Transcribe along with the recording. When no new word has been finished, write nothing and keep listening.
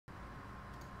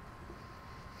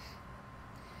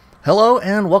Hello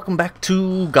and welcome back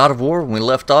to God of War. When we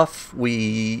left off,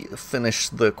 we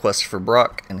finished the quest for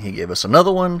Brock, and he gave us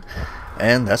another one,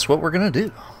 and that's what we're gonna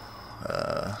do.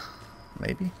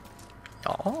 Maybe?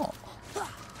 Oh.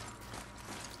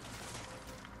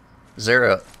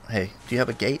 Zara, hey, do you have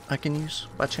a gate I can use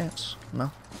by chance? No?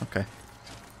 Okay.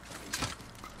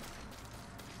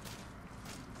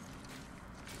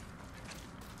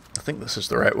 I think this is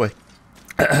the right way.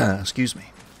 Excuse me.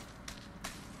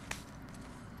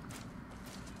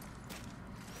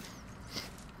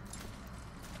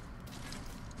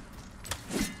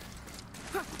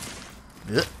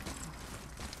 Yep.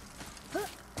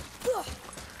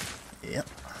 Yep.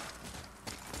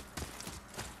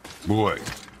 Boy.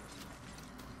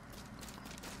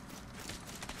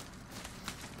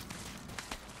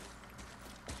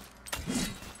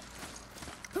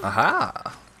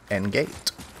 Aha! And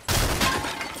gate.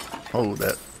 Oh,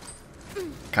 that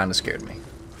kind of scared me.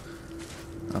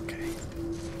 Okay.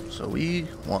 So we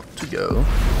want to go.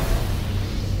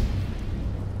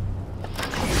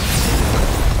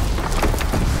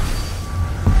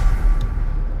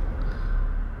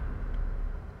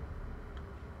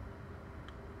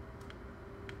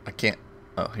 I can't.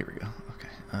 Oh, here we go. Okay.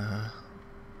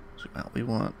 So now we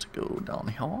want to go down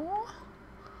here.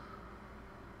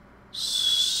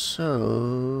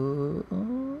 So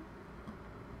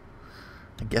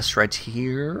I guess right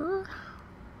here.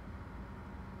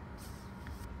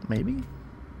 Maybe.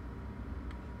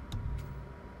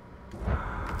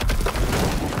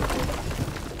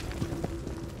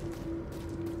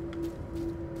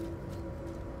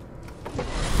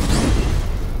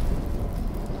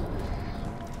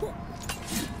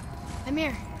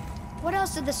 Amir, what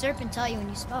else did the serpent tell you when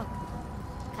you spoke?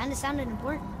 Kinda sounded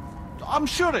important. I'm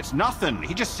sure it's nothing.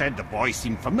 He just said the boy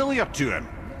seemed familiar to him.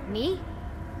 Me?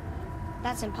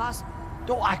 That's impossible.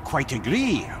 Don't I quite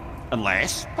agree?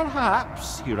 Unless,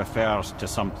 perhaps, he refers to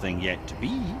something yet to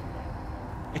be.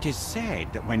 It is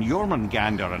said that when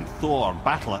Jormungandr and Thor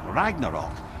battle at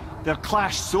Ragnarok, their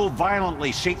clash so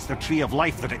violently shakes the Tree of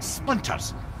Life that it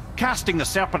splinters, casting the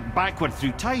serpent backward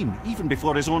through time, even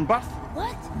before his own birth.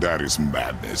 What? That is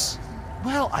madness.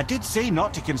 Well, I did say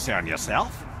not to concern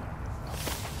yourself.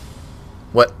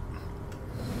 What?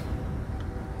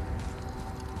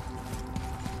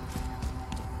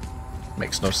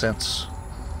 Makes no sense.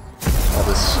 All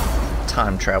this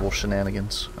time travel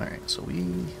shenanigans. Alright, so we,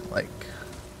 like,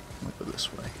 go this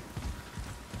way.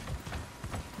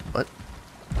 What?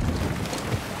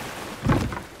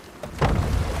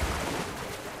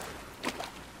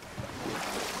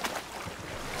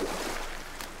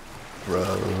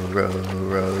 Row, row,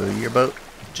 row your boat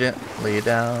gently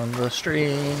down the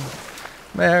stream.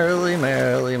 Merrily,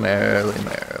 merrily, merrily,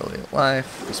 merrily,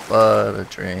 life is but a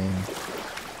dream.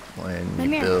 When you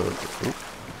Mimir. build... Oop.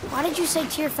 Why did you say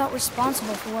Tyr felt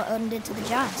responsible for what Odin did to the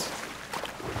giants?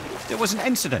 There was an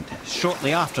incident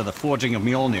shortly after the forging of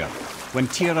Mjolnir, when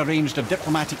Tyr arranged a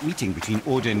diplomatic meeting between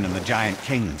Odin and the giant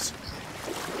kings.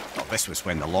 Well, this was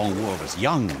when the Long War was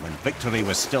young, when victory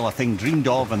was still a thing dreamed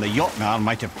of, and the Jotnar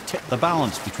might have tipped the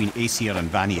balance between Aesir and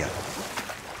Vanir.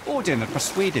 Odin had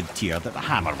persuaded Tyr that the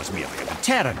hammer was merely a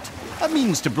deterrent, a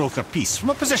means to broker peace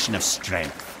from a position of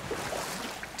strength.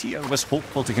 Tyr was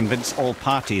hopeful to convince all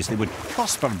parties they would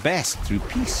prosper best through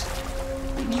peace.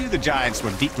 He knew the giants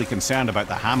were deeply concerned about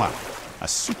the hammer, a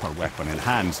super weapon in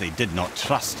hands they did not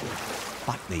trust.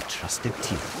 But they trusted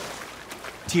Tyr.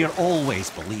 Tyr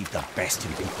always believed the best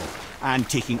in people, and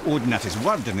taking Odin at his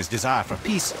word in his desire for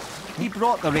peace, he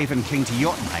brought the Raven King to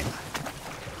Jotunheim.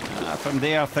 From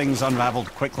there, things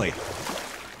unraveled quickly.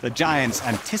 The giants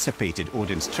anticipated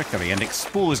Odin's trickery and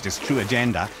exposed his true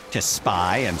agenda to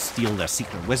spy and steal their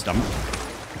secret wisdom.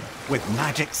 With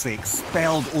magics, they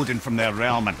expelled Odin from their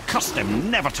realm and cursed him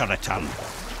never to return.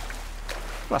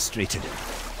 Frustrated,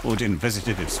 Odin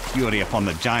visited his fury upon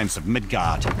the giants of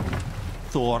Midgard.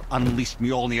 Thor unleashed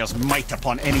Mjolnir's might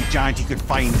upon any giant he could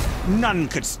find. None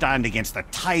could stand against the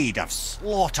tide of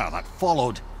slaughter that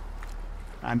followed.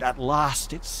 And at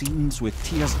last, it seems, with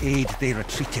Tyr's aid, they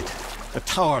retreated. The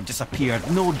tower disappeared,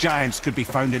 no giants could be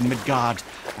found in Midgard,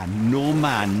 and no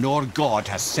man nor god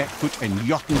has set foot in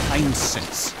Jotunheim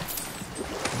since.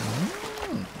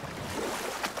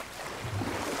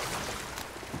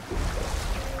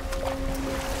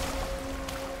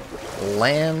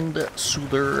 Land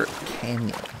Soother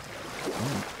Canyon.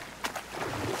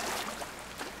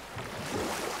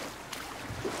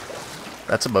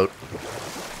 That's a boat.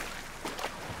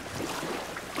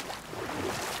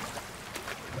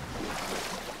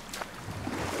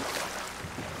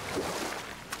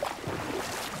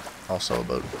 Also a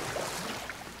boat.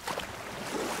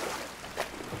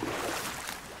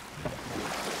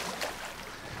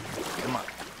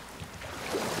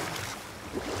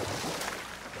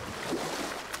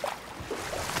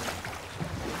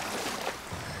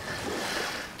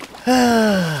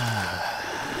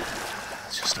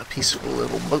 a peaceful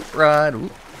little boat ride. Ooh.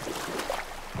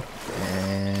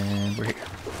 And we're here.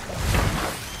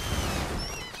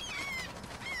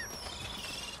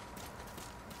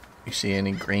 You see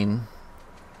any green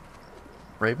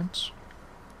ravens?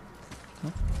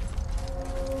 No?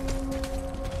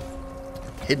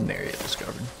 Hidden area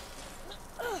discovered.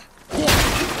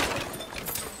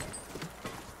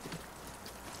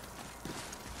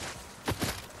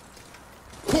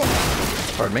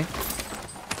 Pardon me.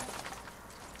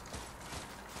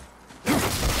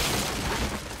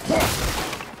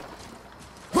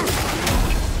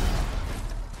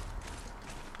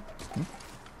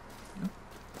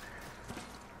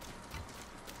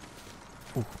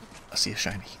 Ooh, I see a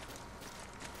shiny.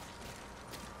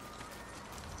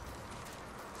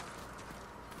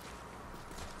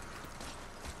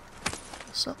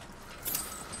 What's up?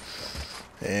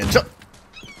 And jump.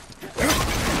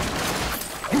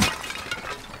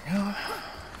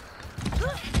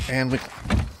 And we...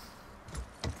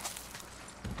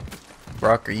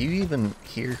 Brock, are you even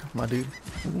here, my dude?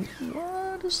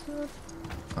 What is that?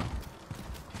 Oh.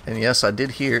 And yes, I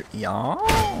did hear... Yaw.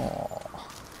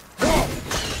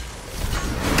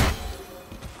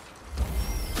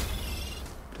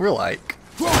 We're like...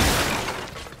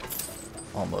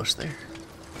 almost there.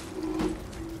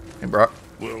 Hey, Brock.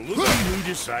 Well, look who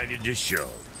decided to show.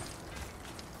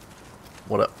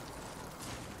 What up?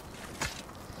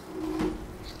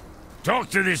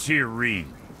 Talk to this here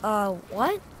ring.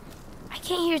 What? I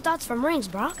can't hear thoughts from rings,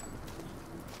 Brock.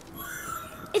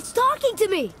 It's talking to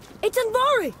me! It's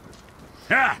Anvari!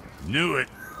 Ha! Knew it.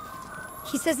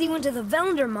 He says he went to the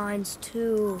Velander mines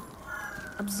to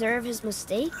observe his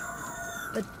mistake,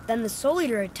 but then the Soul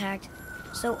Eater attacked,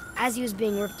 so as he was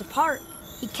being ripped apart,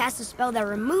 he cast a spell that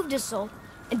removed his soul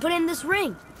and put in this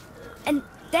ring. And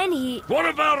then he... What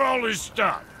about all his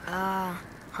stuff?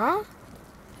 Huh?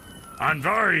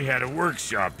 Anvari had a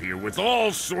workshop here with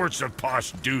all sorts of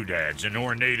posh doodads and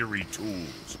ornatory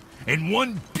tools, and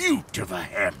one beaut of a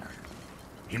hammer.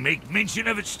 You make mention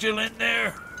of it still in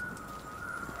there?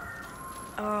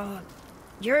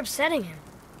 You're upsetting him.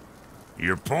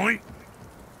 Your point?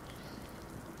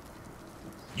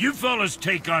 You fellas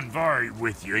take Anvari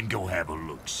with you and go have a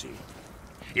look-see.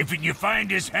 If you find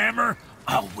his hammer,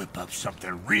 I'll whip up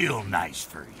something real nice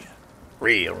for you.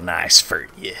 Real nice for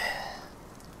you.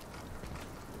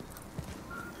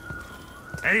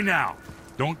 Hey now,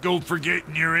 don't go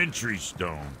forgetting your entry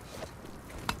stone.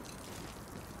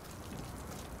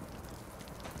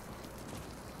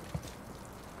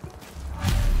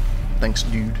 Thanks,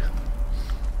 dude.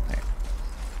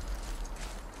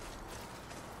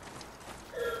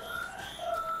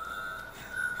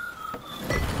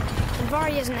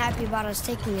 Anvari isn't happy about us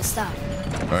taking his stuff.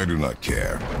 I do not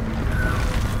care.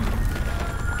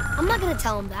 I'm not gonna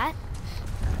tell him that.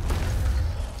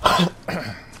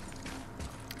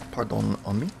 Pardon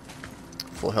on me.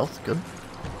 Full health, good.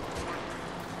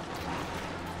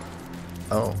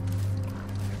 Oh.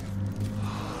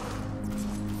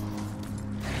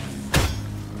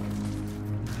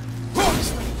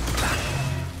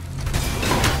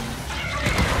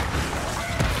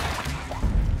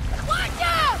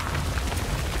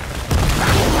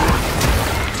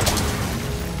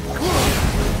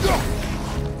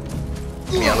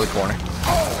 Get me out of the corner.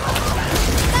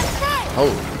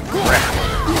 Holy crap.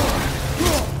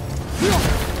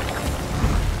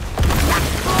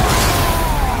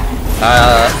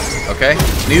 Okay.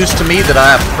 News to me that I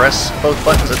have to press both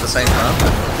buttons at the same time.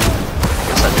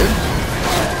 Yes, I did.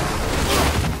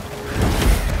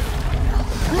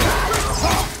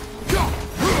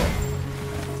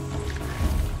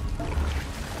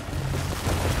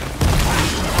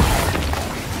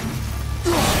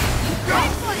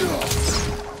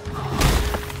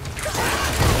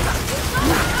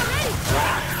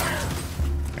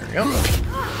 There we go.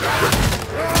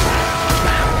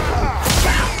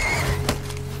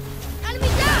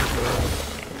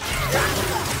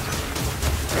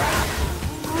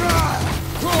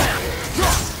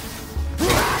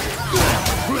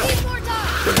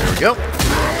 Go.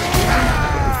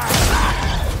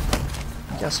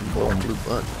 Got some glowing blue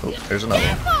blood. Oh, there's another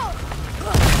one.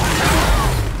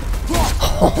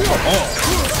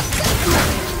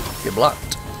 Get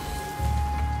blocked.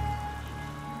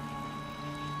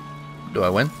 Do I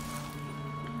win?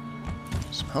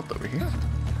 Some health over here.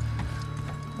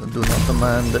 I do not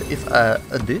mind if I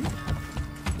did.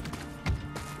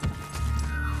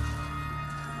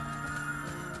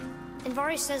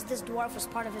 Anvari says this dwarf was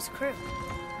part of his crew.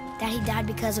 That he died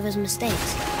because of his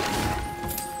mistakes.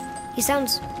 He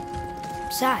sounds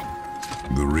sad.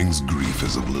 The ring's grief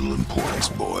is of little importance,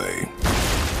 boy.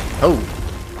 Oh.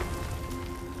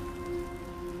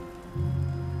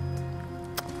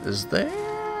 Is there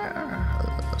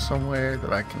somewhere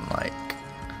that I can, like,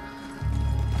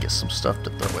 get some stuff to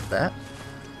throw at that?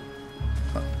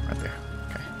 Oh, right there.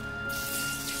 Okay.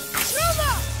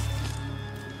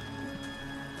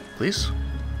 Please?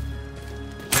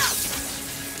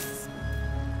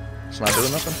 It's not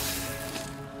doing nothing?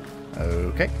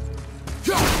 Okay.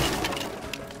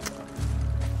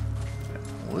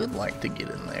 Would like to get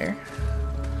in there.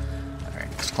 Alright,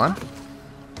 let's climb.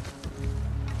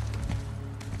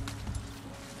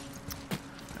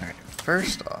 Alright,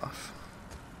 first off.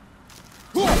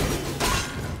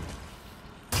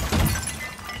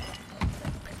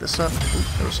 Pick this up.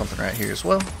 Ooh, there was something right here as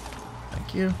well.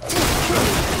 Thank you.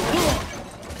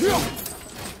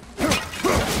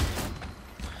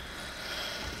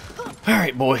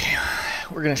 Alright, boy.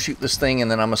 We're gonna shoot this thing,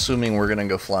 and then I'm assuming we're gonna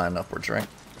go flying upwards, right?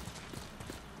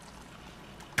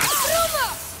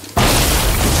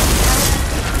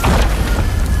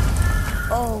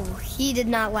 Oh, he did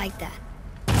not like that.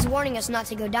 He's warning us not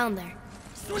to go down there.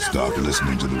 Stop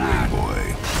listening to the ring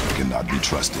boy. He cannot be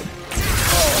trusted.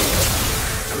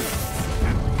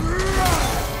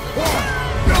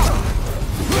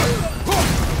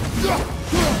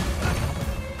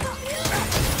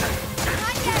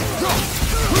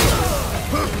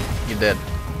 You're dead.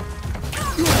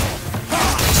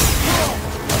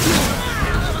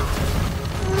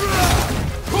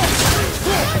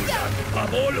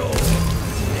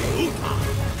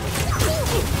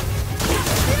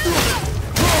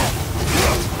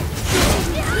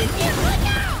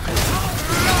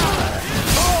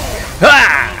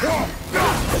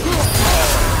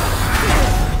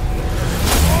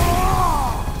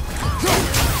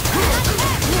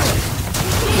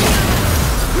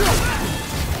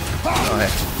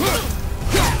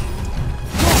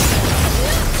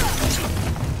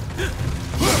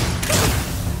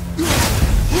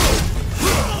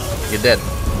 You're dead.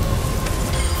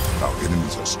 Our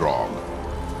enemies are strong.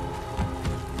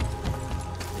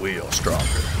 We are stronger.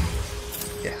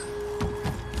 Yeah.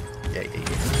 Yeah.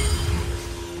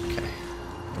 Okay.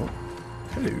 Oh,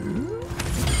 hello.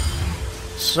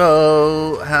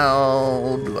 So,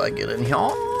 how do I get in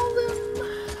here then?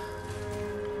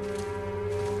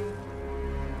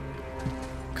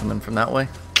 Coming from that way?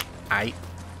 Aight.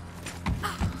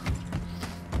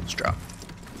 Let's drop.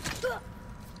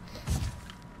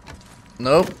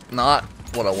 Nope, not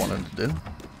what I wanted to do.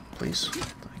 Please.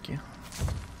 Thank you.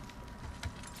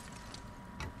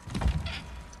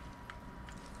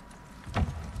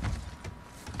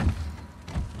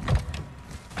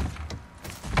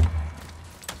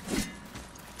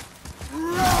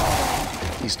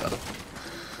 He's done it.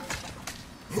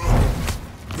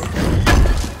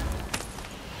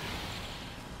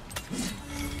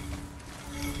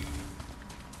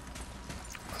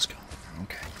 Let's go.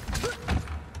 Okay.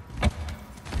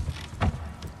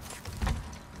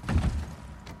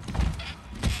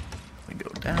 We go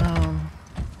down.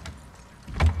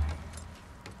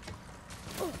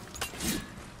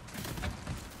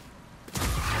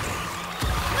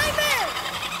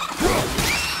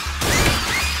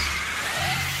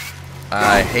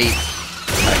 I hate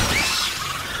titans.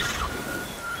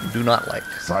 Do not like.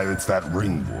 Silence that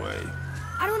ring boy.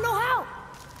 I don't know how.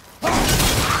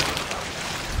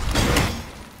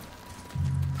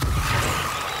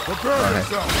 Prepare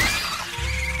yourself.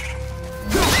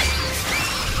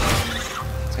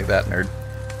 Take that, nerd.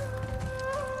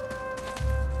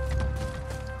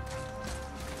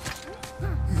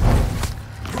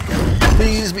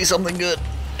 Please be something good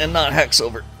and not hex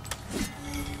over.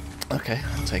 Okay,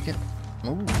 I'll take it.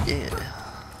 Oh, yeah.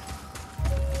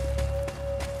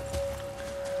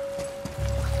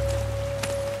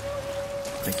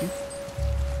 Thank you.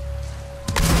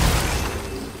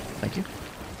 Thank you.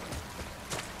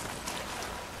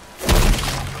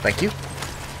 Thank you.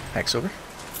 Hex over.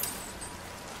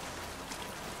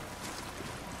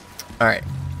 Alright.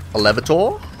 A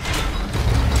Levitor.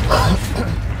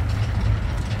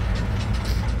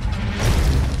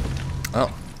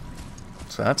 Oh.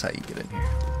 So that's how you get in here.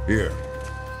 Here.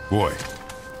 Boy.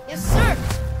 Yes, sir.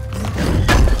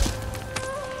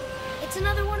 It's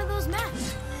another one of those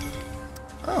maps.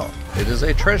 Oh, it is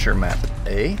a treasure map,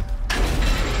 eh?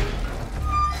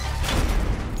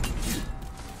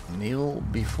 Kneel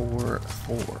before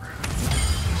Thor.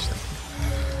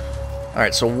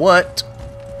 Alright, so what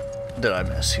did I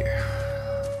miss here?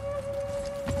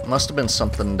 Must have been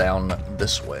something down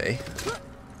this way.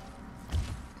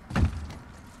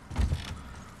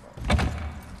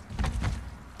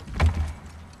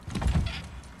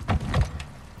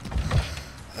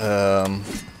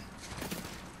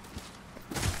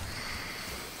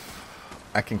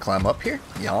 I can climb up here?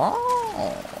 Yeah.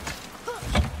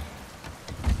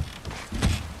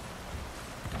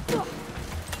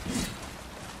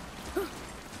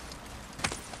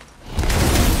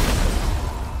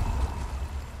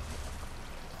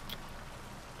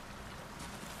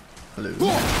 Hello.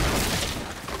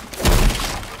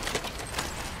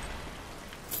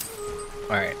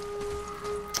 Alright.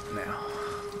 Now,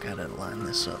 gotta line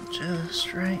this up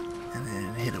just right. And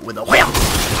then hit it with a wham!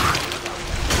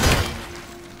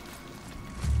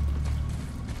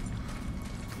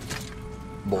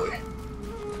 Boy.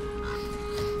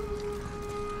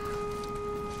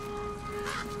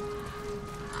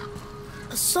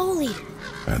 A soul eater.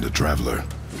 And a traveler.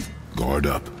 Guard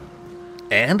up.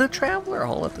 And a traveler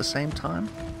all at the same time?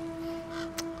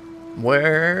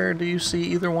 Where do you see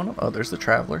either one of them? Oh, there's the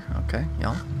traveler. Okay,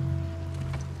 y'all.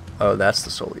 Oh, that's the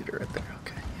soul eater right there.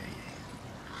 Okay,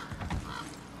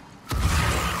 yeah.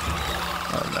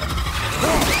 Oh, no.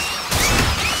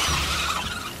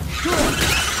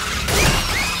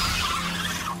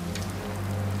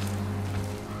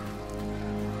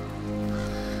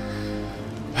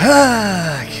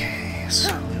 Okay,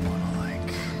 so we want to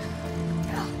like...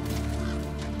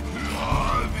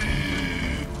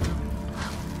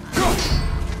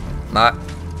 Not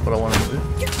what I want to do.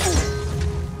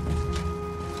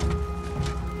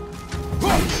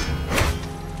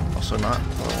 Also not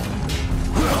what I want to do.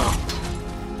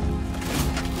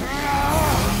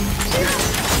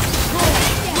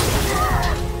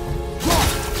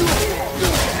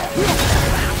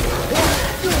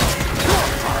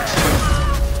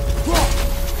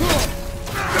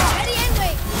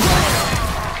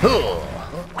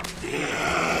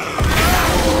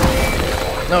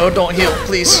 No, don't heal,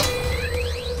 please.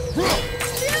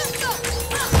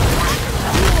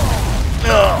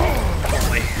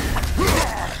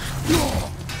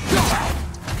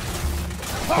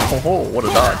 Oh, what a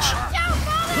dodge.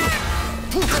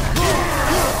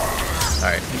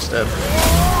 Alright, he's dead.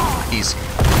 Easy.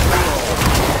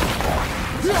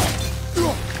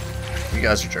 You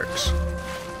guys are jerks.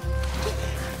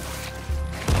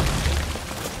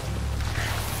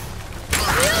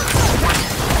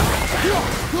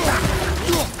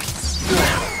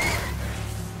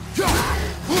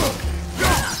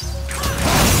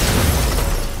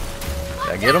 Did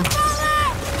I get him?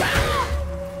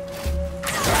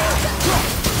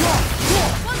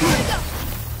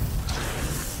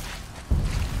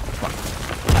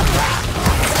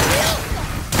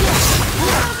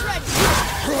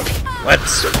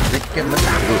 Let's freaking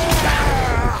that.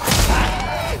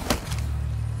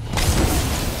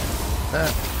 The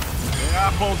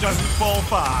apple doesn't fall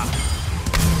far.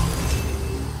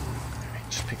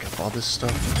 Just pick up all this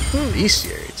stuff.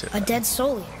 Bestiary tip. A dead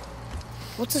soul eater.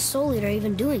 What's a soul eater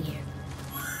even doing here?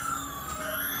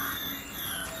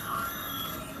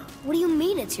 What do you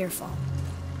mean it's your fault?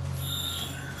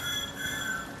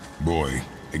 Boy,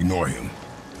 ignore him.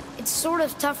 It's sort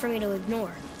of tough for me to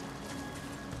ignore.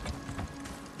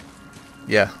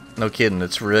 Yeah, no kidding.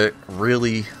 It's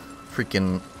really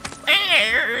freaking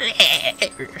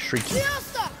shrieky.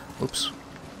 Oops.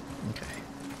 Okay.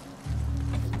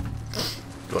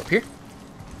 Go up here.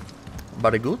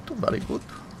 Very good, very good.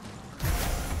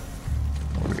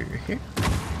 Over here.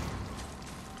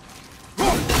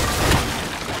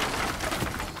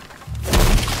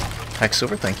 Hack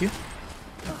silver, thank you.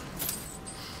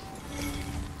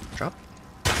 Drop.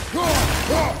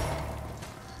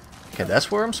 Okay,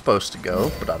 that's where I'm supposed to go,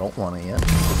 but I don't want to yet.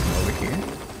 Come over here.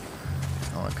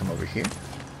 I want to come over here.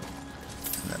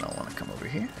 And then I want to come over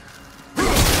here.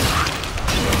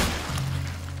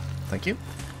 Thank you.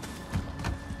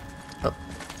 Up.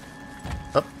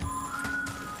 Up.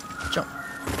 Jump.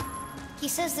 He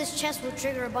says this chest will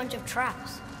trigger a bunch of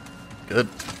traps. Good.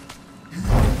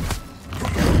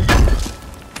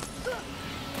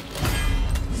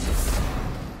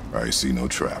 I see no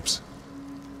traps.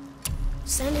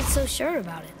 Sounded so sure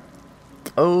about it.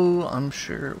 Oh, I'm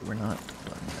sure we're not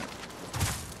done yet.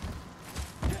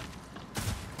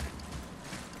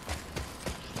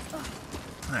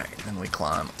 Alright, then we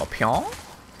climb up here.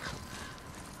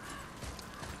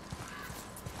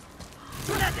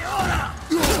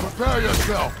 Prepare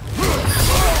yourself.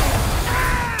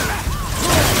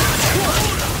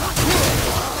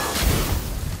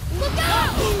 Look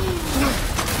out!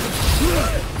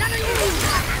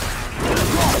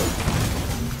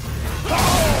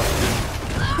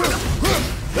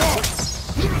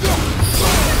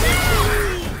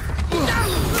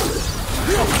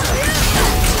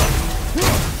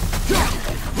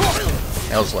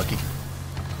 That was lucky.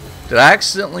 Did I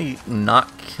accidentally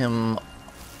knock him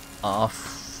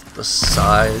off the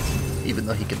side, even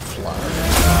though he could fly?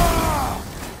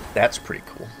 That's pretty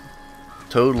cool.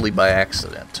 Totally by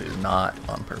accident, too, not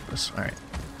on purpose. Alright.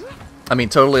 I mean,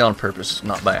 totally on purpose,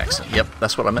 not by accident. Yep,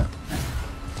 that's what I meant.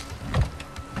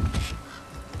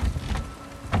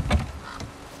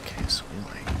 Okay, so we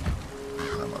like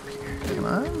climb up here. Can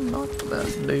I not talk to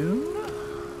that dude?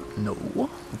 No.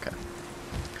 Okay.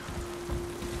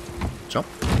 Jump.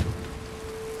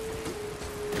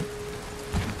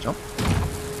 Jump.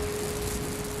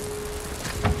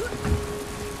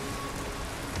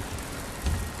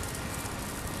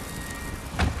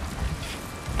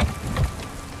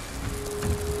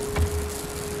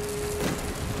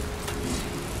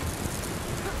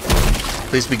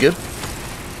 Please be good.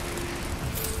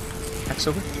 Axe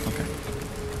over? Okay.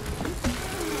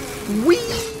 Whee!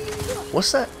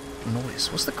 What's that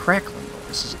noise? What's the crackling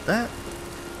noise? Is it that?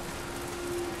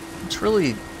 It's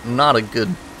really not a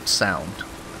good sound,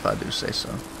 if I do say so.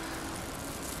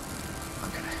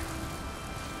 Okay.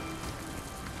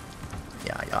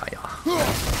 Yeah.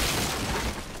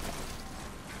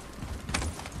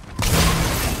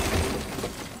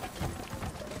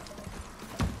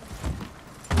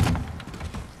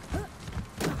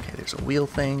 Okay, there's a wheel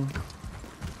thing.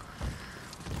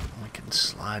 We can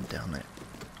slide down there.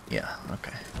 Yeah,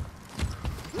 okay.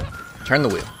 Turn the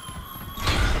wheel.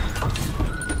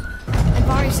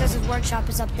 Barry says his workshop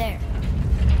is up there.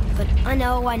 But I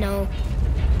know.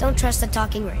 Don't trust the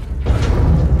talking ring.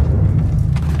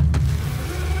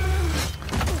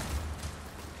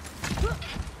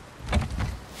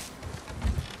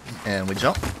 And we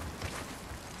jump.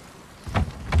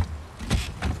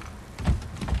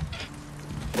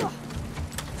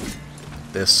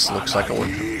 This looks like a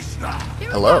workshop.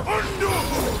 Hello.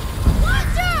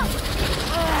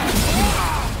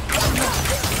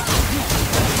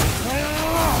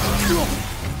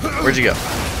 Where'd you go?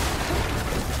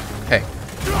 Hey.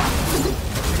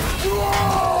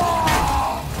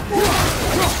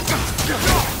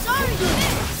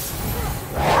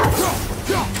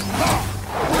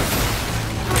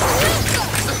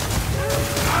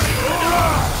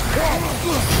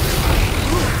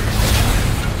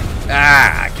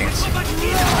 Ah, I can't see.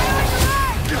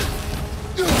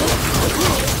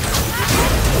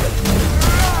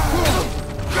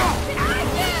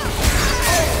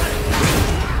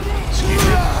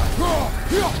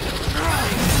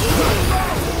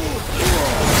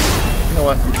 You know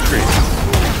what? Retreat.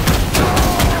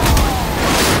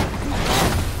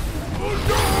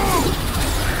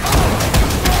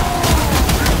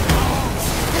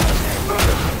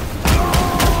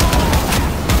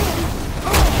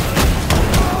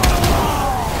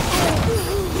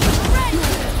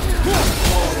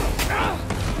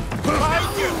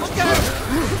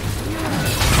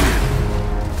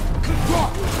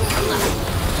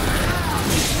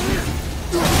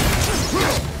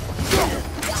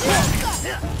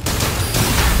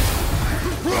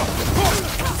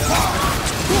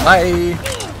 Bye.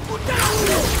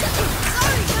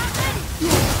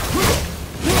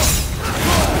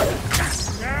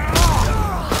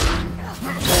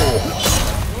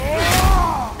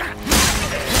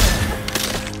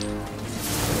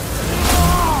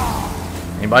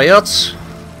 Anybody else?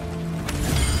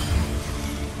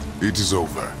 It is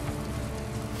over.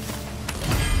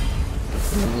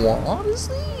 What is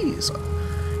these?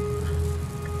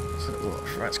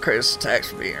 Frights greatest attacks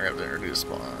for being introduced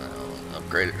by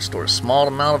upgraded restores a small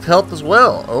amount of health as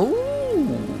well. Oh,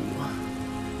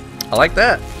 I like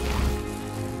that.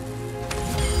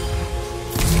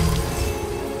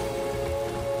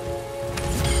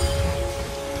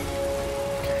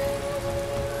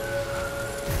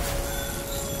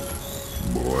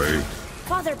 Boy.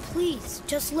 Father, please,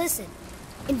 just listen.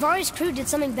 Invari's crew did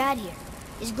something bad here.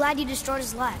 He's glad you destroyed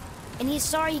his lab, and he's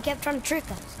sorry he kept trying to trick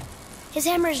us. His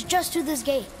hammer is just through this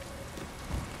gate.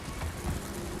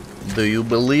 Do you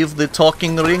believe the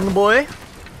talking ring, boy?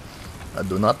 I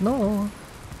do not know.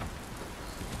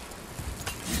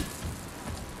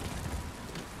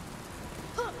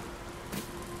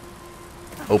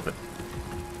 Open.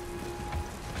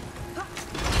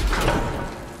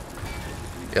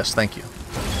 Yes, thank you.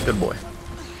 Good boy.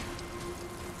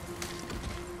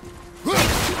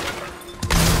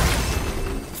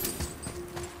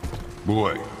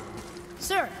 Boy.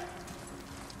 Sir.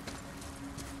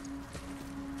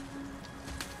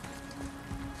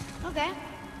 Okay,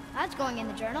 that's going in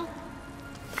the journal.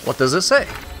 What does it say?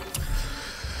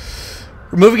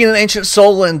 Removing an ancient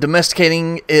soul and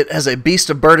domesticating it as a beast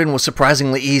of burden was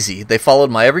surprisingly easy. They followed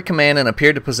my every command and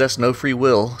appeared to possess no free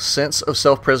will, sense of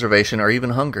self-preservation, or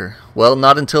even hunger. Well,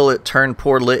 not until it turned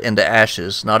poor Lit into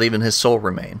ashes. Not even his soul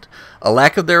remained. A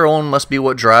lack of their own must be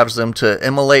what drives them to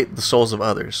immolate the souls of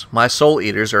others. My soul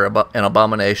eaters are an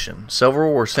abomination.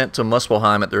 Several were sent to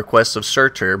Muspelheim at the request of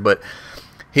Surtur, but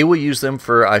he will use them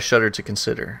for I shudder to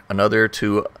consider. Another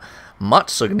to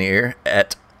Motsugnir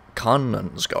at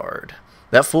Konungsgard.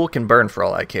 That fool can burn for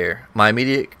all I care. My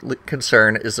immediate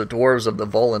concern is the dwarves of the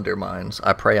Volander mines.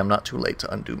 I pray I'm not too late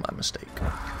to undo my mistake.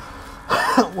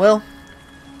 Well,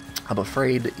 I'm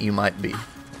afraid you might be.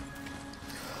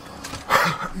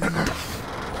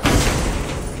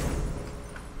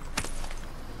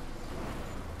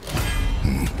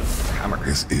 Hammer.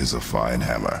 This is a fine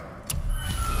hammer.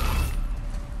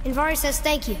 Invari says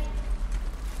thank you.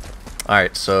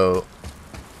 Alright, so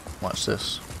watch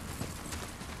this.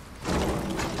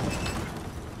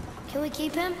 Can we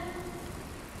keep him?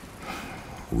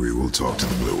 We will talk to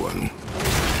the blue one.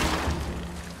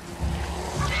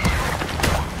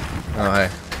 Oh, hey.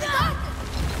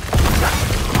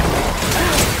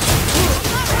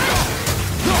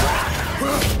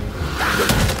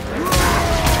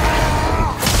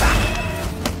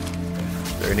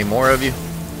 Is there any more of you?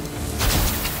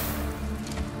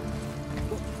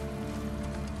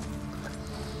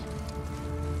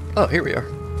 Oh, here we are.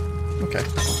 Okay.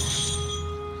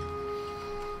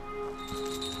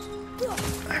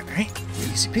 Alright,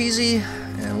 easy peasy.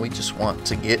 And we just want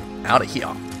to get out of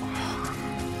here.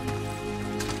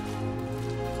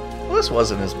 Well, this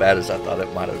wasn't as bad as I thought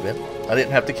it might have been. I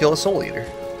didn't have to kill a soul eater.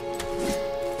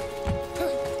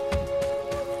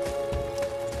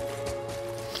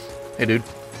 Hey, dude.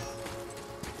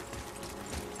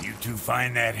 You two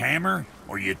find that hammer,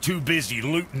 or you too busy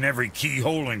looting every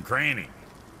keyhole and cranny?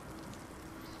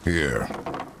 Here,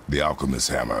 the alchemist's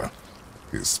hammer.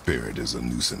 His spirit is a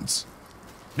nuisance.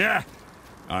 Yeah,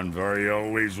 Anvari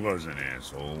always was an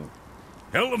asshole.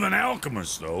 Hell of an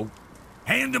alchemist, though.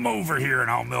 Hand him over here and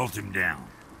I'll melt him down.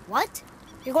 What?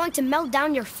 You're going to melt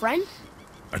down your friend?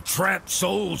 A trapped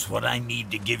soul's what I need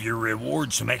to give your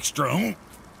reward some extra oomph.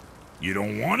 You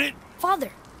don't want it?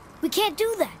 Father, we can't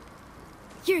do that.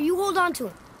 Here, you hold on to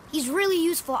him. He's really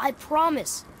useful, I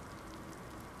promise.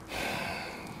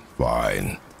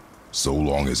 Fine. So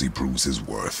long as he proves his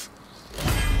worth.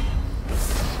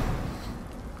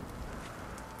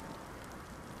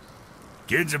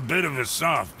 Kid's a bit of a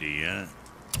softie, huh?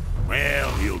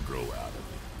 Well, he'll grow out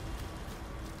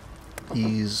of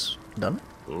He's done it.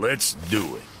 it. Let's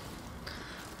do it.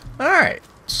 Alright,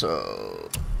 so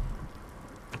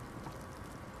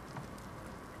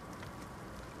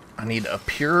I need a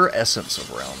pure essence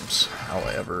of realms.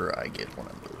 However, I get one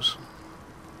of those.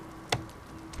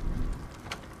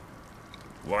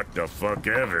 What the fuck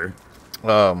ever?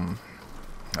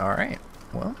 Alright.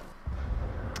 Well,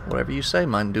 whatever you say,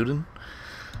 mine dudin.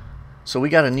 So we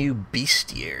got a new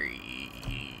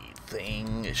bestiary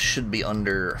thing. It should be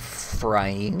under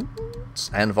frying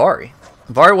and Vari.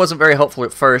 Vari wasn't very helpful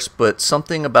at first, but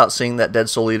something about seeing that dead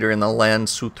soul eater in the land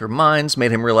Suther mines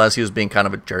made him realize he was being kind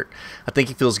of a jerk. I think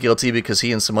he feels guilty because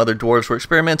he and some other dwarves were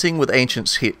experimenting with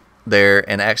ancients there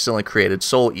and accidentally created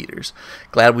soul eaters.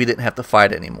 Glad we didn't have to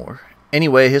fight anymore.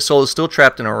 Anyway, his soul is still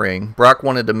trapped in a ring. Brock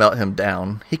wanted to melt him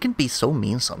down. He can be so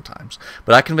mean sometimes.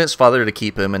 But I convinced Father to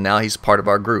keep him, and now he's part of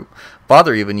our group.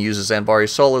 Father even uses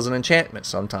Anvari's soul as an enchantment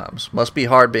sometimes. Must be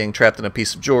hard being trapped in a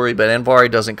piece of jewelry, but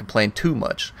Anvari doesn't complain too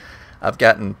much. I've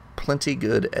gotten plenty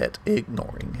good at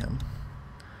ignoring him.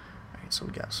 Alright, so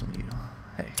we got some new...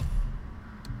 Hey.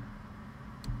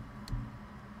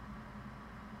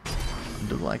 I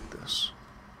do like this.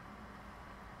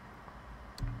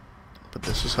 But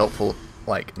this is helpful,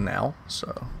 like, now,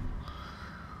 so...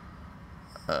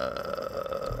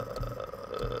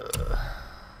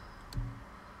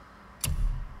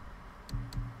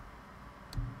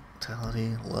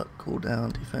 Vitality, luck,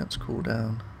 cooldown, defense,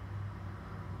 cooldown.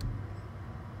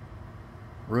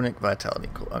 Runic, vitality,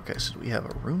 cool. Okay, so we have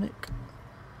a runic.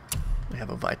 We have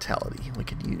a vitality. We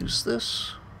could use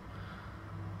this.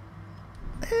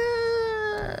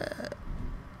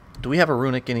 Do we have a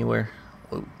runic anywhere?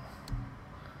 Whoa.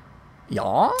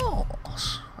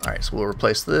 Yas. Alright, so we'll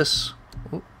replace this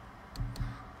with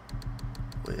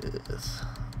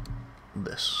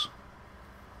this.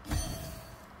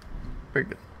 Very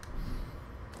good.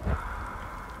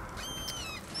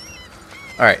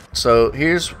 Alright, so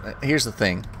here's the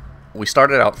thing. We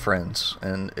started out friends,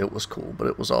 and it was cool, but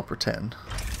it was all pretend.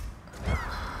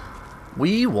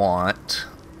 We want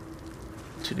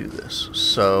to do this.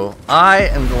 So I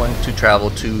am going to travel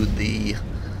to the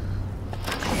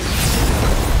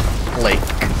lake,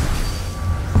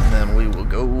 and then we will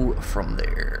go from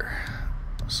there.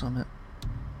 Summit,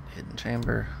 hidden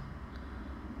chamber,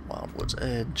 Wildwood's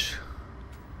Edge.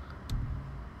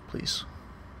 Please.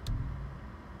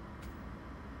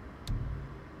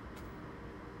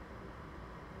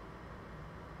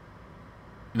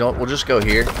 You know what, we'll just go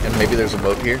here, and maybe there's a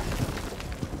boat here.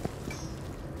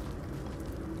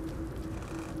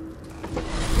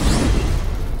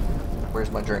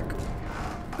 Where's my drink?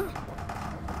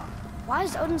 Why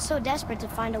is Odin so desperate to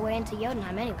find a way into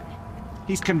Jotunheim anyway?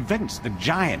 He's convinced the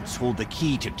giants hold the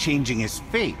key to changing his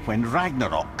fate when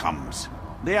Ragnarok comes.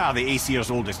 They are the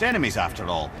Aesir's oldest enemies, after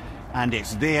all, and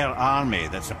it's their army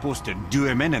that's supposed to do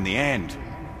him in the end.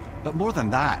 But more than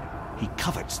that, he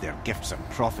covets their gifts of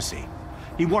prophecy.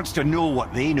 He wants to know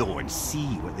what they know and see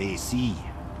what they see.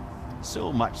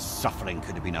 So much suffering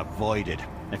could have been avoided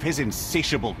if his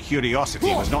insatiable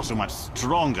curiosity was not so much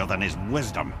stronger than his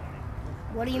wisdom.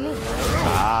 What do you mean?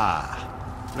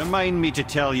 Ah, remind me to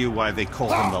tell you why they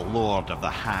call him the Lord of the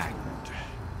Hanged.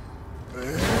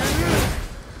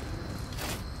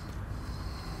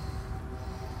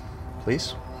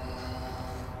 Please.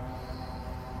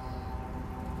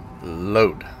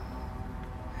 Load.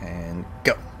 And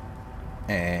go.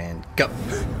 And go.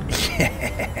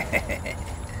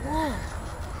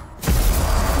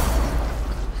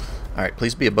 Alright,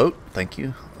 please be a boat. Thank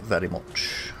you very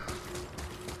much.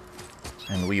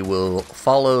 And we will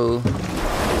follow the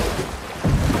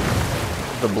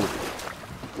blue.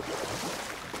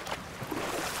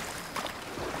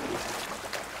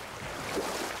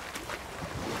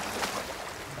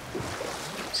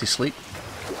 Is he asleep?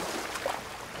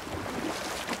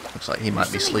 Looks like he might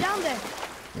be asleep. Down there.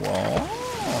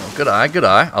 Whoa. Good eye, good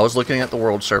eye. I was looking at the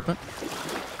world serpent.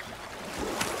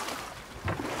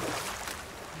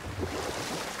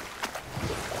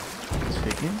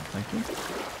 Thank you.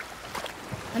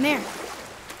 Amir,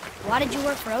 why did you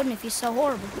work for Odin if he's so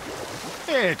horrible?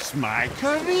 It's my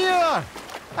career!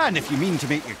 And if you mean to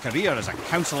make your career as a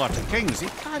counselor to kings, you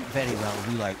can't very well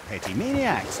rule out petty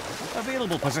maniacs.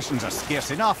 Available positions are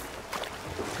scarce enough.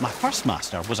 My first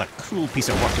master was a cruel piece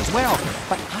of work as well,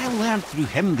 but I learned through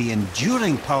him the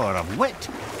enduring power of wit,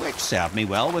 which served me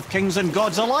well with kings and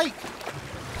gods alike.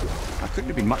 I couldn't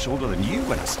have been much older than you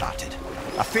when I started.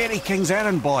 A fairy king's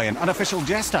errand boy and unofficial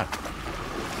jester.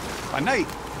 By night,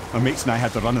 my mates and I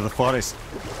had the run of the forest.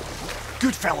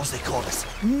 Good fellows they called us,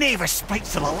 knavish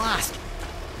sprites to the last.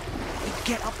 We'd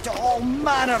get up to all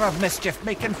manner of mischief,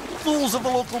 making fools of the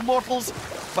local mortals.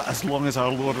 But as long as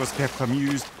our lord was kept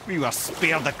amused, we were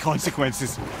spared the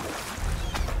consequences.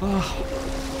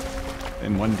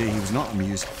 Then one day he was not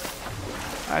amused,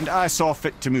 and I saw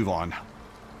fit to move on.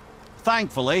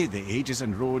 Thankfully, the ages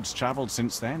and roads travelled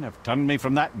since then have turned me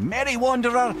from that merry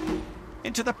wanderer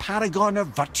into the paragon of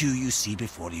virtue you see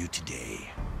before you today.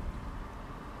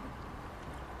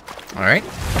 All right.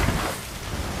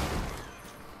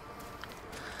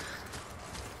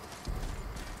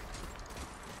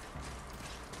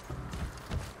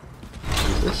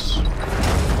 Do this.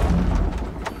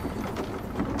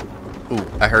 Ooh,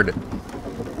 I heard it.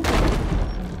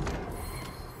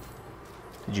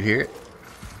 Did you hear it?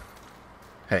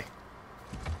 Hey.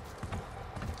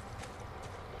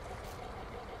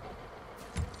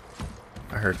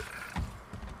 I heard it.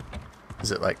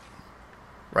 Is it like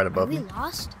right above Are we me?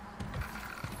 lost?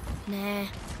 Nah.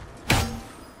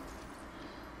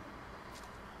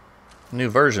 New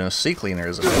version of Sea Cleaner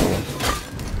is available.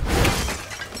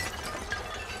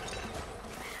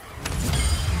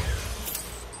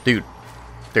 Dude,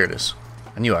 there it is.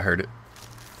 I knew I heard it.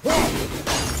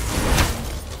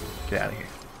 Get out of here.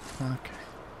 Okay.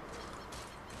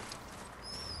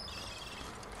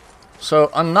 So,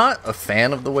 I'm not a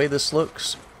fan of the way this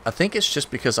looks. I think it's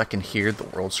just because I can hear the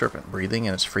world serpent breathing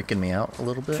and it's freaking me out a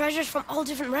little bit. Treasures from all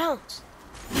different realms.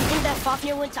 You think that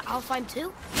Fafnir went to Alfheim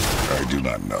too? I do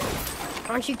not know.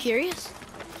 Aren't you curious?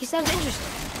 He sounds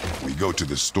interesting. We go to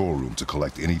the storeroom to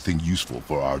collect anything useful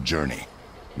for our journey,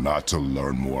 not to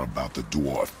learn more about the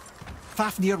dwarf.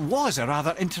 Fafnir was a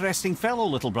rather interesting fellow,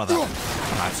 little brother.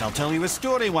 Perhaps I'll tell you a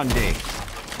story one day.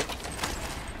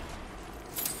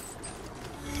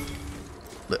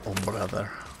 Little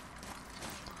brother.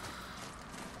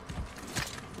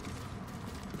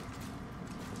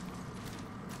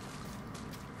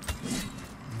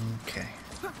 Okay.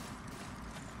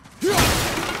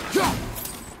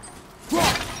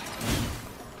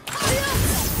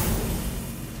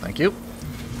 Thank you.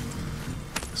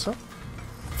 So.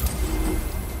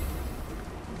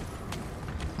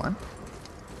 Come on.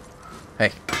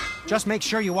 Hey. Just make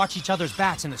sure you watch each other's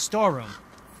backs in the storeroom.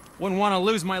 Wouldn't want to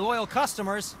lose my loyal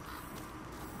customers.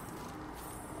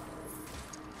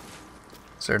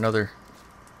 Is there another?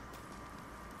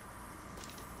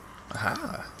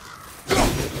 Aha.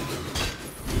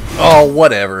 Oh,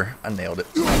 whatever. I nailed it.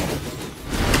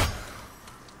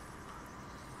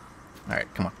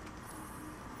 Alright, come on.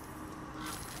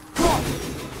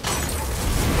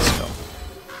 Let's go.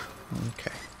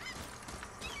 Okay.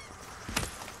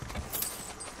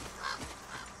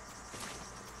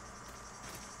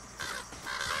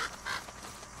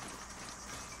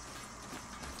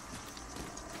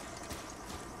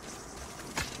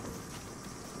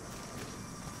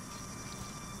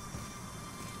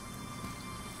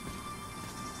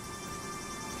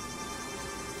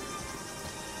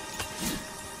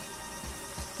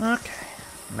 Okay,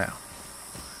 now.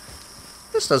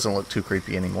 This doesn't look too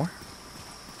creepy anymore.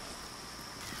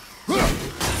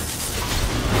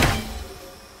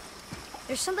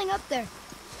 There's something up there.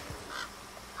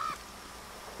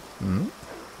 Hmm?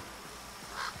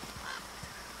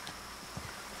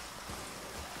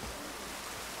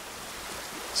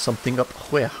 Something up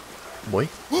where, boy?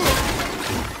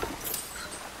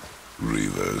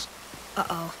 Reavers.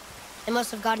 Uh-oh. They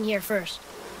must have gotten here first.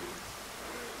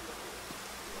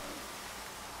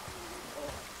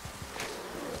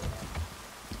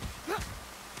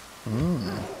 Hmm.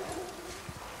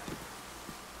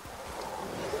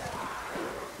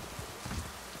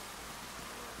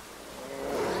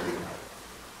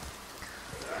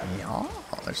 Yeah,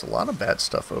 there's a lot of bad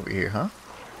stuff over here, huh?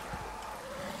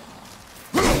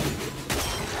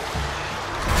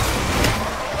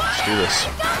 Let's do this.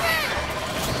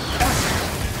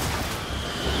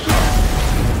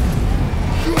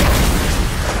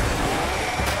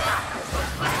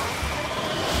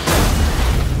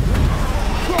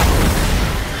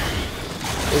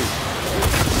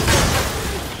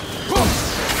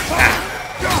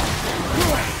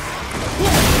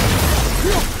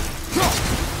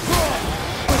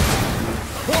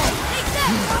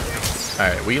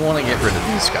 Alright, we want to get rid of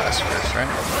these guys first, right?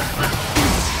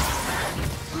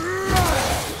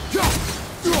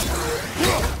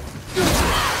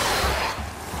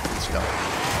 Let's go.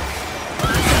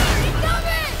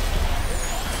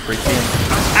 Freaking.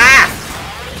 Ah!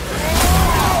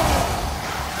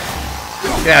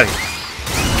 Get out of here.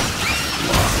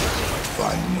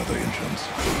 Find another entrance.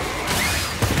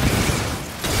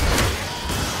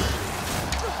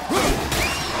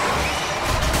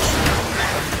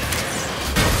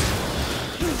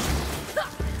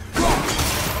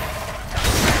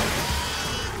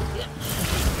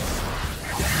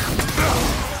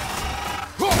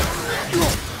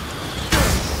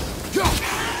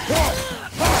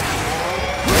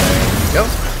 Go.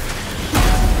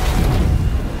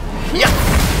 Yeah.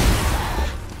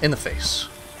 In the face.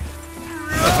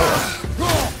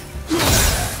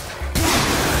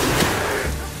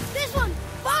 This one!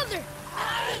 Father!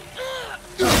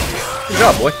 Good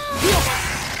job, boy.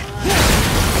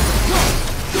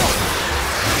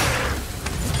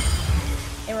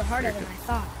 They were harder than I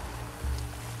thought.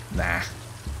 Nah.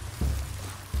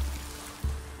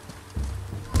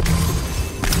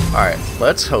 Alright,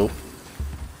 let's hope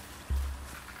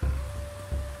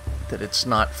that it's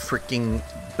not freaking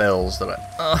bells that I...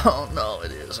 Oh, no,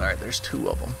 it is. Alright, there's two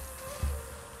of them.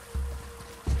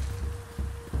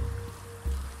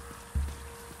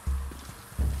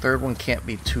 Third one can't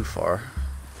be too far.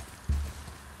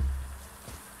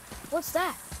 What's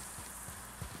that?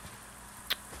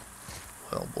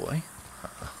 Well, boy.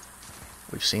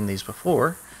 We've seen these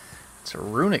before. It's a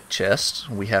runic chest.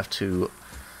 We have to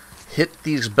hit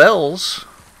these bells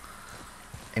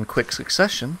in quick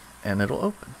succession, and it'll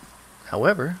open.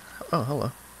 However... Oh,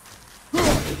 hello.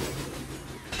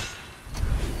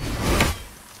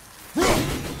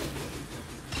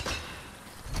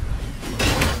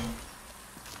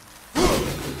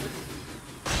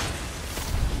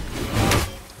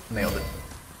 Nailed it.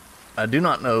 I do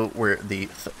not know where the...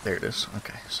 there it is.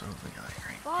 Okay, so we got it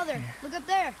right. Father, look up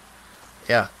there.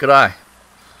 Yeah, good eye.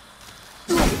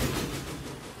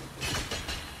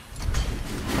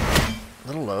 A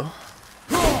little low.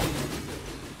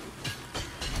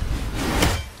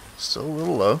 Still a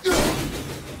little low.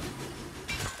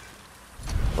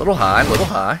 Little high, little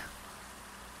high.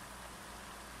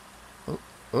 Oh,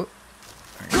 oh.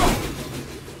 There you go.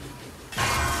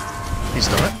 He's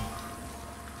done it.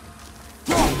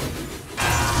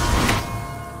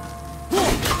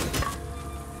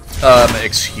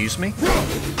 Excuse me? Now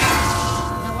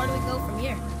where do we go from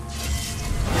here?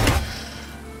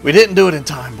 We didn't do it in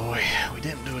time, boy. We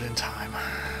didn't do it in time.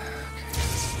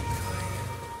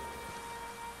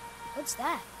 What's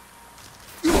that?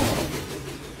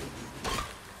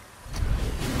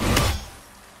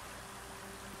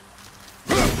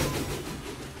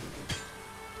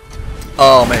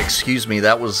 Oh, man, excuse me.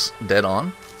 That was dead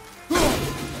on.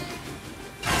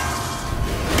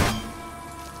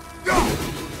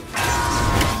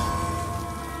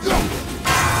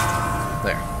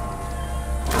 There.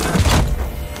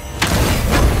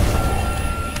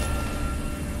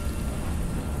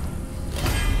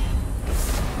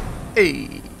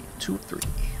 Hey, 2 of 3.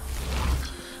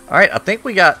 Alright, I think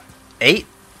we got 8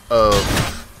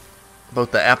 of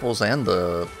both the apples and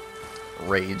the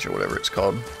rage, or whatever it's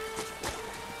called.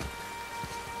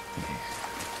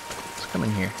 Let's come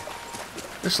in here.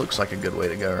 This looks like a good way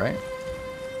to go, right?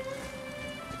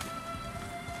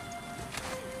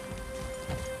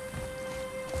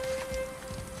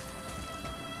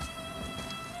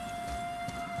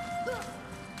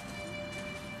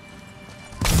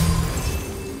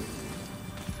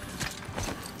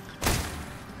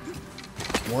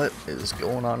 What is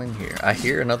going on in here? I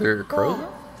hear another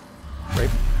crow. Right.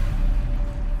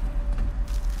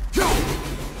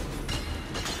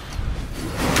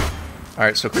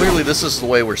 Alright, so clearly this is the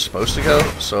way we're supposed to go,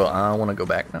 so I want to go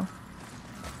back now.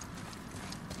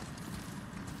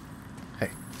 Hey.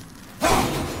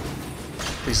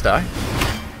 Please die.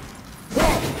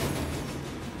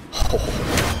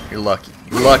 Oh, you're lucky.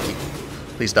 You're lucky.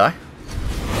 Please die.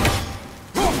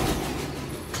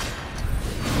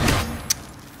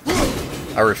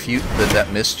 I refute that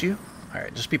that missed you.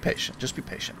 Alright, just be patient. Just be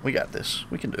patient. We got this.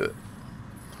 We can do it.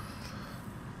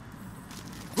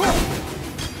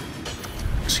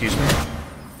 Excuse me.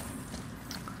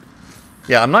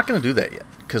 Yeah, I'm not going to do that yet.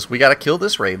 Because we got to kill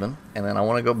this raven. And then I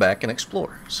want to go back and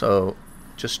explore. So,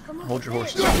 just hold your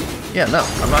horses. Yeah, no.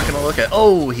 I'm not going to look at...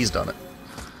 Oh, he's done it.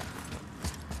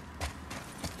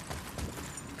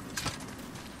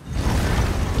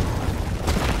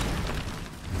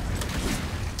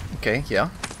 Okay, yeah.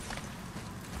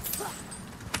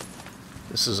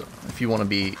 This is, if you want to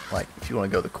be, like, if you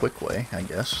want to go the quick way, I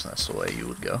guess, that's the way you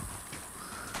would go.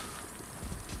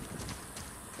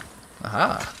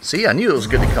 Aha. See, I knew it was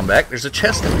good to come back. There's a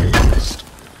chest in here.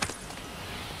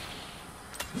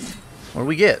 What do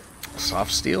we get?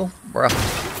 Soft steel? Bruh.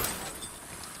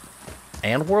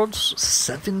 And worlds?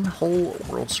 7 whole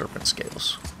world serpent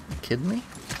scales. You kidding me?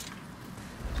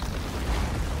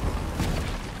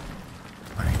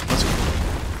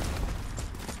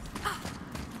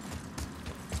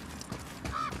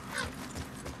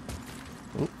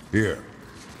 Here.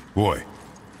 Boy.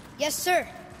 Yes, sir.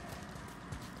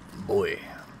 Boy.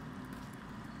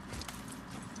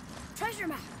 Treasure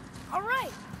map. All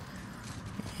right.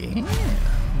 Yeah.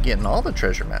 Getting all the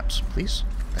treasure maps, please.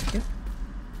 Thank you.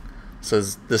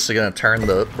 Says this is going to turn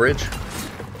the bridge.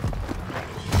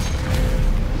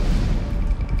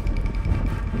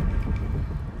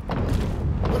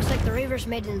 Looks like the Reavers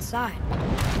made it inside.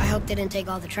 I hope they didn't take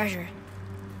all the treasure.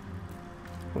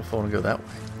 What if I want to go that way?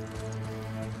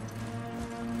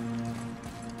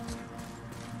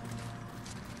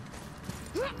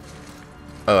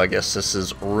 Oh, I guess this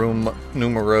is room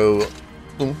numero...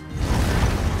 Ooh.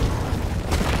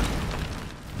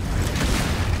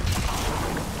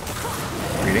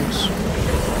 Greetings.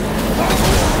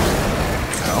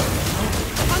 Ow.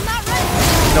 I'm not ready.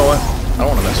 You know what? I don't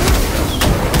want to mess with you guys.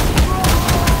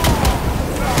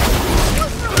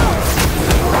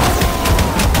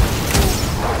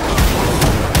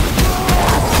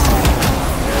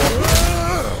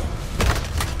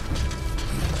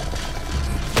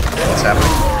 What's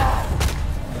happening?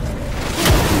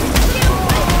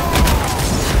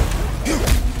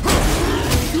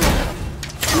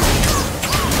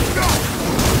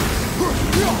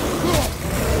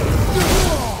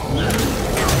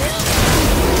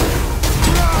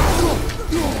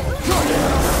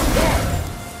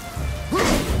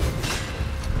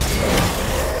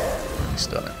 He's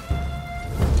done it.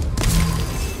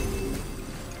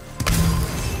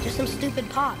 Just some stupid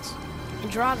pots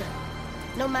and dragon.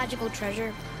 No magical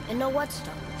treasure and no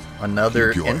whetstone.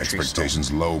 Another Keep your entry expectations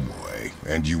stone. low, boy,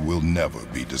 and you will never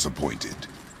be disappointed.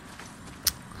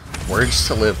 Words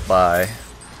to live by.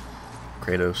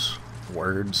 Kratos.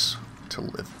 Words to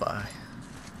live by.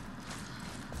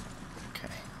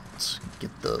 Okay, let's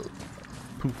get the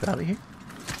poop out of here.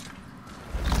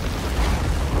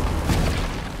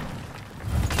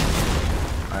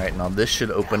 Alright, now this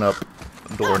should open up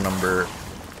door number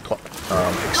 12.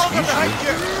 Excuse me.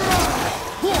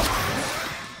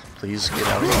 Please get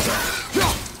out of here.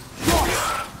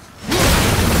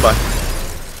 Bye.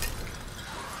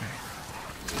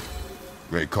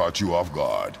 They caught you off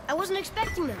guard. I wasn't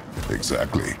expecting them.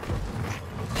 Exactly.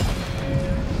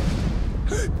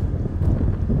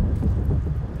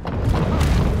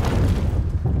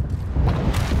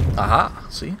 Aha,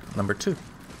 see? Number 2.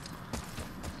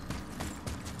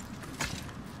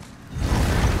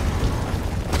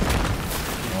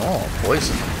 Oh,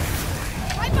 poison.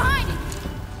 Right behind it.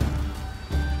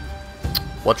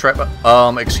 What's right by...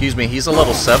 excuse me, he's a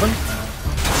level 7?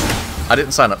 I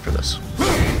didn't sign up for this.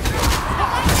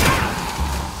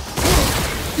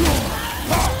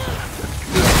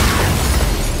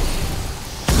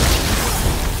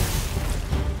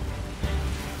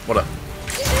 What up?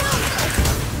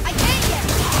 I can't get.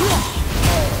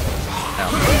 Ow.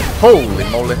 Holy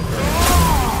moly.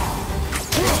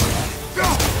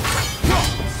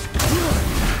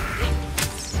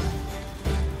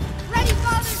 Ready,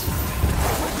 father.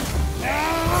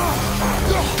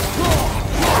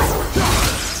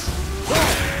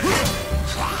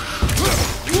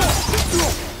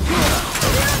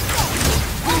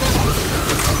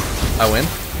 I win.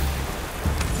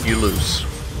 You lose.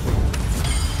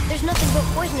 There's nothing but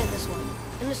poison in this one,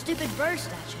 and the stupid bird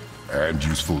statue. And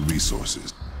useful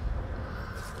resources.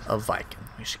 A Viking.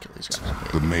 We should kill these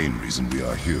guys. The main reason we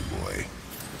are here, boy.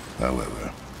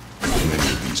 However, many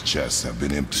of these chests have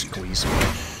been emptied. Squeeze.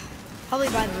 Probably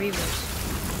by the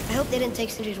Reavers. I hope they didn't take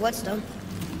Cinder's whetstone.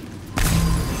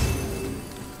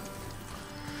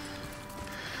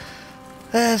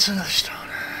 That's another stone.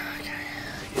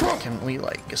 Okay. Can we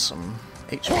like get some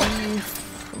HP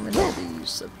from any of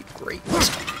these? That'd be great.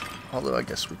 Although I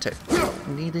guess we technically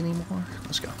don't need any more.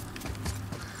 Let's go.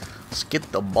 Let's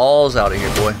get the balls out of here,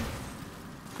 boy.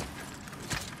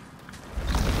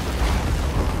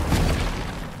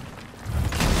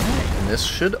 Alright, and this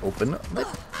should open the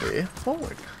way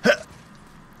forward.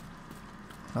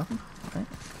 Nothing? Alright.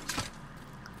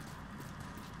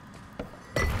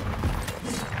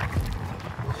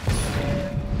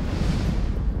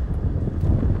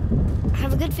 I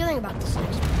have a good feeling about this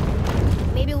next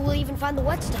one. Maybe we'll even find the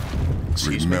whetstone.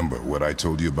 Remember what I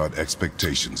told you about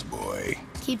expectations, boy.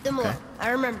 Keep them low. I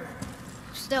remember.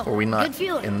 Still, Were we not good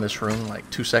feeling. in this room like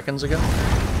 2 seconds ago?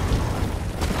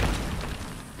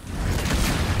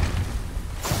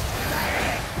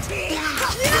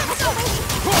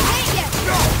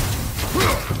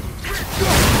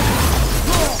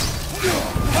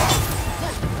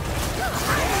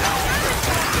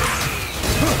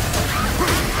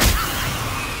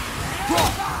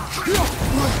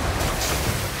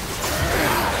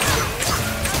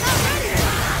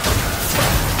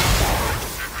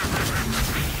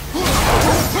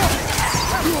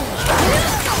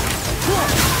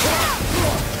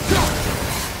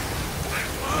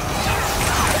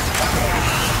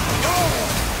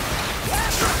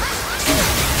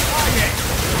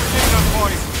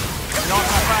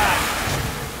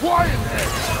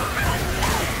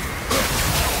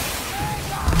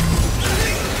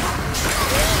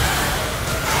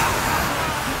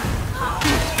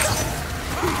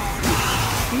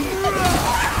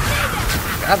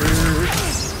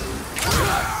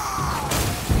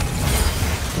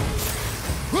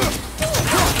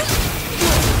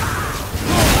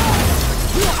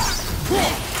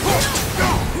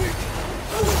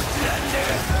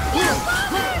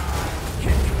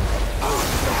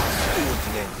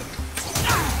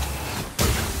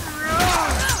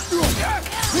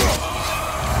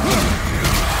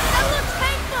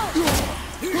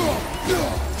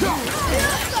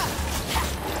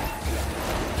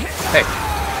 Hey.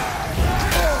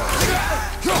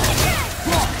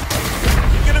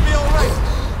 You gonna be alright?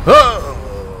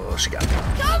 Oh, she got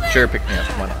me. Sure, pick me up.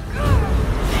 Why not?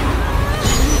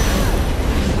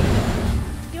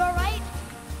 You alright?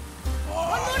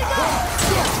 One more to go!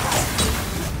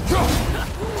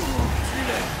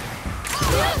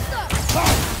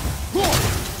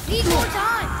 Need more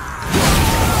time!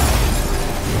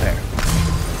 There.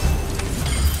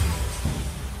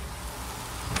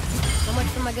 So much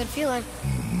for my good feeling.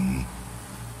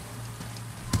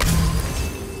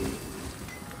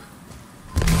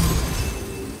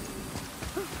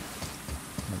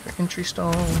 Another entry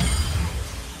stone.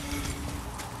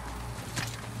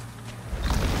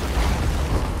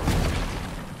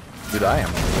 Dude, I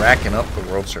am racking up the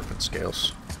world serpent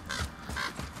scales.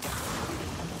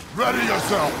 Ready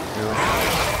yourself!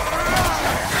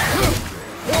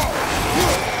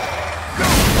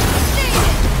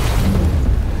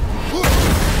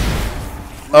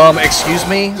 Excuse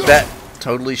me? That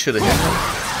totally should have hit me.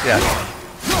 Yeah.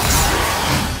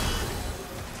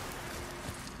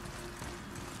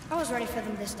 I was ready for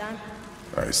them this time.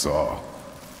 I saw.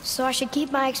 So I should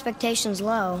keep my expectations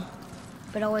low,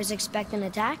 but always expect an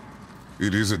attack?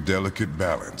 It is a delicate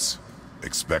balance.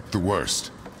 Expect the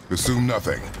worst. Assume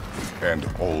nothing. And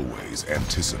always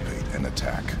anticipate an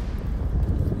attack.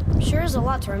 Sure is a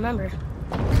lot to remember.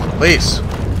 Please.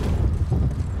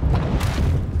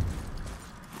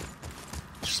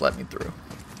 Just let me through.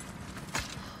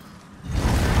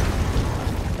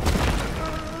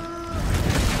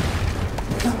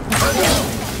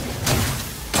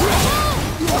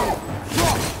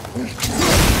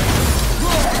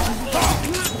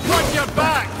 Watch your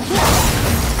back!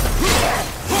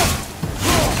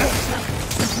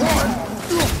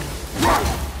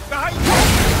 Behind you!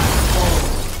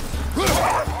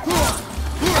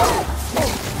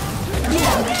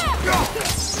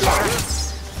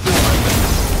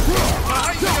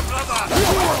 Behind you, brother!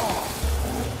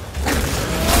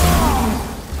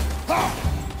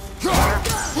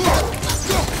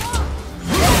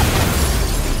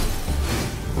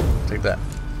 Take that.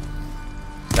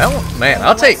 That one, man,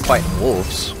 I'll take fighting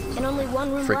wolves. And only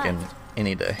one room Freaking left.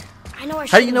 any day. I know I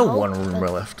How do you shouldn't know hope, one room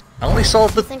but left? I only saw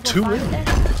the think we'll 2 find in. it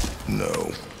there?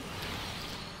 No.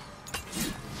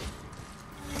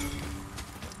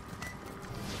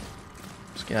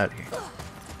 Get out of here.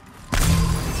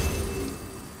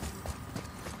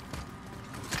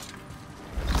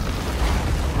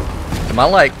 Am I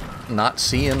like not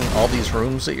seeing all these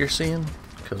rooms that you're seeing?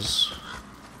 Because...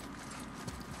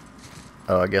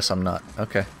 oh, I guess I'm not.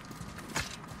 Okay.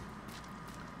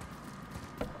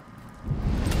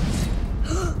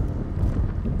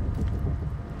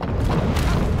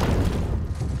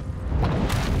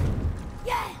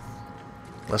 Yes!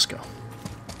 Let's go.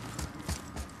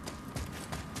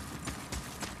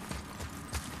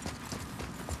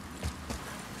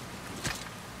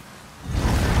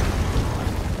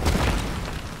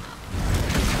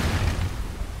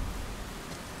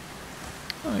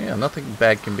 Oh yeah, nothing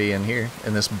bad can be in here,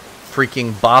 in this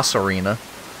freaking boss arena.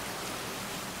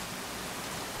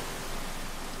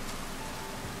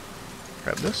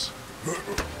 Grab this.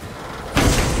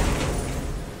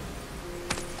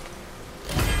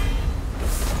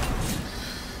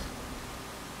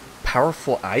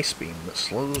 Powerful ice beam that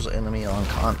slows enemy on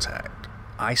contact.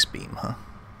 Ice beam, huh?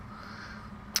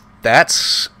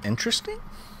 That's interesting.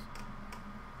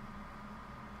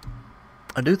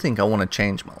 I do think I want to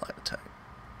change my light attack.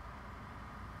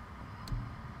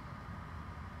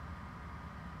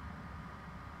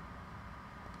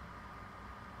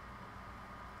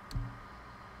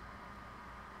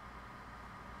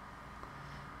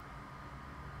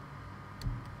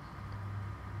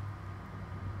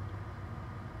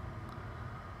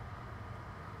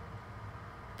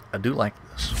 I do like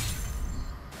this.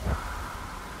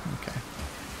 Okay.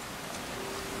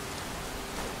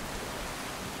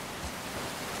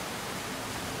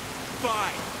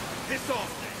 Fine. Piss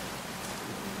off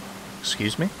then.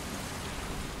 Excuse me?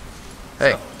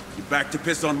 Hey. You back to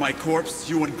piss on my corpse,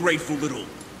 you ungrateful little...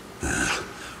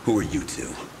 who are you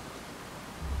two?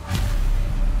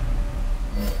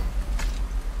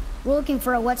 We're looking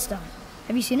for a whetstone.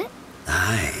 Have you seen it?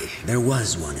 Aye, there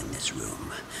was one in this room.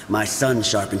 My son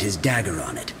sharpened his dagger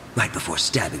on it, right before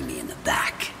stabbing me in the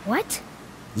back. What?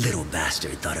 Little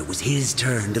bastard thought it was his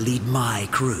turn to lead my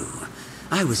crew.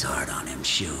 I was hard on him,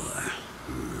 sure.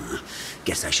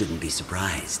 Guess I shouldn't be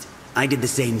surprised. I did the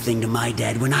same thing to my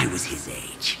dad when I was his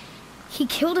age. He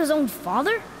killed his own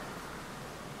father?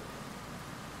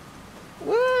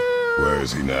 Where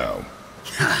is he now?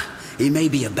 Ha! He may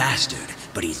be a bastard,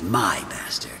 but he's my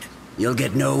bastard. You'll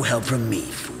get no help from me,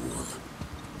 fool.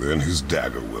 Then his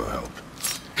dagger will help.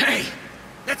 Hey!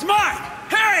 That's mine!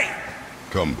 Hey!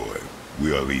 Come, boy.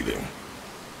 We are leaving.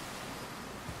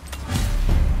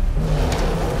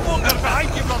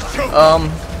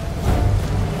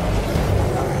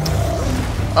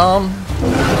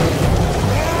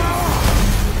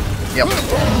 Yep.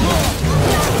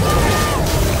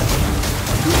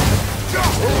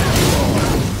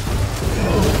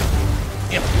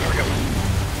 Yep, here we go.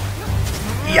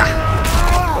 Yeah.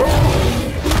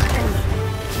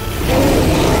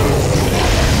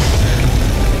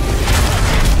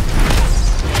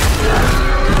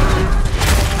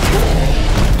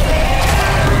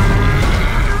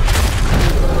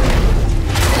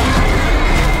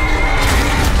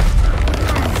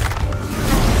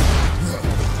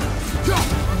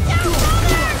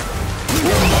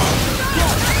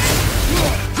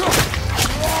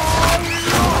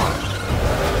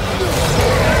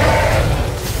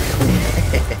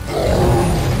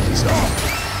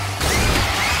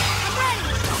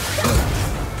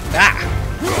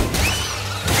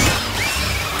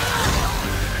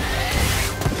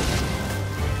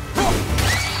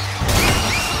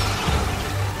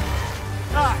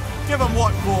 Give him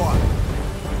what for?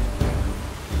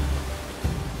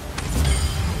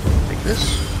 Take this,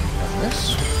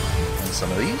 and some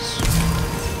of these,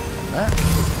 and that.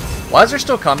 Why is there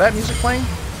still combat music playing?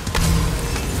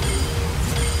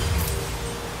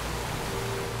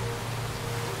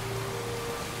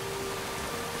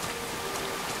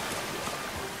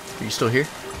 Are you still here?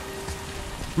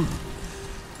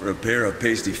 For a pair of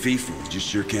pasty fiefus, you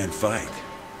sure can't fight.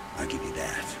 I'll give you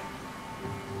that.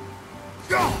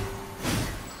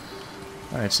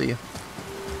 Alright, see ya.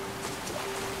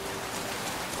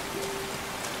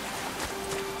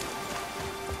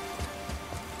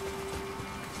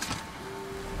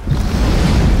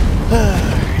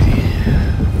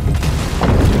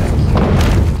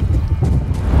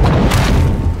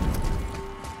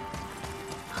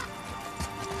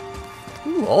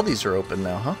 Ooh, all these are open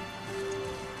now, huh?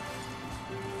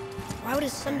 Why would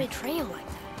his son betray him like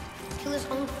that? Kill his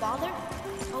own father?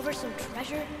 Over some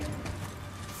treasure?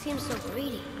 Seems so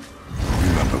greedy.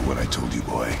 Remember what I told you,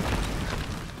 boy.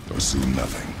 Assume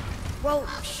nothing. Well,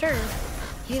 sure.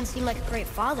 He didn't seem like a great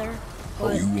father,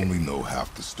 but... You only know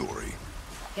half the story.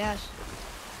 Yes.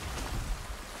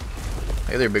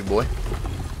 Hey there, big boy.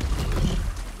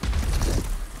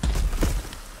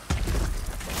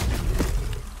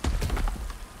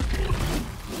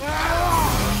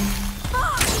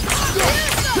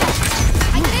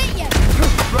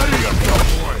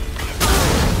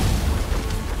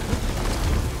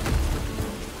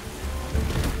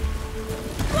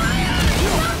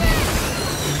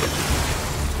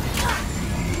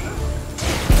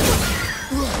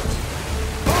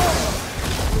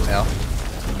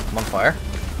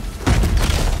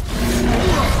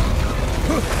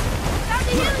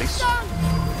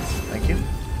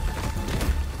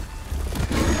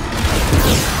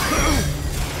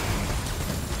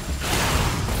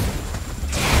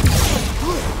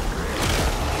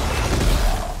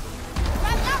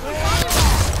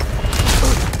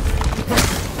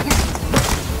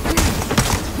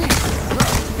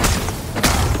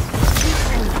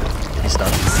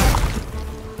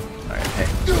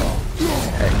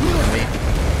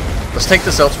 take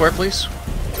this elsewhere, please.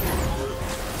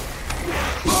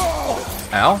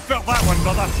 Ow. Felt that one,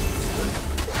 brother.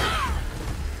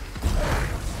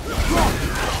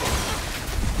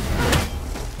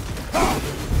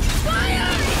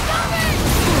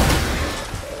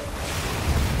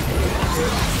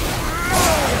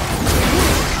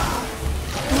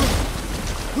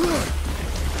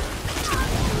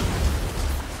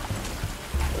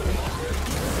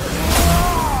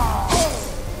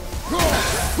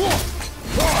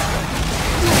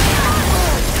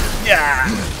 Yeah.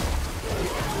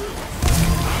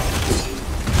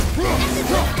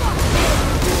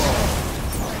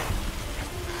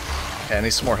 Okay, I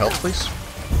need some more health, please.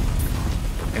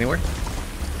 Anywhere?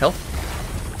 Health?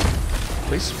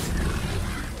 Please.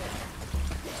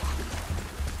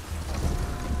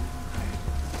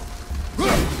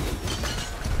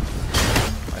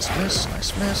 Nice miss,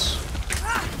 nice miss.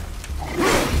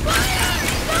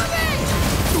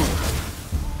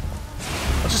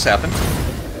 What just happened?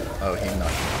 Oh, he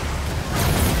knocked.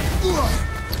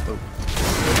 Oh.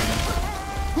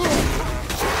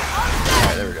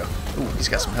 Alright, there we go. Ooh, he's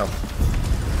got some health.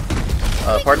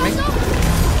 Pardon me?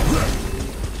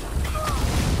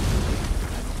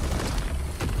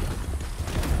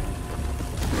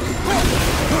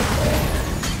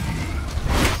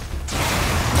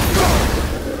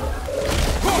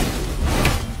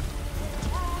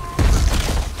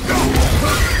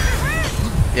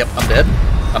 Yep, I'm dead.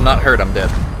 I'm not hurt, I'm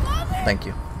dead. Thank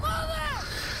you.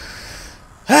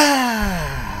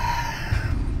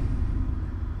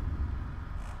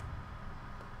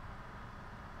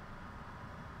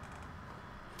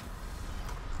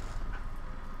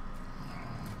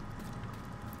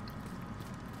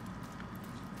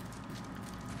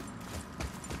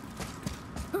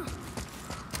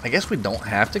 I guess we don't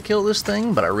have to kill this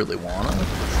thing, but I really want to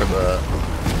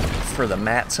for the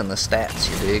mats and the stats,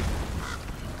 you dig?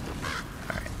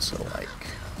 Alright, so like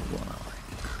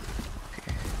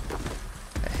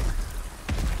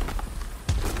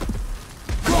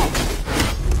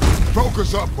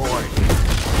Focus up, boy.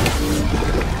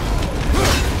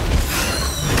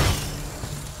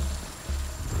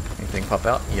 Anything pop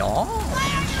out? Yaw.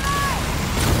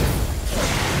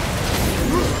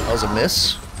 That was a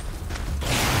miss.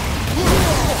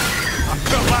 I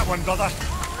felt that one, brother.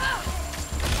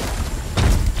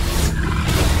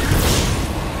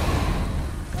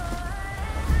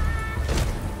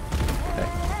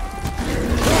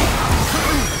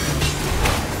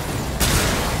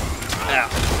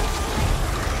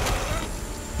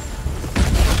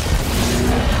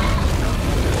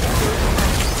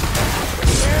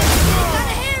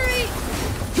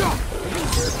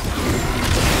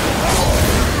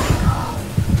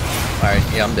 Alright,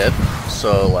 yeah, I'm dead.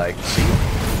 So, like, see?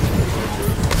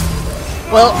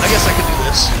 Well, I guess I could do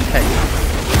this. Hey.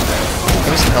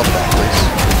 Give me some health back, please.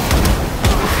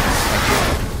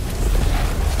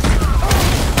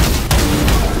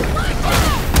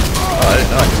 Oh, I didn't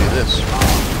know I could do this.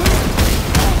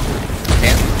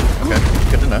 Can't? Okay,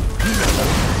 good to know.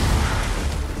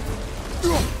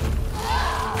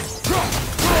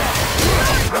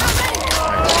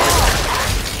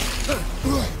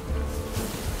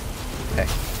 Hey.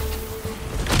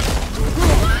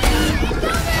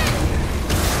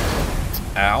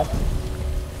 Ow.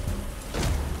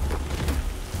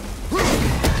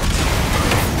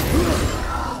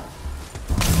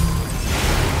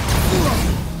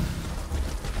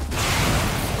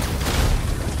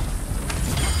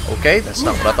 Okay, that's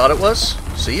not what I thought it was.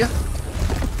 See ya.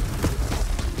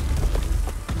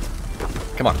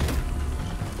 Come on.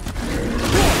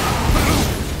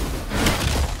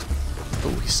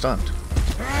 Oh, he's stunned.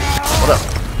 What up?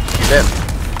 You're dead.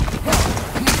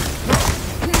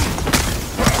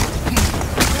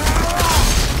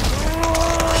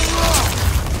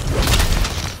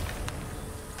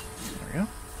 There we go.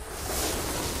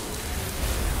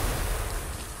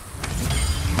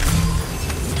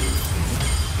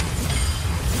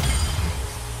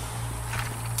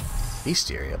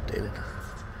 Bestiary updated.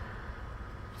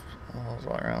 Oh, it's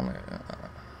all around there.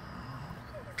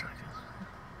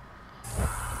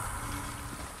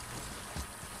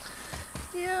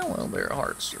 Yeah, well, their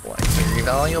hearts are like very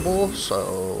valuable,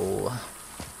 so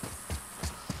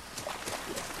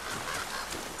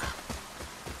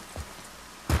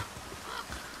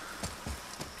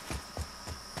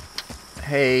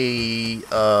hey,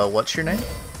 what's your name,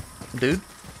 dude?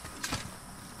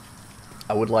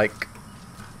 I would like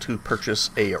to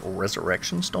purchase a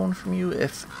resurrection stone from you,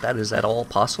 if that is at all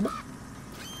possible.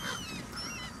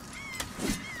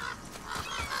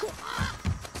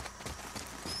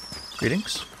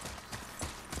 Greetings.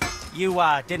 You,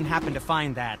 didn't happen to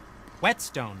find that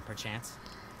Whetstone, perchance.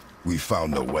 We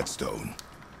found no whetstone.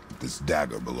 This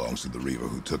dagger belongs to the Reaver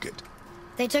who took it.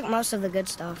 They took most of the good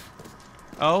stuff.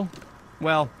 Oh?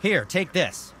 Well, here, take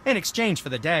this. In exchange for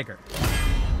the dagger.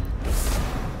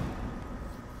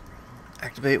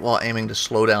 Activate while aiming to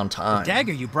slow down time. The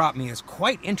dagger you brought me is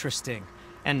quite interesting.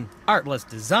 An artless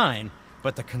design,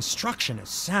 but the construction is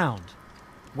sound.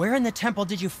 Where in the temple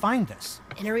did you find this?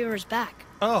 In a Reaver's back.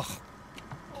 Ugh.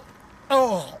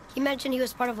 Oh. He mentioned he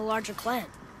was part of a larger clan.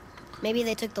 Maybe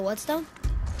they took the whetstone?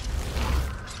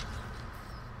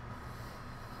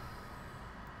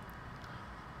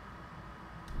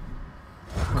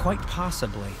 Quite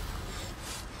possibly.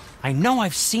 I know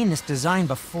I've seen this design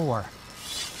before.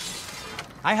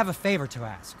 I have a favor to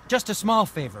ask. Just a small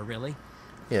favor, really.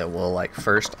 Yeah, well, like,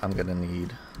 first I'm gonna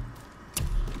need...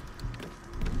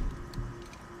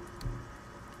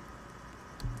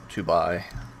 to buy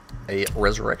a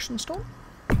resurrection stone?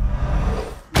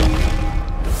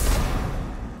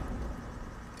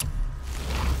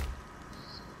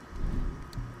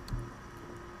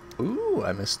 Ooh,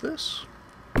 I missed this.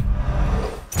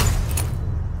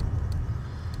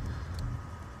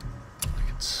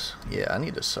 Yeah, I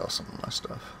need to sell some of my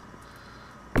stuff.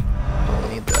 Don't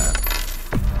need that.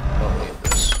 Don't need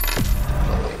this.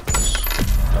 Don't need this.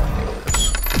 Don't need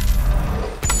this.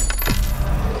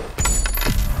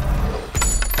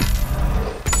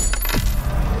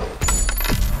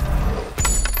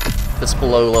 If it's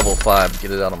below level 5,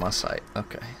 get it out of my sight.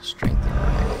 Okay, strength and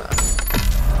remaining 9.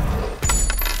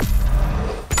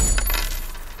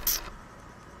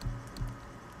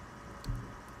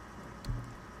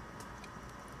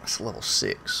 That's level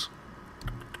 6.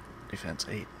 Defense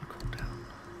 8. Cooldown.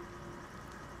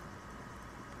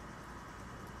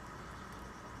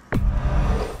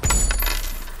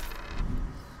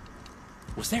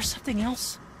 Was there something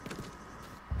else?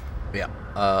 Yeah.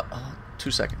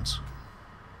 2 seconds.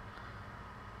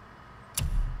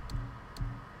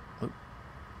 Oop.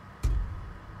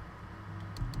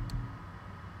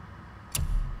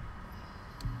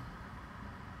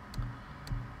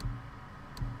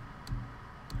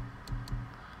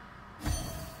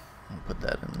 I'll put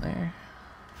that in there.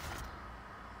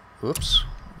 Whoops.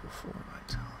 Level 4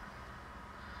 vitality.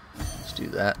 Let's do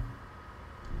that.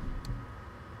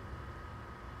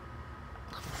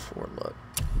 Level 4 luck,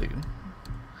 dude.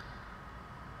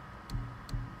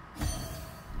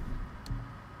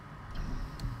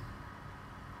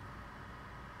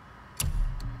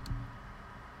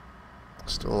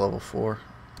 Still level 4.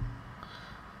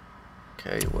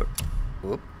 Okay, what?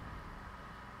 Whoop.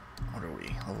 What are we?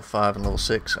 Level 5 and level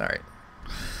 6. All right.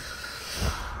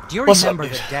 Do you What's up, remember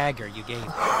dude? the dagger you gave?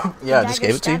 Yeah, I The just dagger gave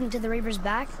it to stabbed you. into the Reaver's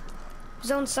back?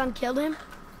 His own son killed him?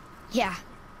 Yeah,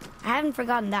 I haven't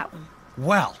forgotten that one.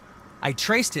 Well, I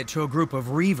traced it to a group of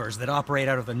Reavers that operate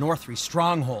out of the Northree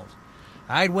stronghold.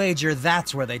 I'd wager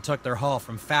that's where they took their haul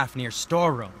from Fafnir's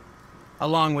storeroom,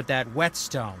 along with that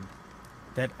whetstone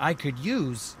that I could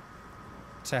use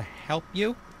to help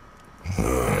you.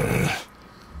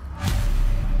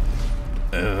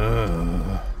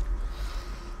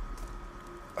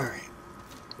 Alright.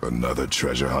 Another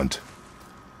treasure hunt?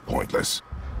 Pointless.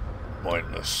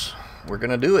 Pointless. We're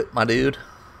gonna do it, my dude.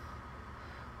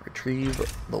 Retrieve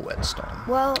the whetstone.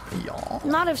 Well, Yaw.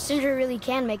 not if Sindri really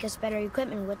can make us better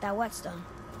equipment with that whetstone.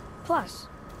 Plus,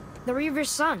 the Reaver's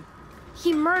son.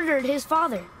 He murdered his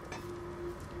father.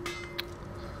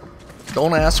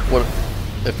 Don't ask what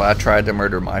if I tried to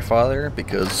murder my father,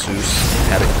 because Zeus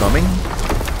had it coming.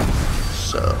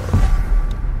 So,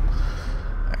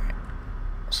 alright.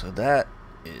 So that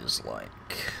is like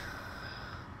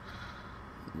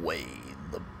way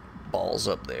the balls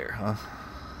up there, huh?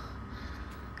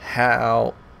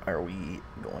 How are we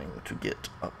going to get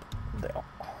up there?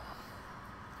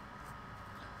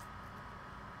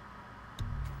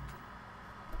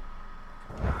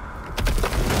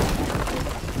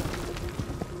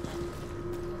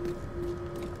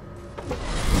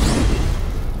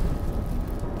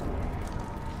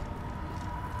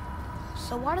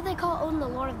 So why do they call Odin the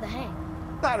Lord of the Hang?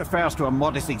 That refers to a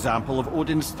modest example of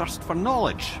Odin's thirst for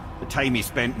knowledge. The time he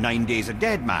spent 9 days a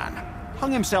dead man.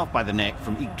 Hung himself by the neck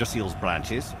from Yggdrasil's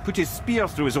branches, put his spear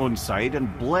through his own side,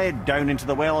 and bled down into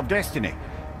the Well of Destiny.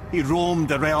 He roamed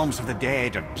the realms of the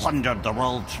dead and plundered the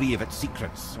world tree of its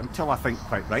secrets, until I think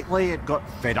quite rightly it got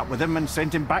fed up with him and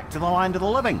sent him back to the land of the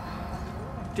living.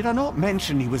 Did I not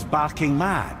mention he was barking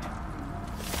mad?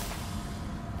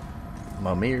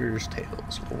 Mimir's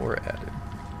Tales lore added.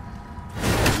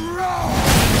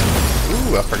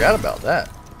 Ooh, I forgot about that.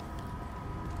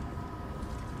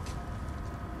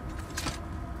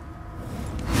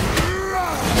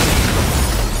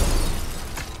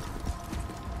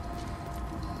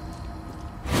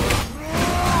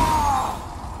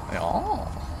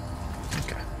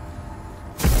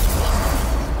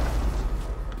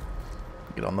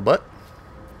 Get on the butt.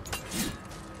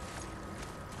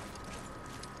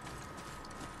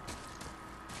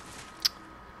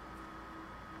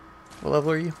 What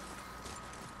level are you?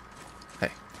 Hey.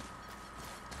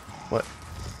 What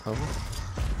level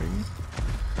are you?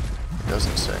 It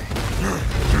doesn't say.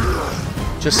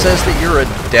 Just says that you're a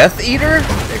Death Eater?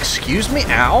 Excuse me?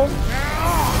 Ow?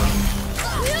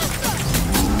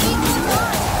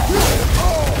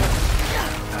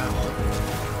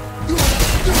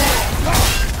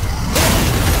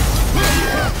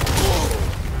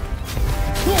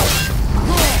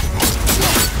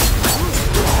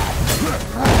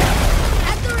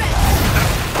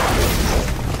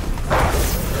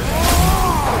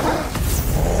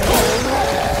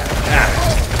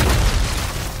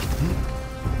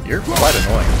 You're quite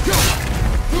annoying.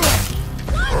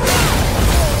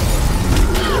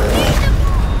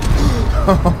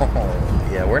 Oh,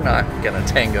 yeah, we're not gonna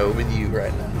tango with you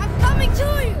right now. I'm coming to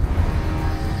you!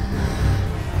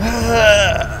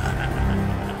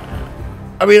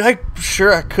 I mean, I'm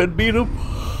sure I could beat him,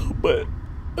 but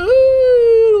I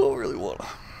don't really wanna.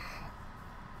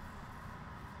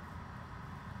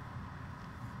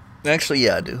 Actually,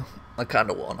 yeah, I do. I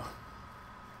kinda wanna.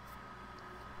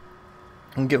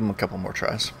 I'll give him a couple more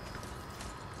tries.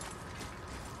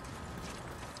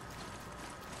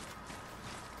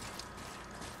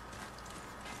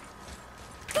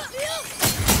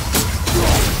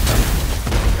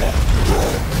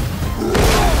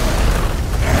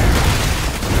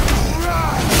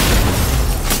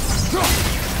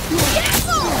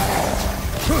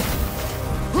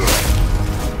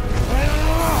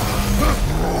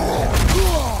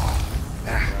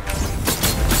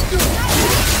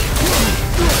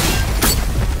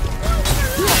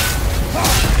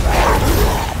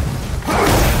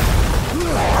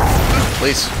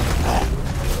 Please.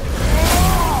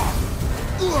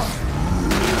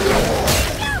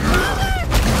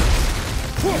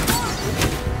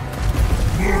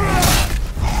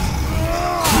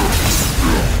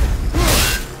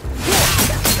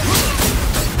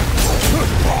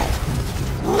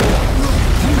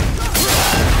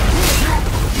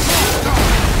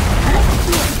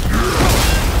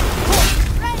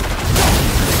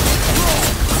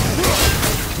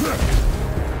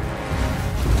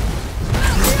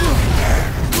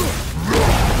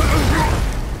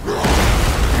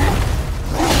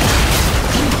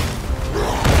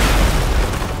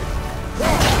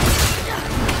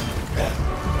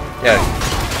 Yeah.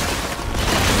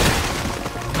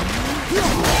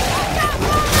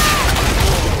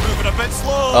 Moving a bit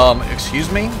slow.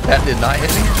 Excuse me? That did not hit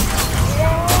me?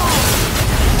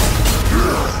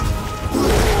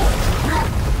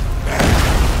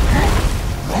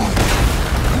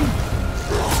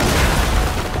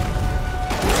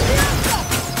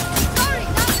 Sorry,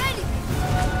 not ready!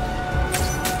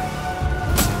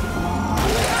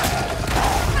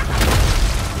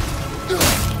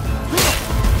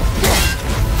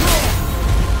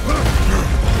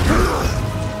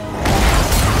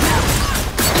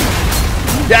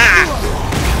 Yeah!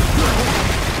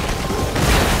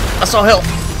 I saw help.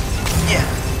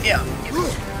 Yeah.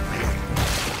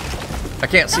 I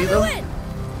can't see though.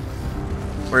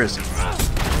 Where is he?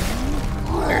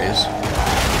 There he is.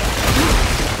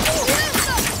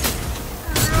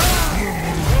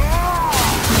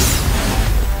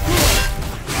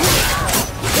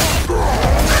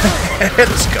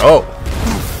 Let's go.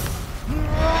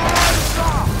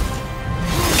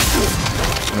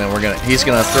 And then he's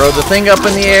gonna throw the thing up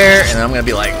in the air, and I'm gonna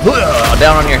be like,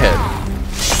 down on your head.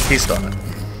 He's done it.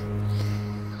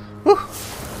 Whew.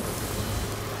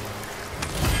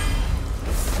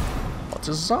 What's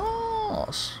his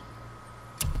sauce?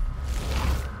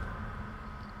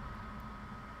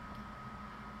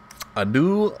 I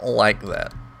do like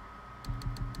that.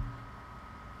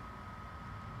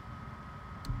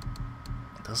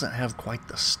 It doesn't have quite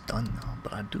the stun though,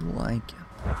 but I do like it.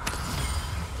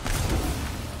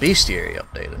 Bestiary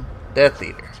updated. Death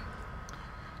Eater.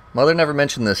 Mother never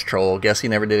mentioned this troll. Guess he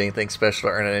never did anything special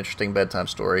to earn an interesting bedtime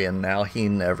story, and now he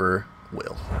never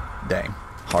will. Dang.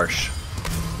 Harsh.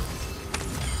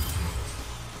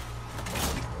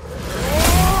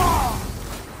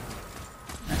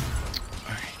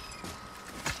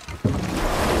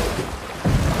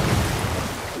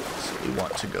 So we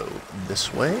want to go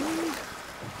this way.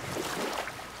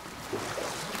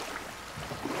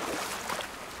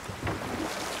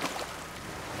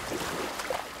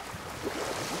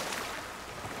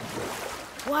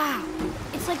 Wow,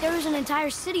 it's like there was an entire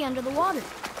city under the water.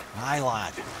 Aye,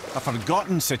 lad. A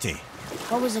forgotten city.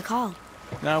 What was it called?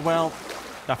 Well,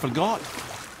 I forgot.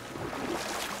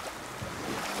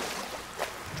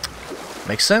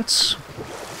 Makes sense.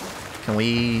 Can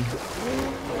we...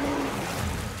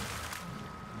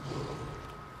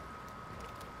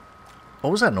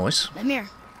 What was that noise? Lemire,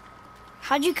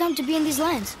 how'd you come to be in these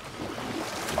lands?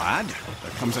 Lad,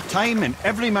 there comes a time in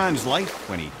every man's life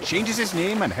when he changes his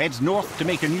name and heads north to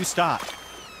make a new start.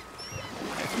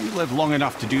 If you live long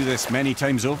enough to do this many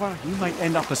times over, you might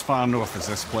end up as far north as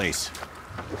this place.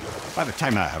 By the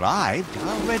time I arrived,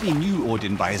 I already knew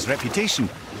Odin by his reputation,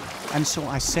 and so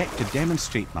I set to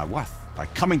demonstrate my worth by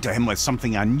coming to him with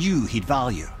something I knew he'd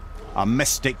value. A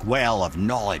mystic well of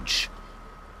knowledge.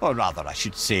 Or rather, I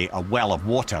should say, a well of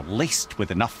water laced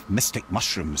with enough mystic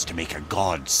mushrooms to make a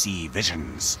god see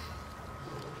visions.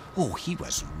 Oh, he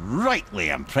was rightly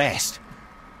impressed.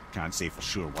 Can't say for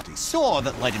sure what he saw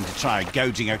that led him to try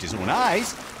gouging out his own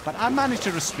eyes, but I managed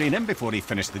to restrain him before he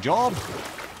finished the job.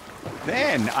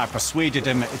 Then I persuaded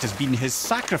him it has been his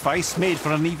sacrifice made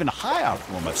for an even higher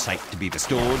form of sight to be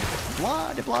bestowed.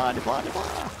 Blah, de blah, de blah, de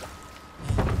blah.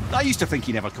 I used to think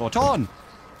he never caught on.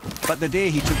 But the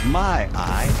day he took my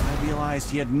eye, I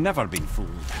realized he had never been fooled.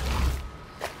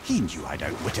 He knew I'd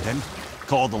outwitted him,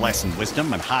 called the lesson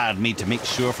wisdom, and hired me to make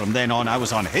sure from then on I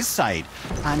was on his side.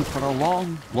 And for a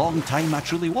long, long time I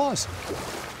truly was.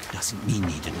 Doesn't mean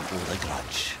he didn't hold a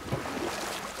grudge.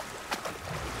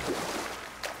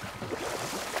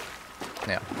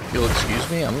 Now, if you'll excuse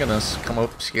me, I'm gonna come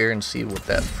up here and see what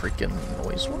that freaking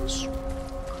noise was.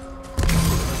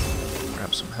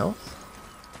 Grab some health.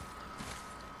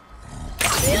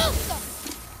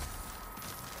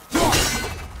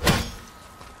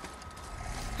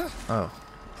 Oh,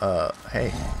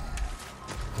 hey.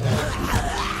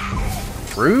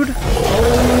 Rude?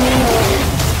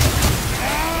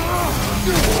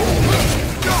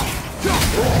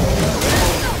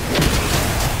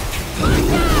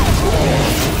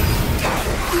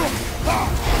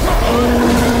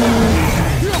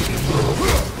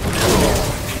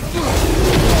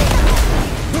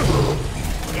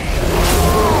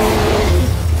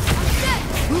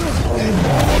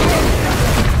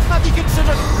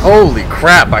 Holy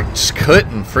crap, I just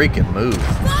couldn't freaking move.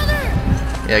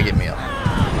 Yeah, get me up.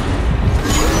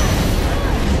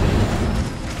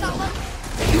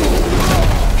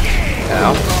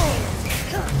 Ow.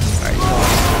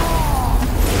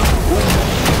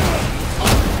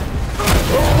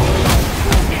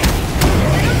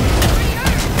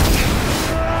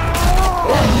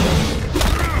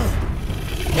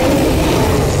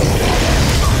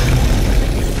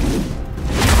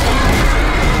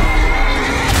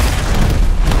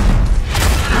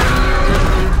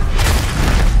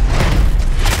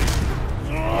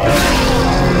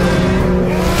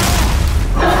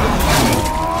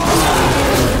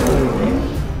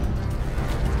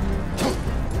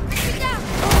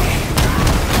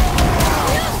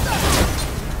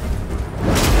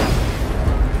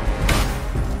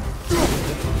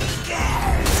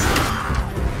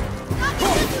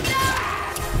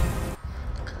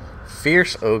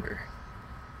 Fierce ogre.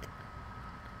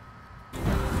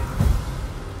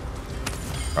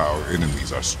 Our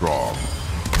enemies are strong.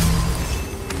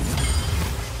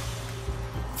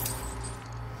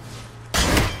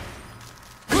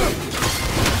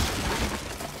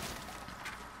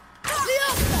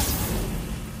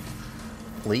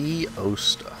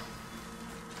 Leosta.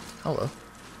 Hello.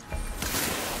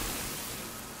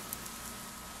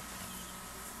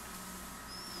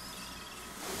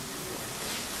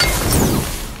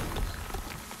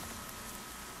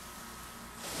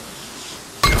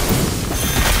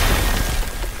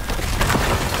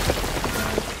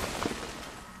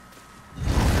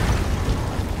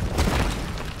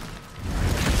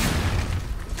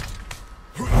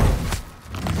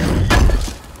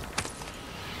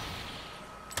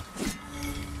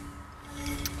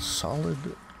 Solid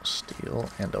steel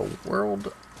and a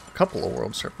couple of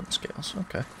world serpent scales.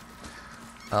 Okay,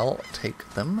 I'll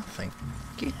take them. Thank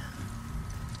you.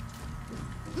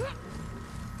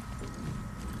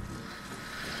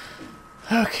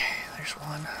 Okay, there's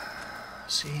one.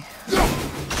 See.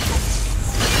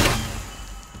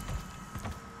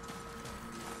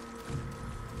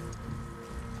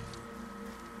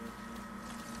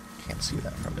 Can't see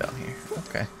that from down here.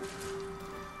 Okay.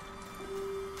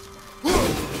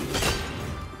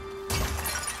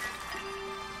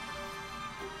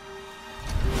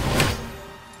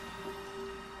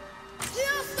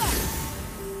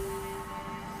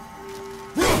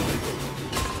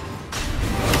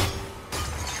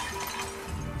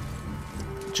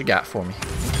 What you got for me?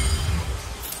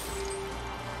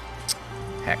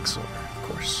 Hacksaw, of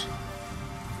course.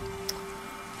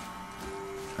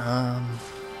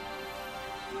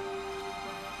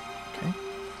 Okay.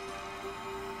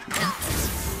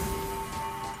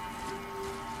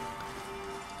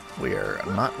 We are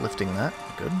not lifting that.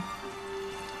 Good.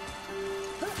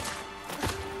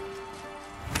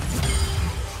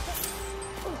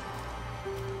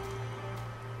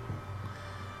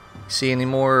 See any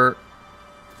more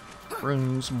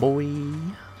runes, boy?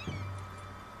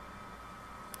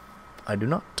 I do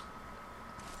not.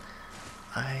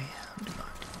 I do not.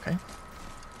 Okay.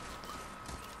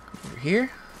 Over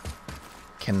here.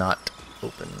 Cannot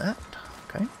open that.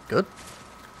 Okay, good.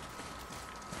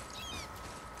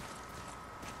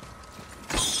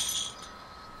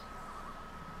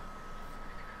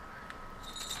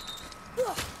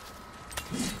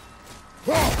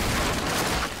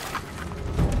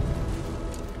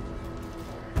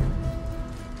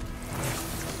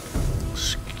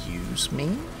 Excuse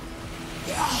me.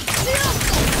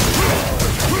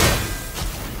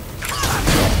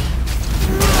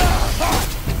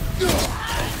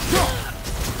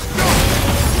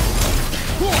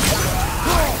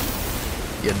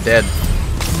 You're dead.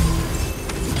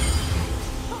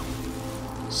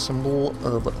 Symbol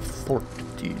of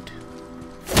fortitude.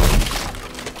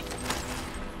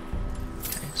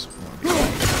 Okay, so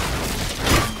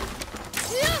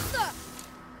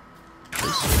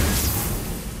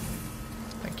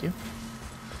thank you.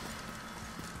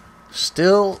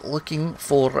 Still looking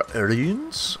for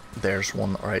runes. There's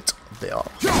one right there.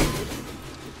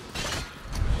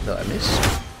 Did I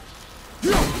miss?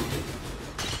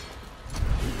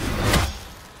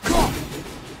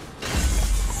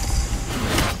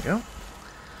 Go.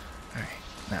 Alright,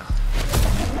 now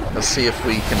let's see if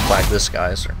we can fight this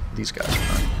guys or these guys or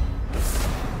not.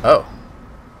 Oh.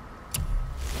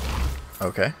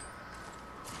 Okay.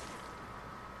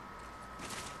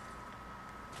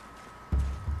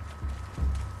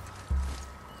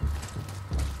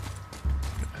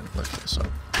 Go ahead and lift this up.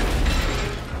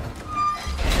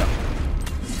 Yeah.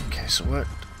 Okay, so what?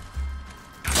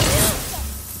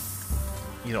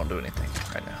 You don't do anything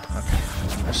right now. Okay,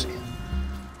 I see.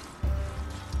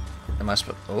 Am I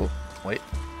supposed? Oh, wait.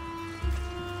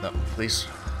 No, please.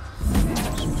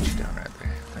 Just put you down right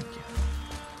there. Thank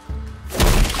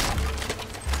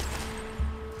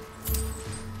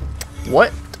you.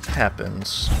 What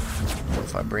happens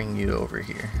if I bring you over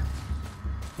here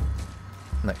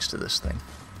next to this thing?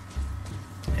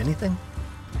 Anything?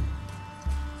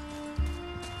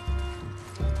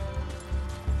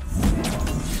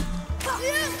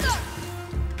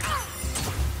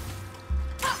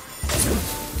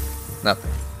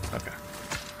 Nothing. Okay.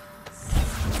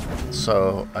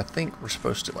 So, I think we're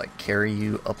supposed to, like, carry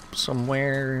you up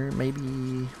somewhere,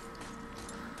 maybe?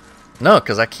 No,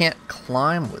 because I can't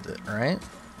climb with it, right?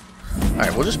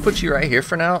 Alright, we'll just put you right here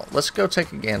for now. Let's go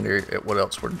take a gander at what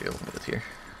else we're dealing with here.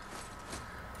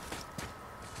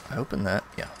 I open that?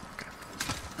 Yeah, okay.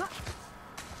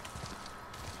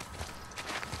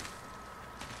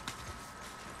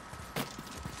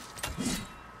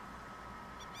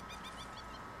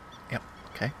 Yep,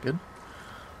 okay, good.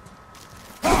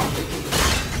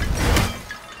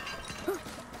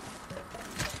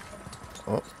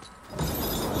 Oh,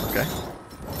 okay.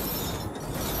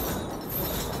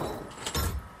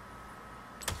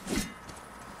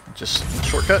 Just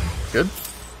shortcut, good.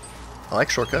 I like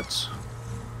shortcuts.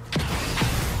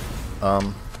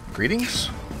 Greetings?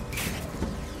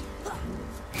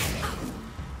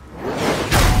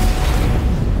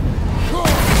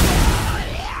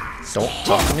 Don't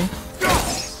talk to me.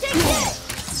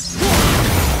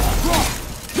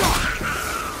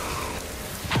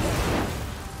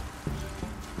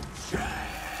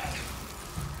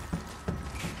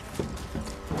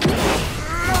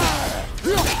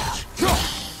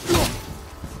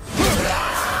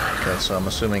 Okay, so I'm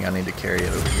assuming I need to carry it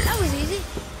over here. That was easy.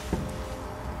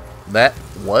 That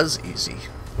was easy.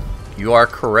 You are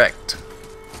correct.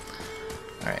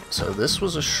 Alright, so this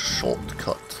was a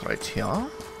shortcut right here.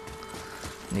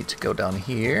 Need to go down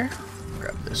here.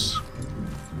 Grab this.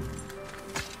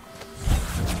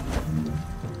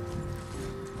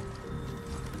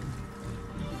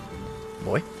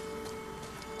 Boy.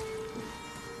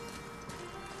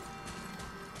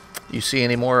 You see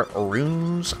any more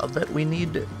runes that we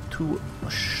need to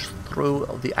throw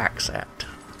the axe at?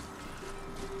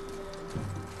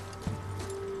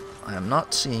 I am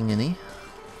not seeing any.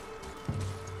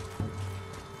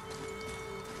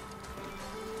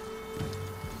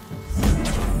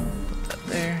 Put that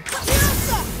there.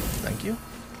 Thank you.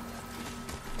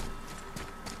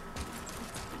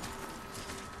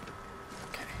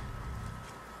 Okay.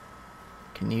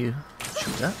 Can you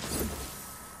shoot that?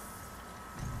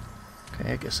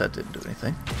 Okay, I guess that didn't do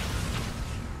anything.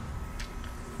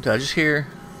 Did I just hear?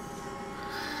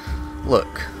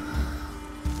 Look.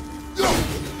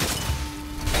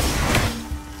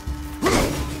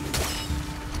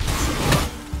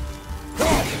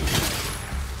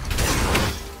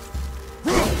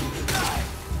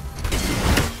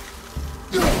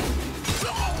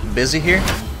 bit busy here,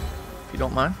 if you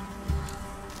don't mind.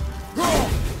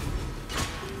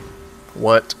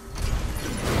 What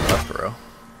a throw.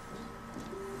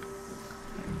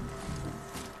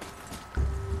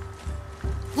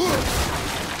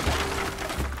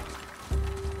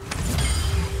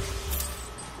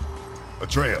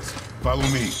 Atreus, follow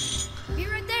me. Be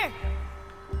right there.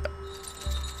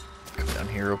 Come down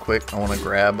here real quick. I want to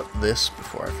grab this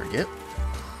before I forget.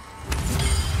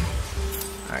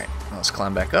 Alright, let's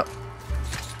climb back up.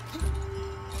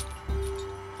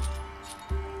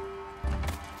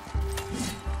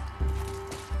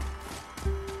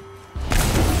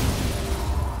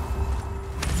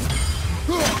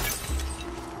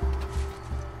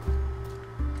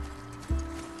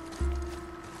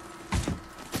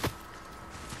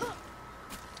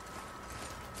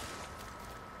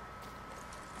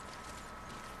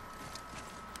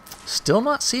 Still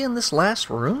not seeing this last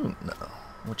rune, though,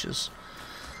 which is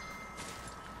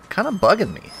kind of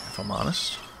bugging me, if I'm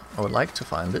honest. I would like to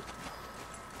find it.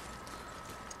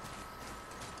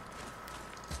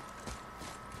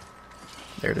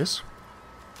 There it is.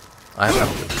 I have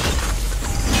it.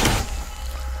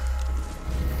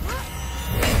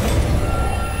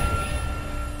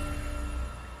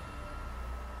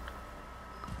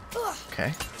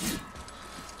 Okay.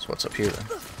 So what's up here then?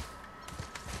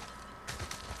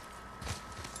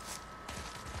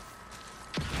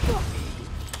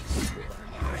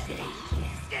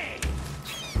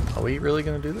 Are we really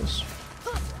gonna do this?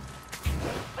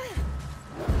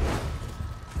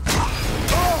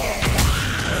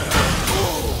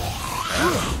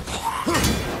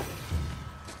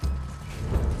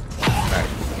 Alright,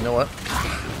 you know what?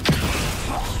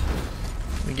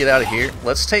 Let me get out of here.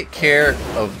 Let's take care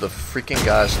of the freaking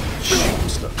guys shooting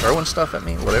stuff, throwing stuff at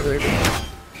me, whatever they're doing.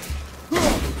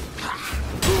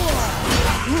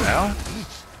 Ow.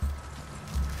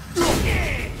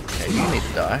 Okay, you need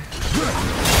to die.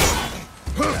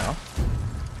 Now.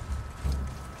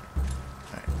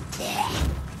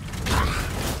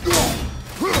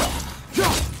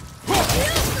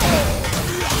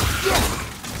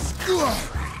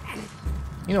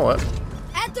 You know what?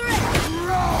 After it.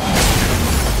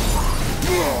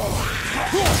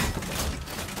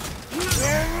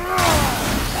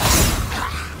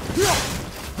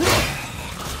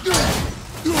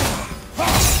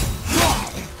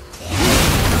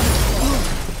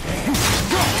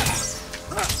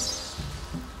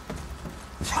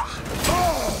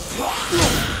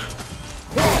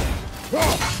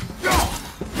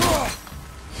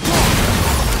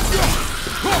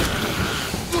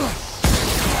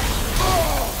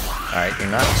 Alright, you're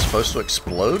not supposed to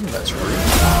explode? That's rude.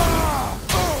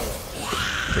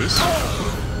 Please?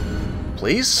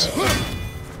 Please?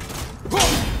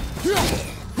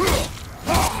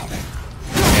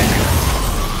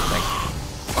 Thank you.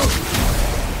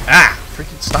 Ah!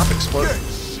 Freaking stop exploding.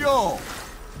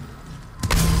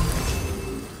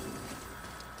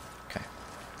 Okay.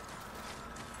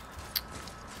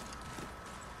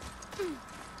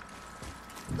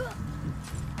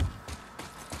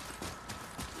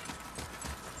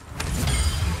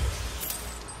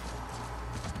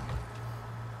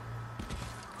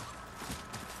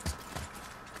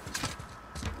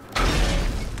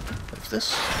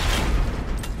 This.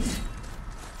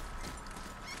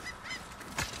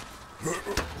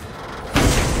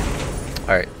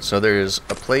 Alright, so there's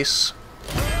a place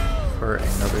for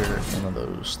another one of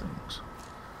those things.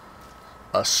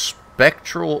 A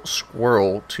spectral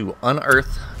squirrel to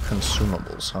unearth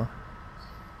consumables, huh?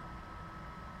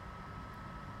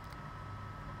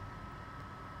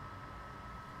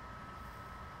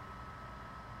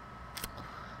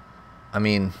 I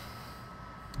mean,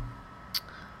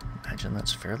 imagine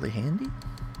that's fairly handy.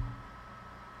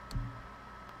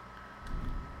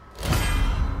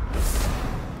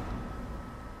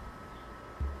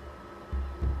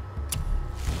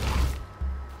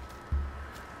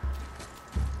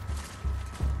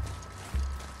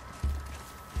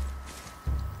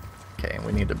 Okay,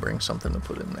 we need to bring something to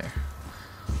put in there.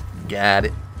 Got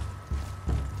it.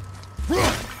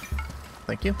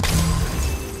 Thank you.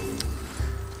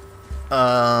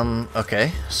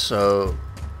 Okay, so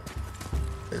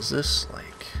is this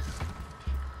like,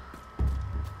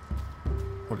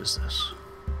 what is this?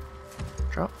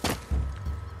 Drop.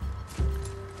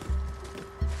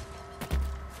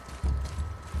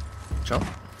 Jump.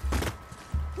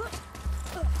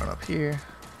 Run up here.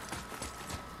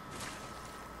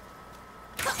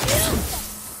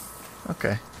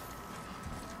 Okay.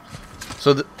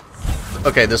 So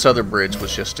okay, this other bridge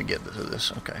was just to get to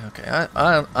this. Okay, okay.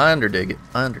 I underdig it.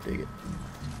 I underdig it.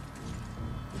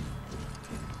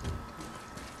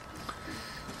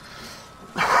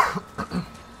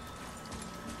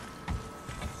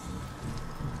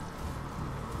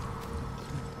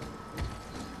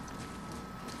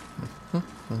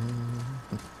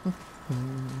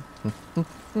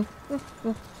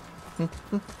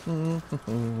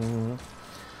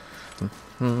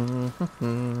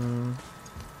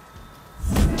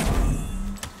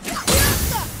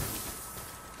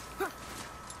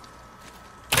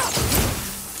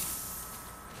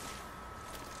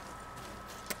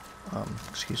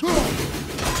 Excuse me.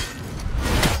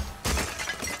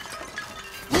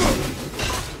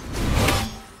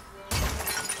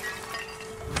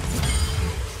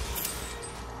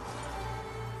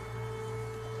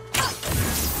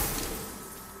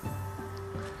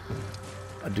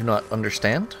 I do not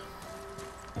understand.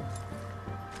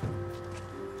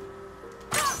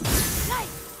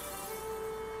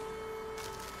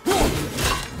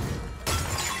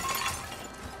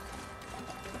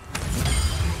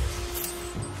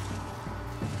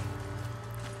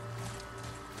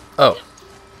 Oh.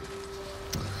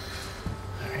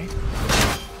 Alright.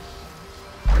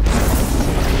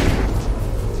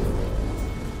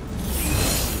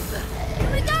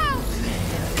 Here we go!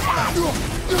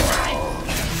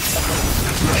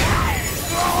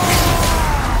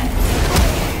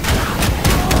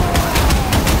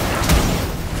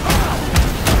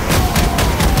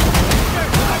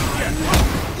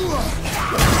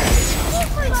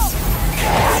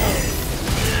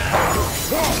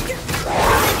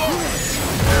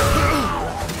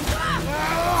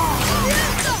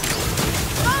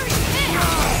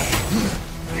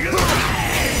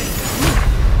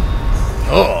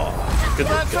 Oh, good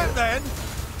That's look. it then.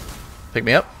 Pick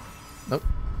me up? Nope.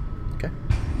 Okay.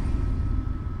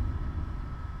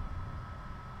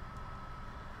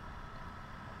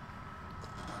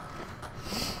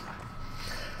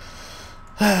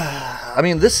 I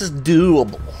mean, this is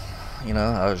doable. You know,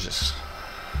 I was just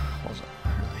wasn't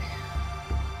really.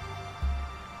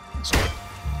 Let's go.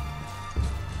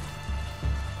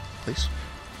 Please.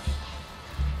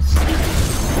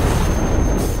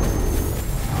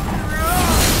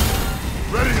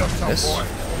 Ready up, tough Yes. boy.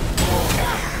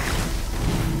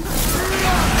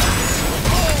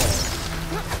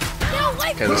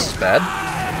 Okay, this is bad.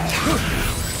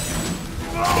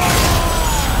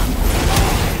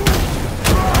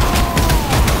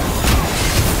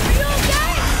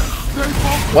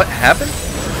 What happened?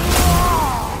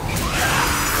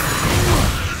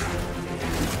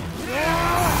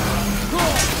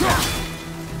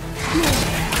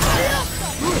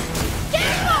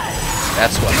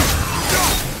 That's what.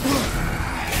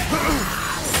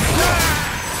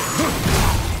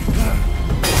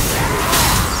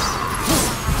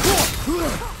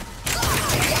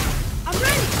 I'm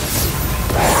ready!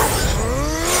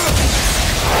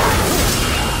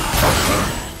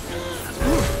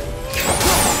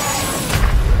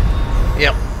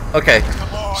 Yep. Okay.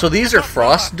 So these are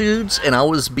frost dudes, and I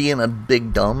was being a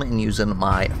big dumb and using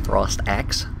my frost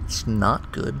axe. It's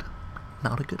not good.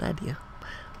 Not a good idea.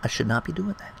 I should not be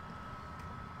doing that.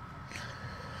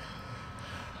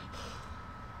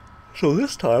 So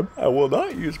this time, I will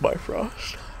not use my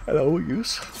frost, and I will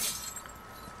use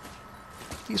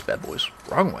these bad boys.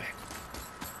 Wrong way.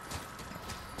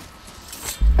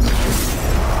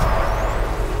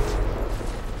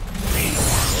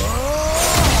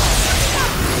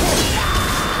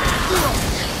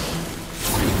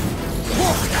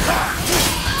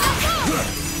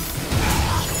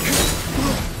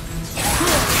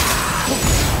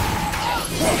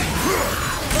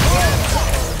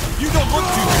 You don't look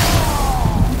too good.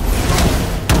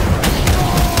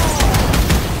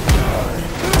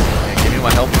 Okay, give me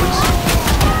my help, please.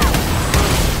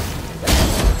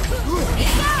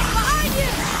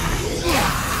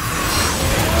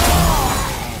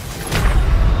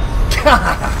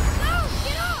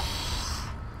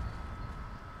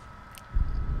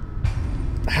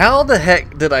 How the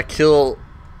heck did I kill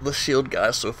the shield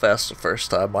guy so fast the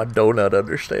first time? I do not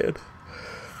understand.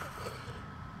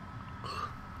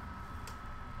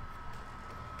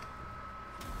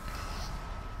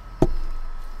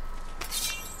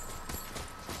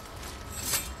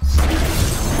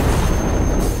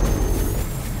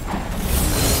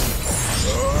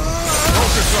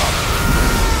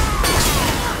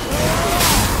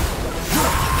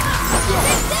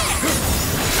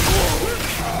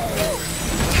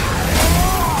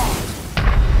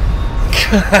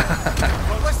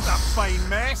 Well, that's a fine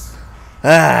mess.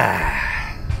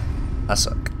 Ah, I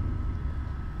suck.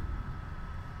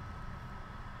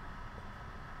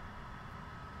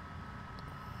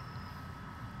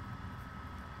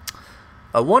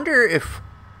 I wonder if,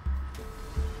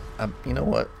 you know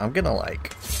what? I'm gonna like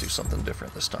do something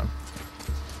different this time.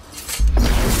 I'm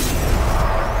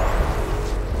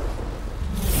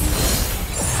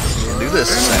gonna do this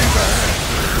the same time.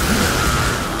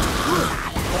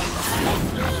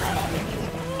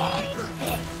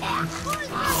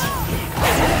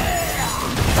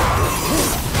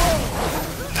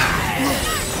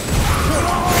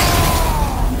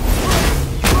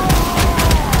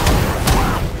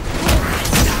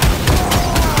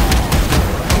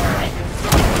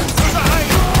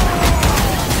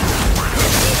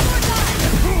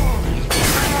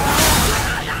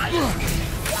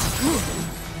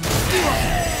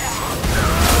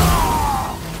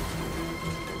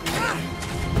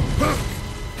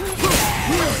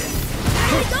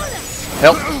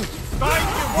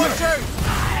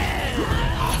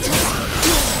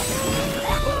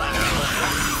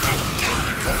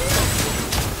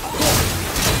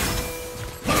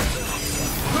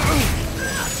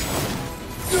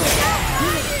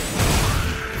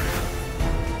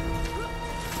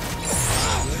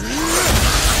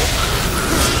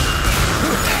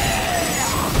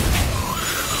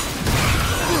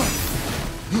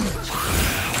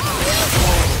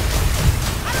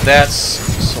 That's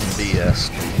some BS,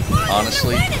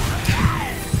 honestly.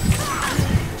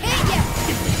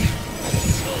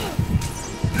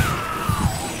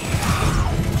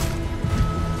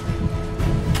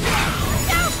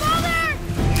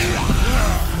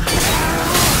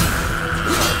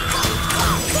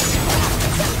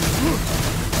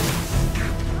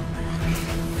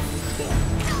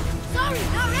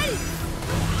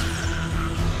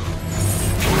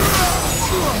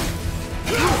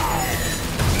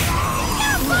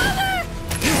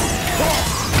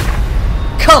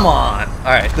 Come on!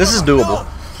 Alright, this is doable.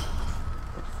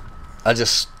 I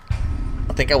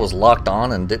think I was locked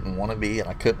on and didn't want to be, and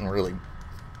I couldn't really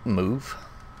move.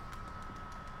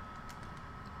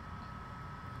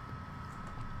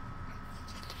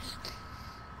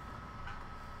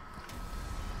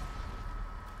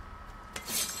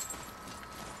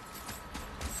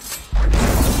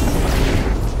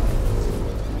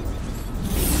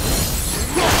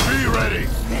 Be ready!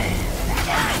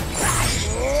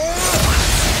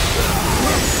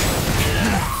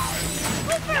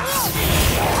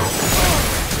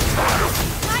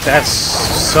 That's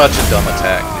such a dumb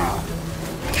attack, dude.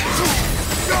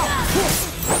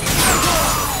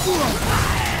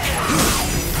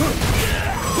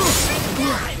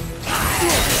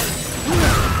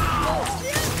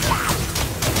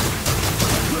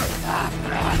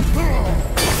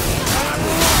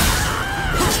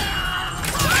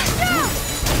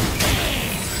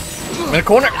 I'm in a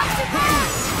corner.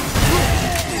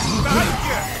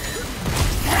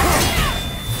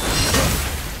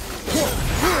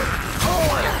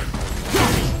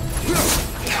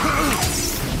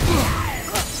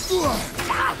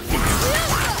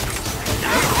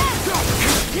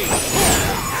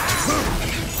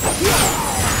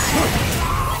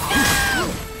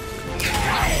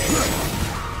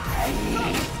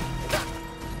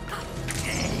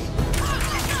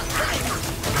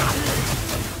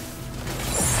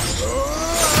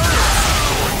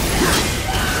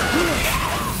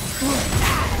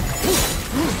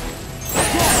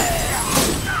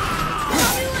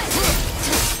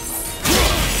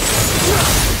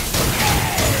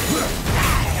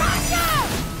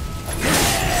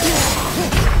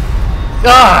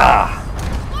 Ah!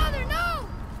 Father, no!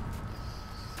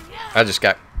 I just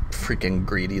got freaking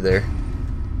greedy there.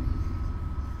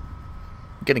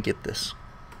 I'm gonna get this.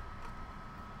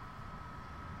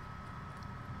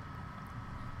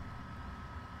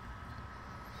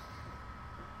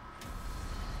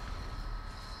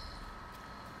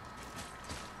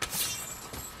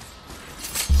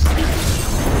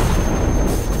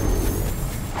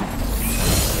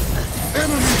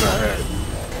 Enemies ahead!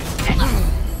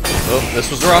 Oh, this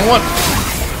was the wrong one.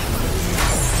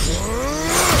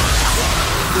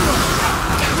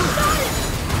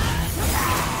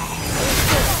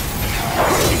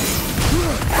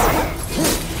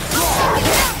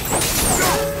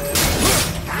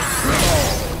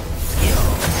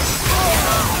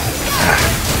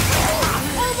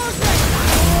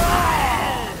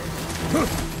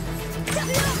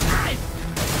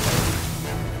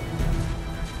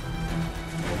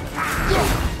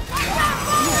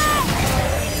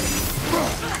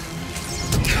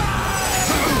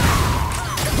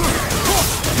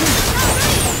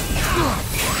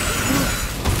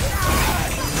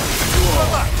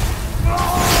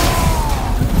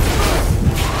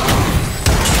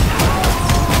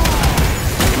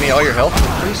 Give me all your health,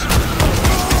 please.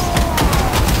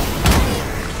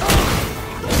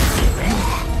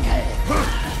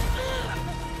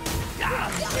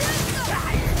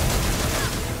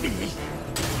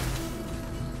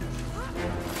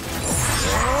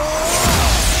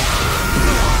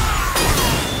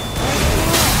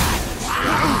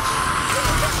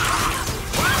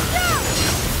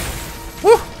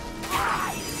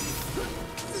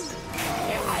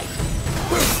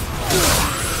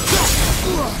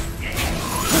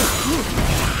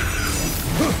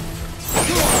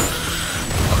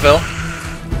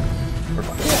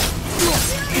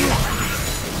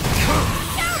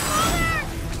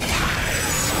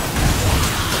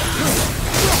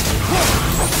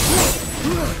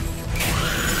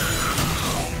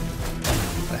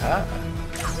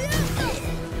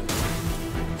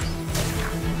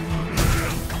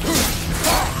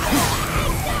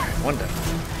 one down.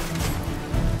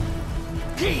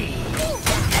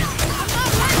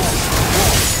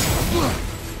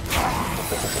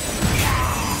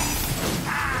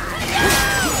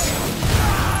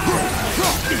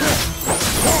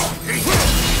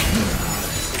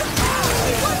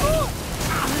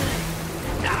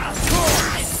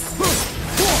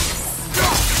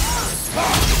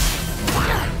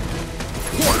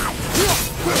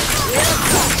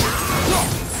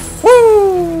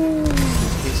 Woo!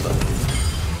 He's up.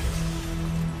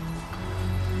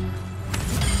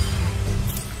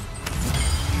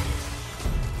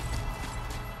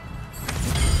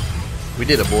 We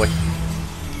did it, boy.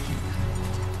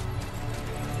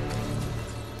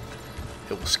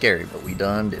 It was scary, but we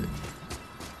done did it.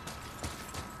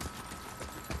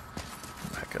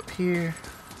 Back up here.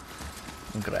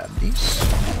 And grab these.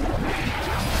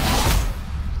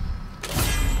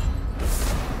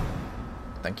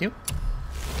 Thank you.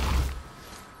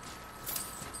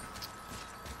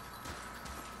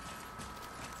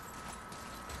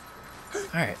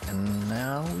 Alright, and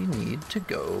now we need to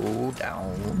go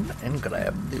down and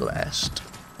grab the last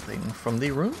thing from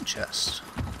the rune chest.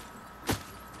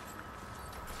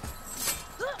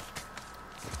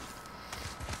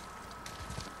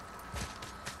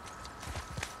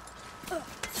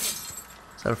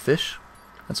 Is that a fish?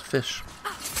 That's a fish.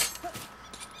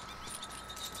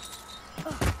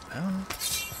 Now,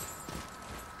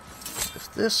 if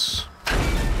this...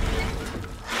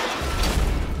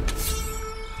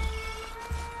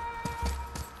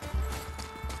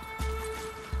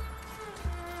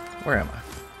 Where am I?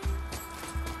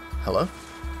 Hello?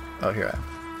 Oh, here I am.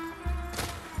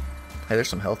 Hey, there's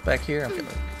some health back here. I'm gonna go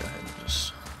ahead and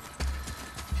just,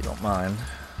 if you don't mind,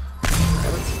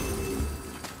 grab it.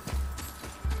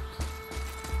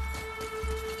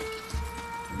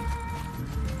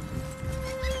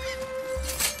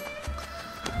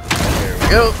 There we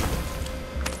go.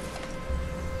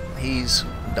 He's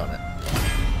done it.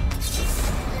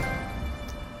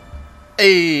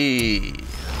 Hey!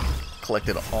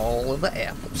 Collected all of the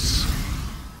apples.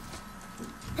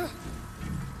 Alright,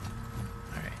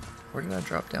 where did I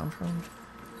drop down from?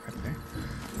 Right there.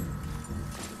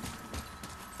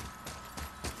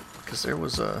 Because there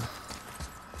was a...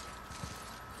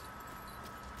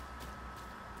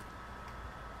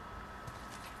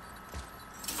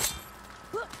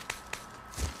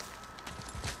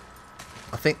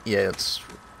 I think, yeah, it's...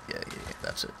 Yeah,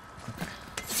 that's it. Okay.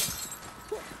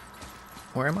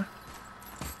 Where am I?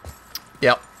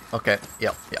 Yep. Okay.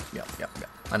 Yep.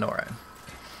 I know where I am.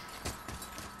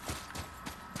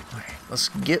 Alright, let's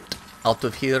get out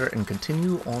of here and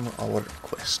continue on our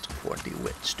quest for the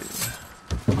whetstone.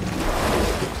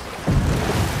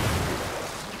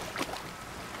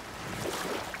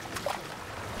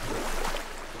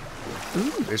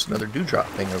 Ooh, there's another dewdrop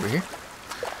thing over here.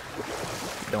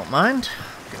 If you don't mind,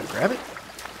 I'm gonna grab it.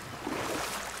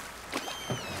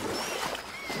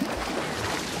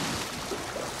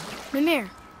 Mimir,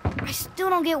 I still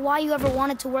don't get why you ever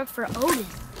wanted to work for Odin.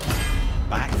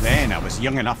 Back then, I was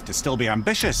young enough to still be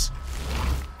ambitious.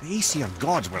 The Aesir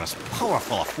gods were as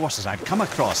powerful a force as I'd come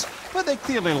across, but they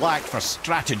clearly lacked for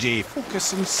strategy,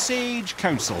 focus, and sage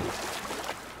counsel.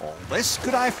 All this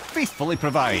could I faithfully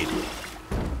provide.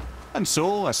 And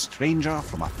so, a stranger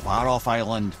from a far-off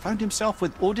island found himself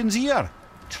with Odin's ear,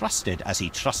 trusted as he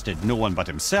trusted no one but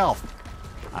himself.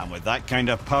 And with that kind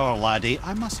of power, laddie,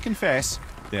 I must confess,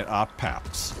 there are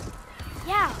perks.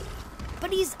 Yeah,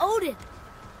 but he's Odin.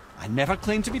 I never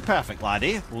claimed to be perfect,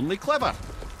 laddie, only clever.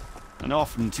 And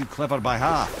often too clever by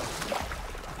half.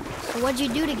 So what'd you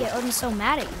do to get Odin so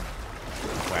mad at you?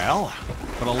 Well,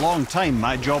 for a long time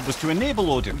my job was to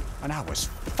enable Odin, and I was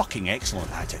fucking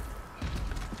excellent at it.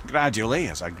 Gradually,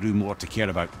 as I grew more to care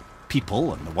about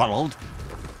people and the world,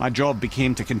 my job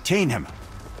became to contain him,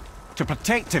 to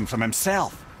protect him from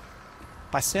himself.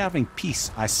 By serving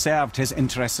peace, I served his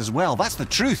interests as well, that's the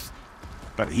truth.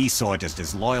 But he saw it as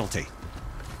disloyalty.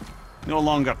 No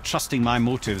longer trusting my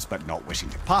motives, but not wishing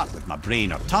to part with my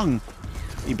brain or tongue,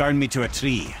 he bound me to a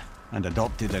tree and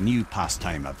adopted a new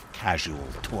pastime of casual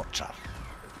torture.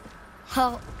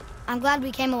 Well, I'm glad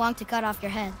we came along to cut off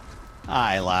your head.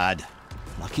 Aye, lad.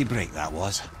 Lucky break that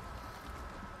was.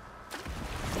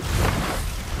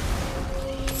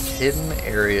 Hidden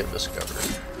area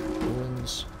discovered.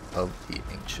 Ruins of the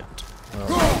ancient. Well,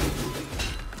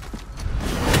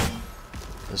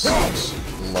 this is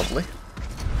lovely.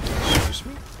 Excuse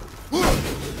me.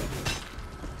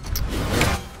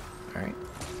 Alright.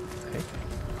 Hey.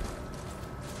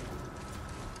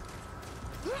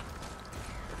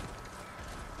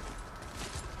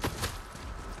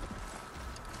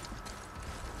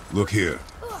 Look here.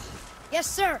 Yes,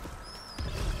 sir.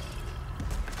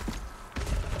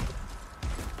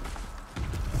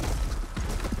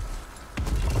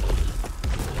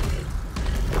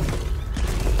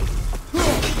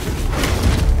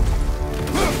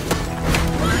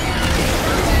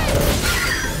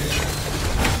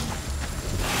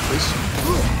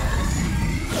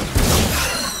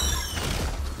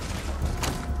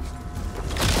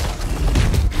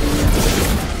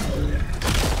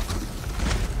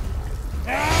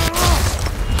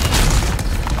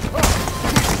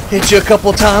 Hit you a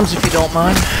couple times if you don't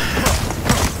mind.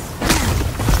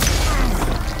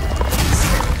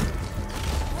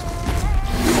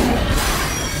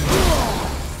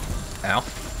 Ow.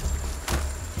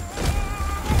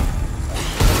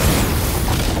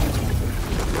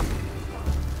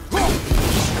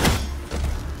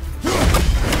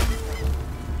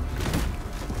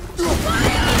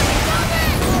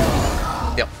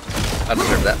 Yep, I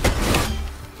deserve that.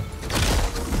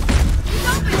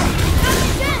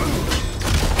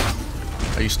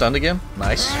 Are you stunned again?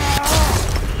 Nice.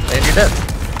 And you're dead.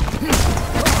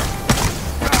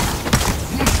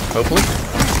 Hopefully.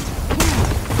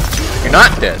 You're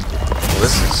not dead. Well,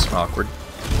 this is awkward.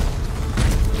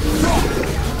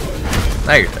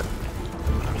 Now you're dead.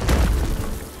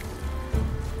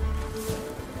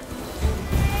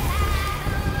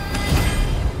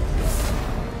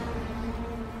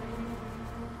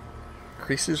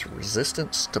 Increases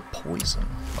resistance to poison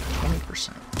by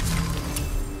 20%.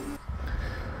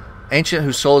 Ancient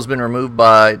whose soul has been removed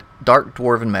by dark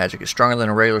dwarven magic is stronger than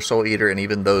a regular soul eater, and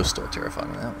even those still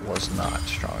terrifying. That was not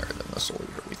stronger than the soul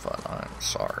eater we fought. I'm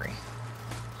sorry.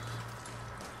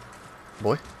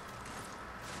 Boy?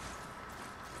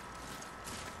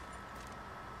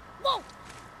 Whoa!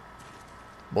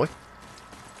 Boy?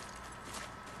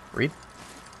 Read,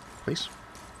 please.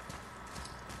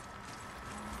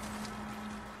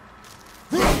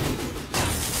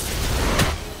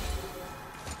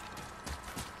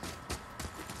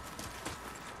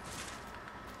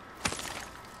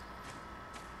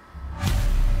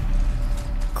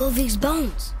 Golvi's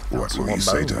bones. What will you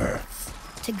say to her?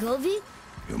 To Golvi?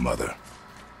 Your mother.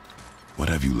 What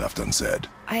have you left unsaid?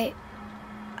 I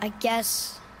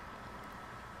guess...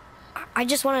 I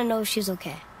just want to know if she's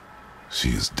okay. She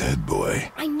is dead,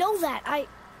 boy. I know that.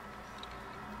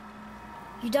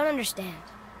 You don't understand.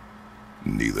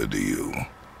 Neither do you.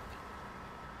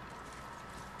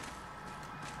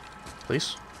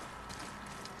 Please?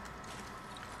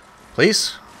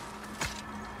 Please?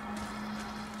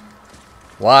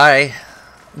 Why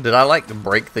did I like to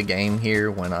break the game here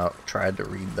when I tried to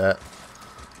read that?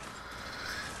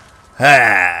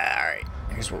 Alright,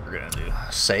 here's what we're gonna do.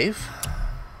 Save.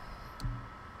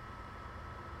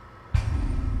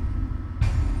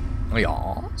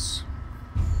 Yes.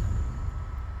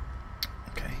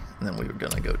 Okay, and then we were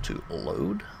gonna go to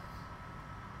load.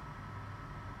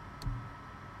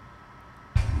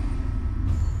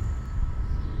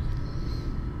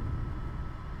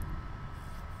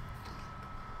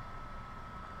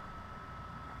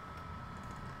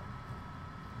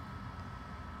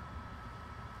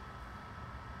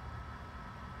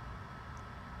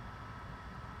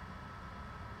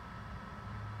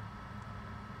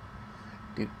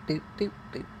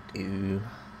 Do.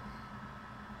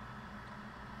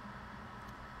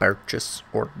 Purchase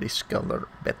or discover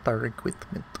better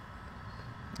equipment.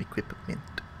 Equipment.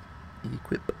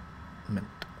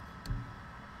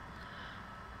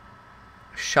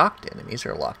 Shocked enemies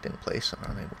are locked in place and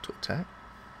unable to attack.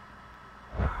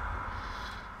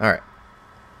 Alright.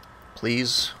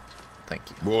 Please. Thank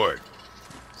you. Boy.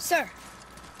 Sir.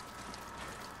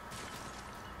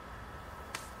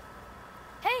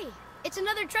 Hey, it's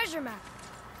another treasure map.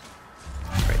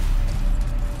 Great.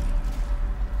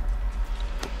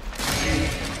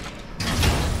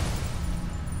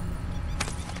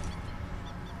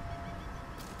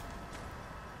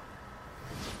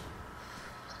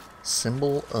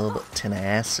 Symbol of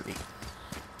tenacity.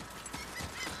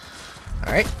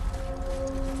 Alright.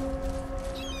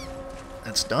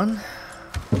 That's done.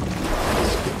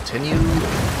 Let's continue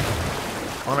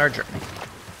on our journey.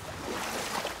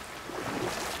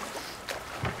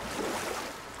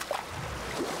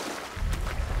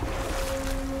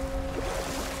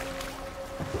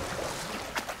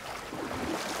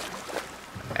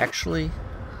 Actually,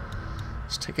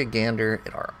 let's take a gander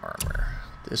at our armor.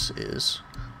 This is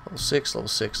level 6, level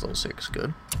 6, level 6,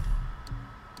 good.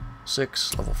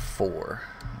 6, level 4.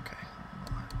 Okay.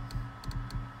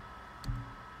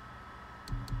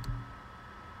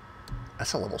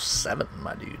 That's a level 7,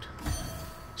 my dude.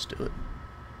 Let's do it.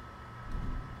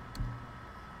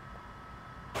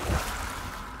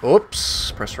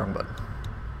 Oops, press the wrong button.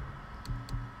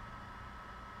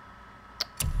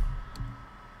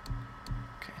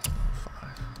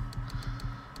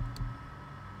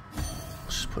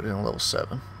 Put it in a level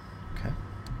 7. Okay.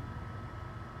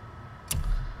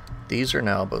 These are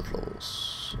now both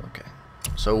levels. Okay.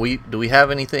 So do we have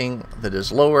anything that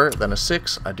is lower than a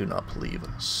 6? I do not believe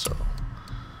so.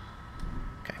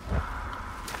 Okay.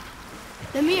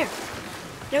 Namir,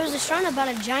 there was a shrine about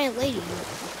a giant lady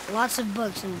with lots of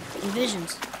books and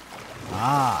visions.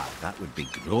 Ah, that would be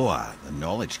Groa, the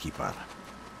Knowledge Keeper.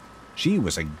 She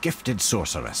was a gifted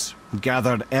sorceress who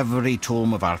gathered every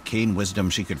tome of arcane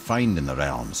wisdom she could find in the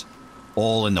realms,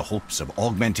 all in the hopes of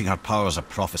augmenting her powers of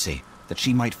prophecy that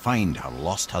she might find her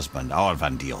lost husband,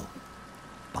 Arvandil.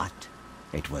 But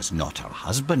it was not her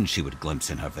husband she would glimpse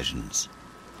in her visions,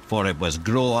 for it was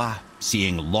Groa,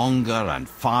 seeing longer and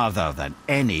farther than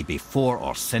any before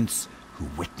or since, who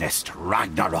witnessed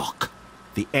Ragnarok,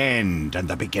 the end and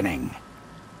the beginning.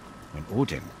 When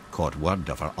Odin caught word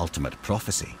of her ultimate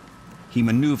prophecy, he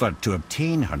maneuvered to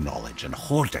obtain her knowledge and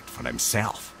hoard it for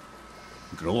himself.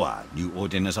 Groa knew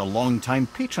Odin as a long-time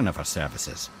patron of her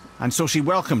services, and so she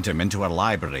welcomed him into her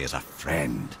library as a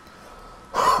friend.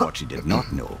 What she did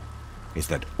not know is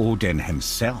that Odin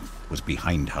himself was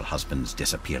behind her husband's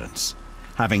disappearance,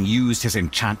 having used his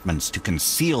enchantments to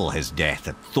conceal his death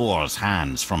at Thor's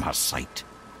hands from her sight.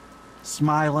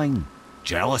 Smiling,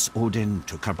 jealous Odin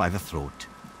took her by the throat,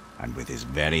 and with his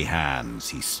very hands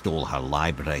he stole her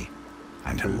library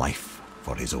and her life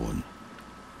for his own.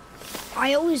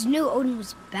 I always knew Odin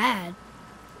was bad,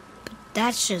 but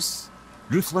that's just...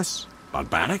 Ruthless,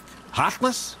 barbaric,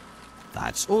 heartless?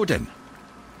 That's Odin.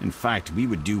 In fact, we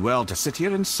would do well to sit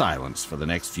here in silence for the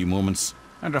next few moments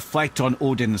and reflect on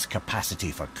Odin's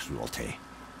capacity for cruelty.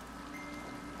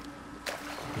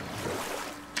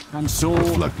 And so...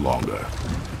 Reflect longer.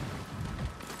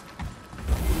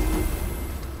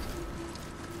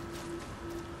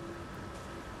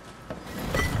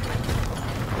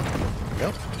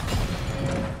 Yep.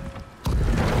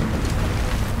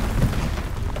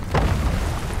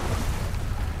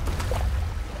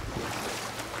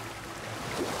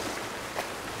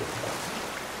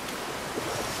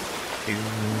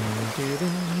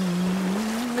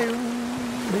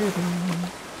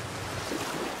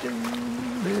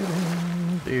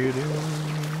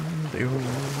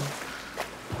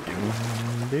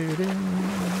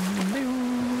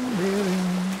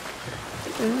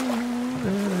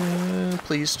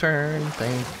 Please turn,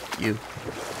 thank you.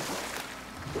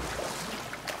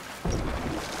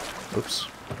 Oops.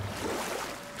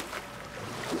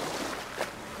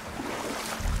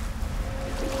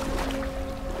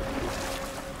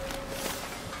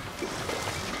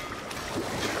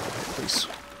 Please.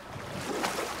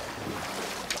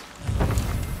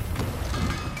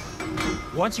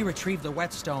 Once you retrieve the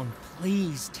whetstone,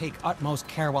 please take utmost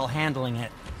care while handling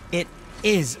it. It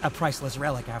is a priceless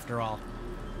relic, after all.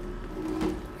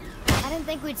 I didn't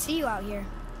think we'd see you out here,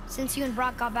 since you and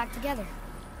Brock got back together.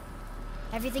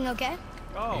 Everything okay?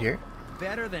 Oh, Here?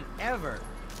 better than ever.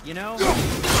 You know, I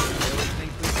really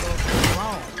think we've both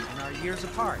grown in our years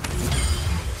apart.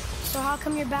 So how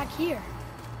come you're back here?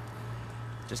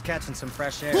 Just catching some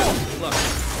fresh air. Look,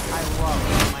 I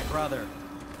love my brother,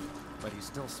 but he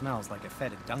still smells like a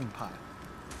fetid dung pile.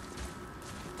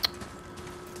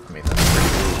 I mean, that's pretty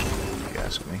cool, if you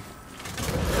ask me.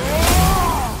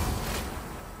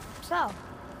 So,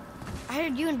 I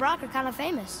heard you and Brock are kind of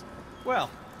famous. Well,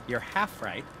 you're half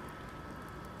right.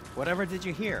 Whatever did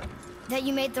you hear? That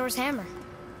you made Thor's hammer.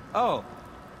 Oh.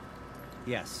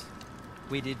 Yes,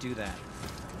 we did do that.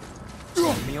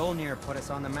 Mjolnir put us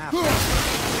on the map.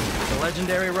 It's a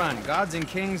legendary run. Gods and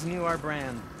kings knew our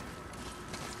brand.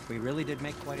 We really did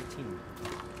make quite a team.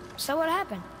 So what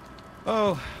happened?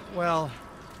 Oh, well,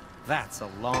 that's a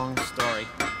long story.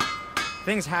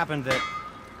 Things happened that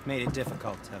made it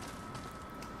difficult to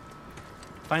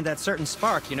find that certain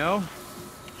spark, you know?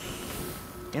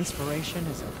 Inspiration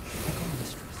is a fickle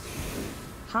mistress.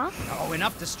 Huh? Oh,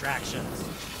 enough distractions.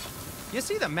 You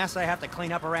see the mess I have to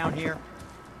clean up around here?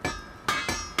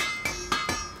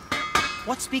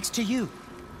 What speaks to you?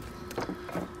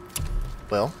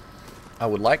 Well, I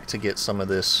would like to get some of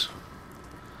this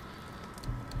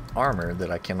armor that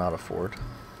I cannot afford.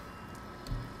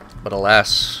 But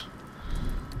alas,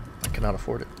 I cannot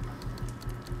afford it.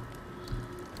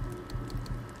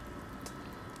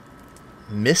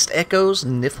 Mist Echoes,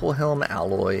 Niflhelm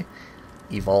Alloy,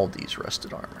 Evaldi's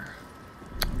Rusted Armor.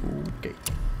 Okay.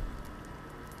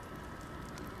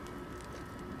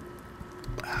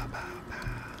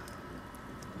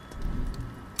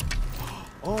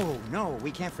 Oh, no,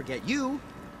 we can't forget you.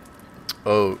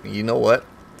 Oh, you know what?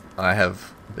 I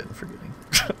have been forgetting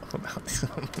about this.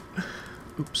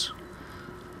 Oops.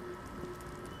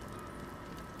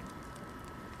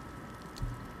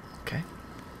 Okay.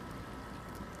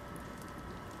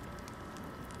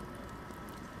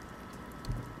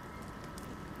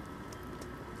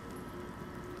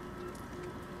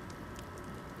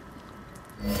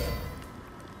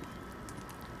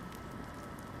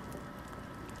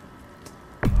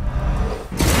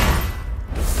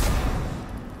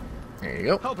 There you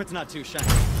go. Hope it's not too shiny.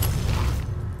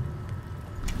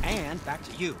 And back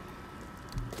to you.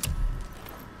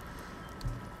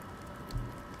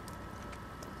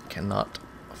 cannot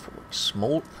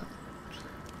afford.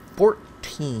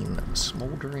 14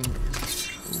 smoldering.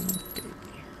 Okay.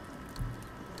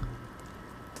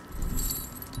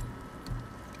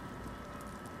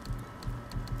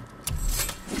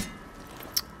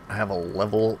 I have a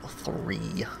level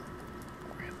 3.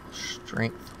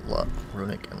 Strength, luck,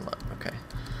 runic, and luck. Okay.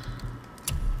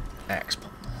 Axe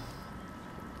pommel.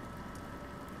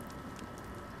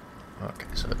 Okay,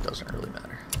 so it doesn't really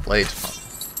matter. Blades pommel.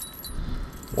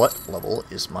 What level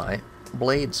is my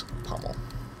blades pommel?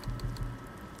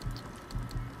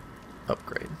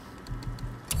 Upgrade.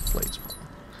 Blades pommel.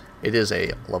 It is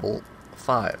a level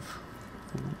 5.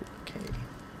 Okay.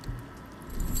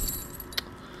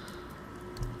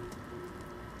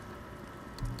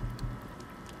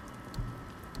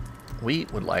 We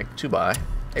would like to buy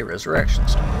a resurrection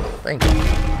stone. Thank you.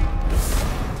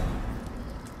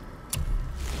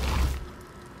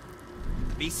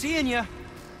 Be seeing ya.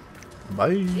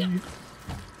 Bye.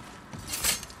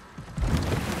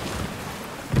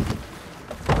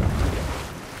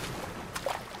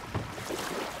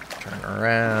 Turn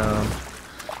around.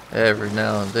 Every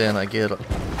now and then I get a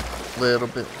little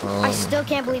bit I still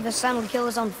can't believe his son would kill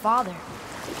his own father.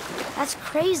 That's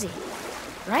crazy,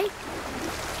 right?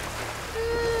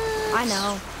 I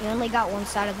know, you only got one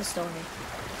side of the story.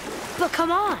 But come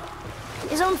on!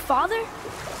 His own father?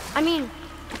 I mean,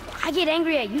 I get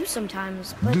angry at you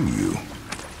sometimes, but... Do you?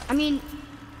 I mean,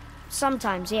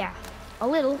 sometimes, yeah. A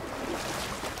little.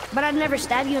 But I'd never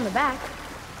stab you in the back.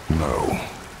 No.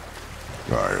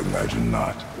 I imagine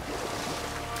not.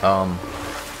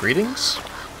 Greetings?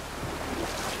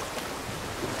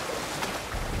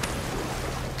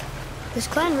 This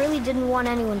clan really didn't want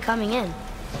anyone coming in.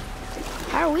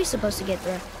 How are we supposed to get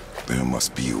through? There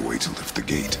must be a way to lift the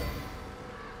gate.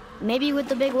 Maybe with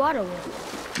the big water wheel.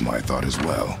 My thought as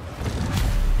well.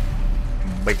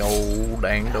 Big old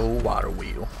dang old water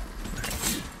wheel.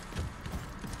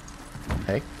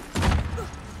 Hey.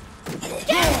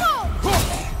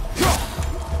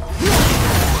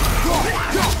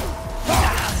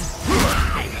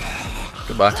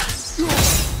 Goodbye.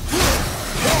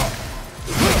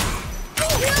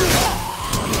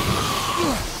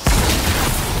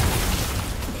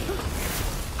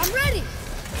 I'm ready!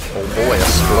 Oh boy,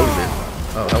 exploded.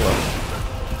 Oh, hello.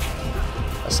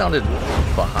 That sounded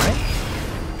behind?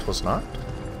 It was not.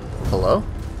 Hello?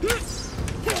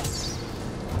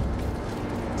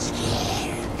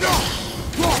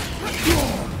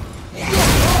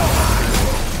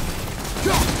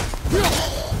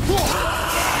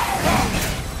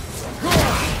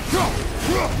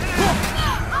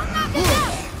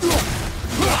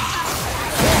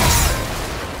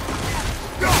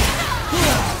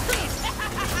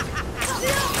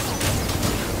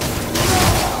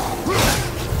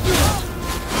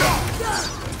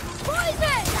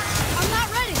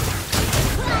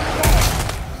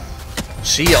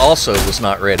 She also was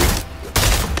not ready.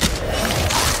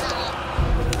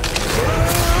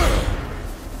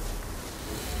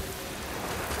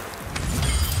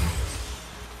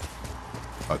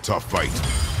 A tough fight.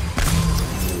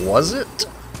 Was it?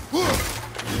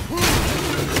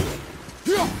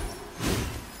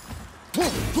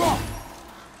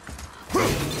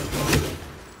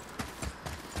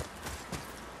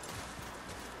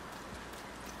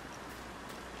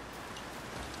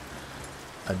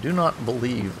 I do not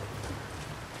believe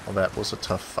that was a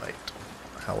tough fight.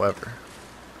 However,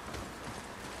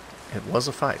 it was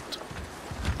a fight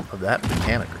of that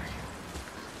mechanic.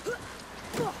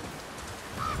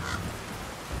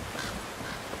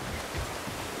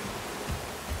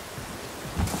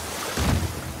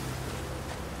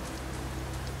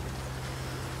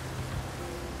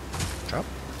 Drop.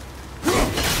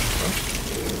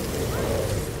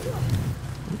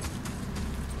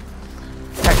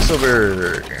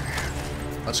 Silver.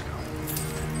 Let's go.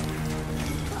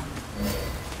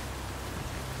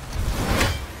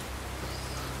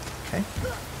 Okay.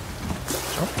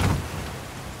 Jump.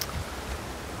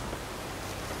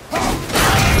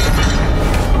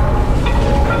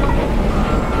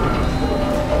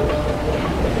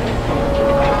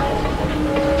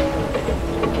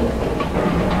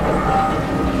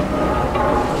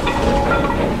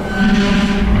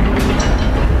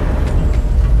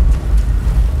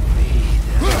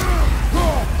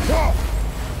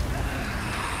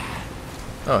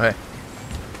 Oh, hey.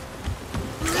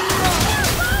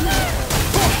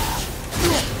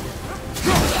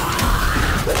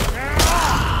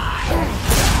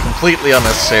 Completely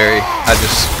unnecessary. I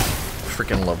just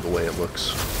freaking love the way it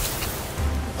looks.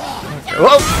 Okay.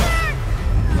 Whoa!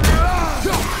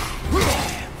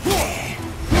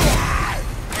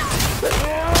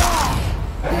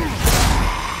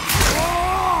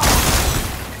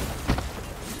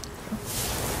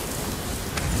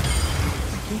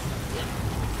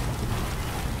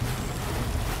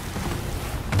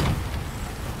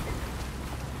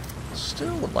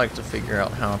 Still would like to figure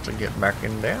out how to get back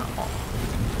in down.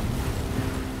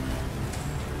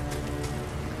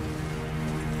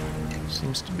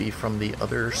 Seems to be from the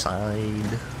other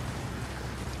side.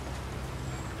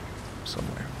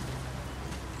 Somewhere.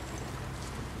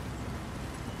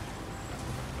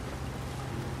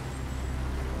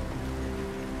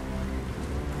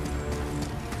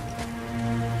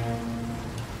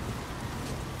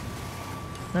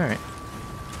 All right.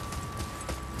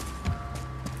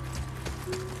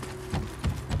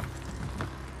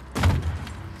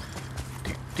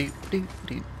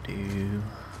 Do.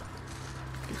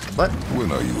 What?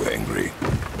 When are you angry?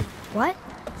 What?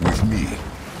 With me.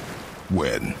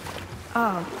 When?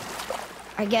 Oh,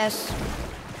 I guess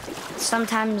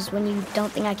sometimes when you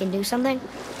don't think I can do something,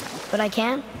 but I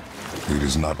can. It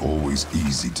is not always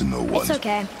easy to know what. It's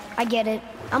okay. I get it.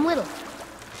 I'm little.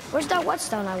 Where's that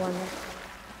whetstone, I wonder?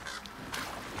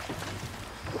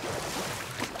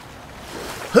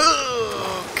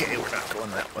 Okay, we're not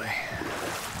going that way.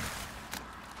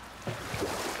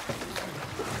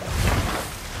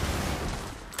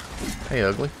 Hey,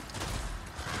 ugly.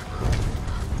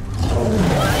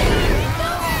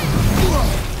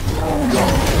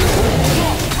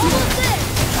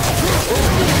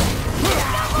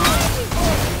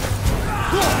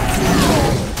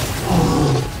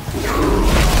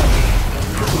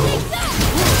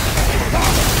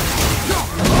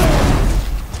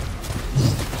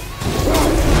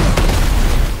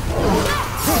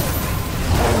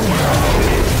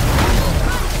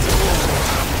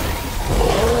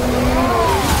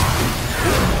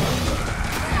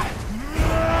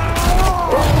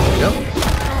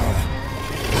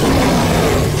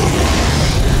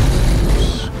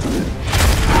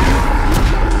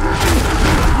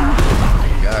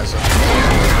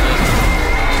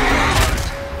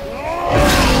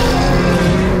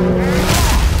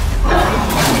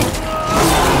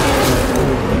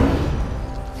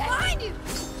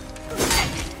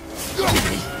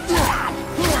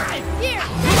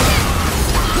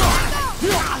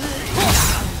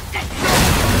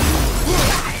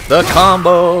 The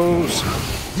combos!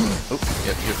 Oh,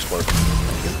 yeah, you explode.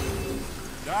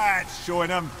 That's showing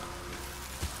them.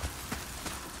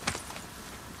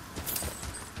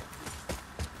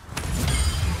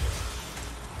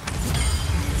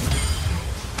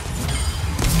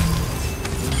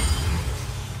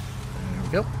 There we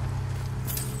go.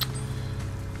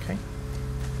 Okay.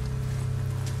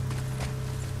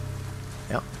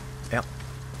 Yep, yep.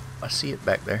 I see it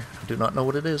back there. I do not know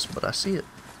what it is, but I see it.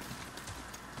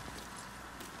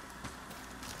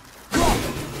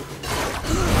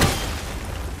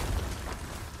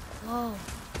 Whoa.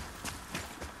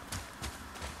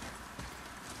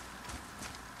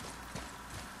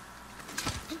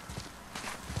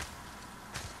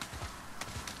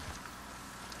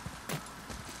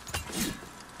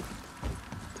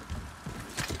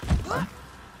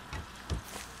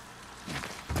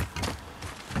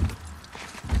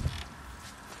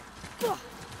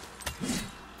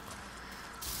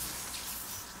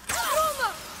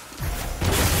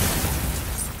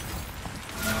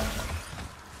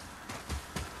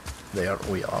 There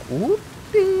we are.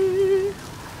 Whoopee!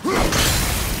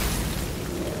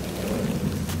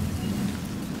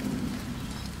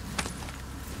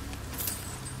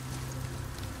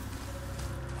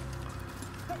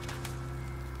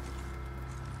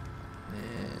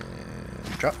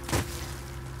 And drop.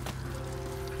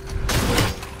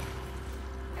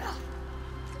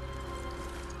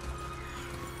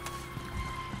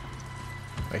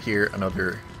 I hear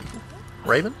another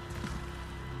raven.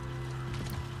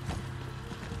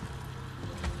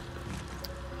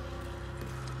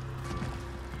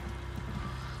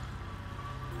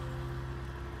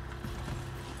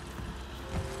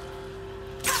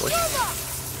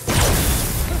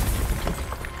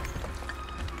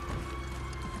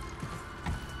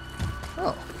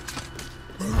 Oh.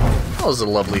 That was a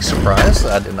lovely surprise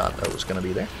that I did not know was going to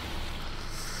be there.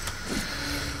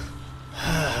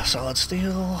 Solid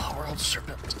steel, world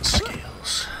serpent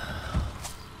scales.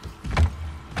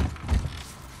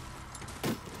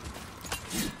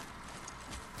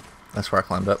 That's where I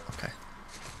climbed up. Okay.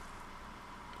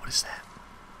 What is that?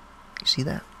 You see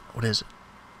that? What is it?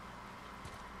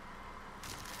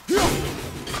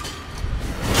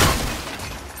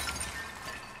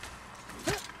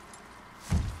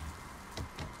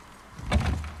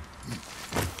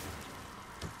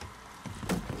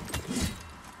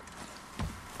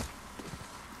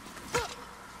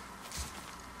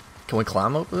 Can we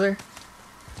climb over there?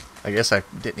 I guess I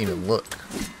didn't even look.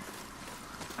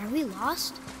 Are we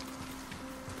lost?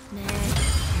 Nah.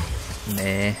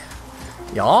 Nah.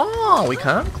 Yeah, we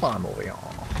can climb over here.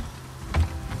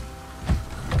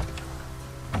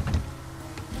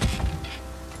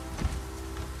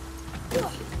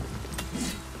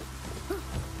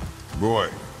 Boy,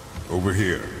 over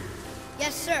here.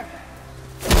 Yes, sir.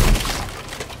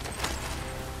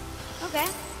 Okay,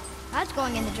 that's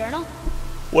going in the journal.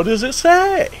 What does it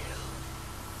say?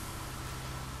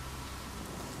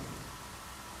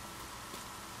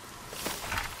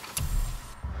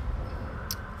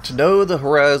 To know the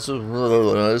horizon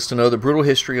is to know the brutal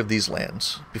history of these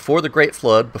lands. Before the Great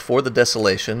Flood, before the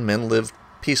desolation, men lived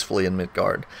peacefully in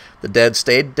Midgard. The dead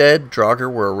stayed dead,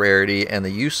 Draugr were a rarity, and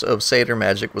the use of satyr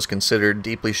magic was considered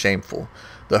deeply shameful.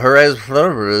 The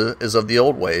horizon is of the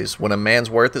old ways, when a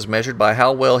man's worth is measured by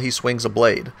how well he swings a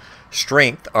blade.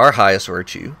 Strength, our highest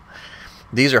virtue.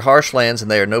 These are harsh lands,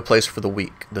 and they are no place for the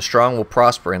weak. The strong will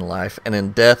prosper in life, and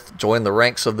in death join the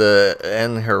ranks of the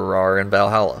Einherjar in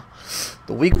Valhalla.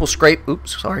 The weak will scrape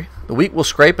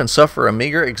and suffer a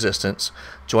meager existence,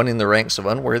 joining the ranks of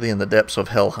unworthy in the depths of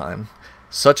Helheim.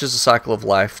 Such is the cycle of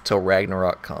life till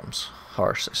Ragnarok comes.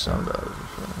 Harsh, they sound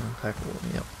impeccable.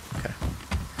 Yep. Okay.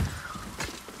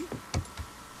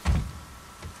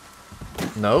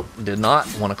 Nope, did not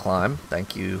want to climb.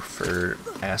 Thank you for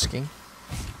asking.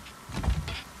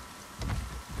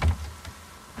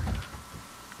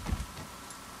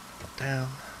 Down.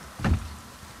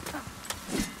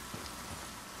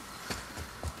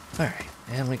 Alright,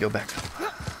 and we go back up.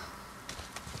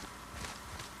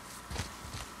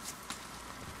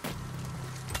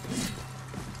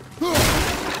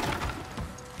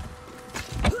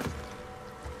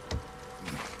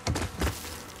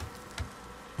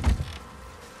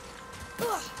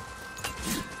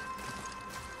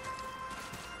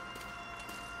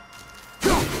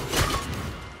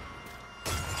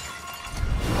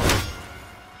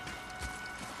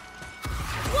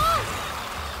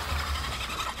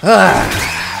 Ah!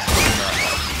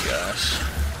 Oh, gosh.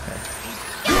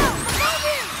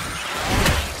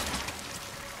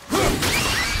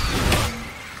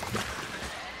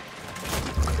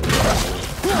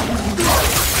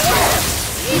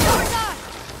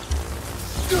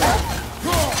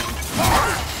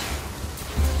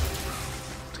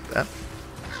 That.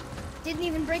 Didn't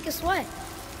even break a sweat.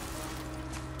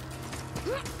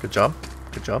 Good job.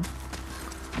 Good job.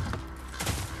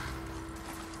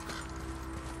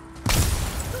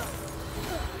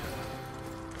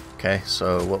 Okay,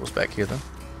 so what was back here then?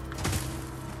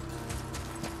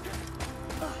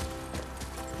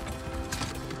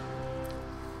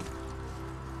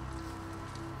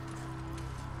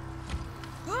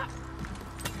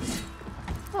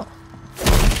 Oh.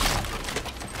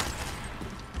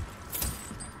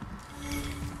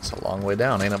 It's a long way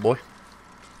down, ain't it, boy?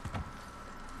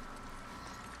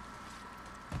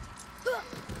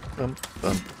 Bum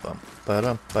bum bum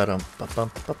ba-dum ba-dum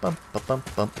ba-bum ba-bum ba-bum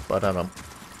bum ba-da-dum.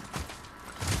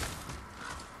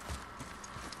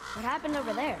 What happened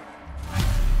over there?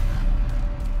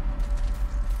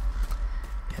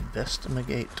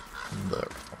 Investigate the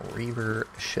Reaver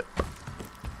ship.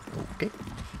 Okay.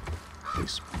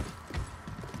 Please.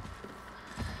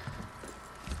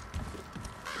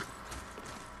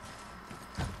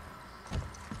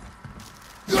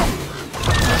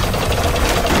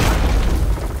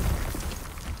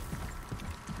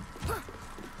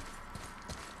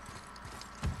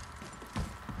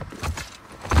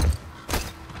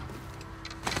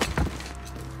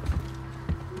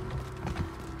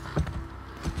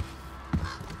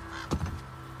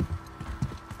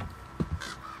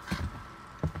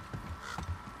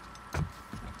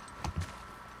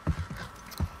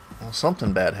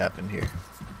 Something bad happened here.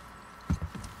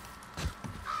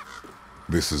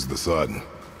 This is the sun.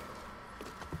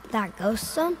 That ghost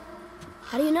son?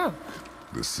 How do you know?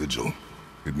 The sigil.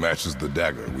 It matches the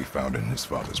dagger we found in his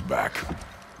father's back.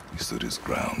 He stood his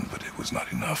ground, but it was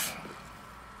not enough.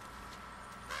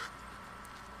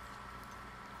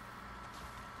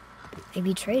 They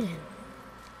betrayed him.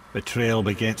 Betrayal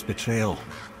begets betrayal.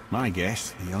 My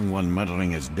guess, the young one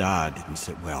murdering his dad didn't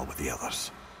sit well with the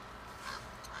others.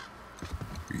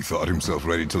 He thought himself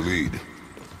ready to lead.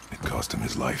 It cost him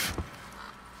his life.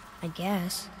 I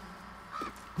guess.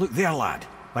 Look there, lad.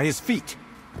 By his feet.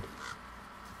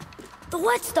 The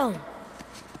whetstone!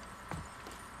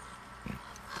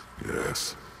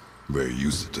 Yes. They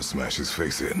used it to smash his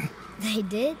face in. They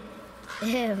did?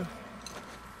 Ew.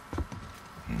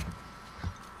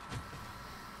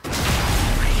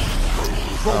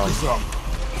 Focus up.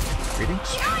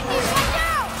 Greetings.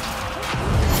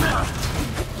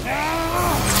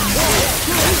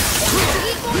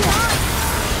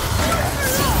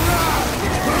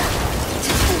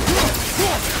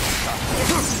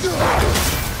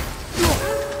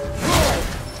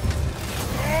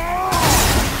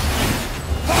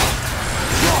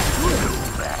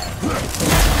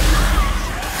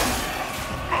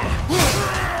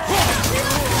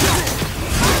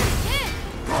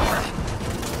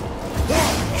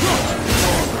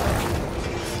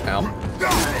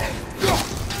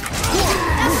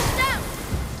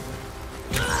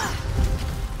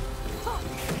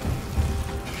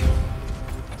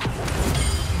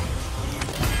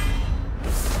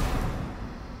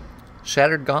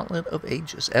 Shattered Gauntlet of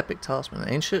Ages. Epic Talisman.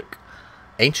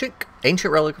 Ancient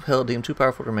relic of hell deemed too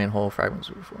powerful to remain whole. Fragments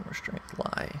of reformer strength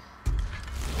lie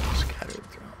scattered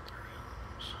throughout the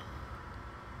realms.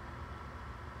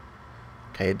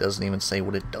 Okay, it doesn't even say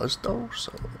what it does though,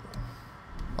 so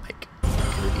like,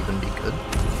 could it even be good?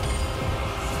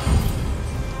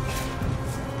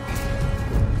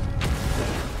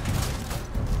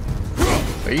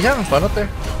 Are you having fun up there?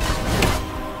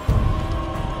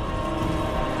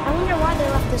 I wonder why they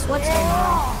left this whetstone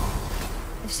behind.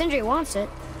 If Sindri wants it,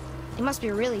 it must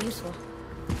be really useful.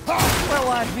 Well,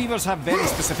 lad, weavers have very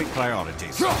specific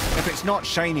priorities. If it's not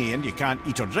shiny and you can't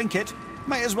eat or drink it,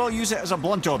 might as well use it as a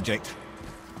blunt object.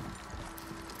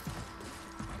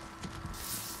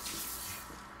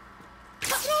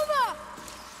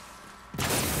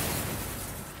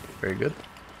 Very good.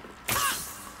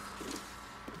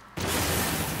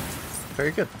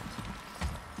 Very good.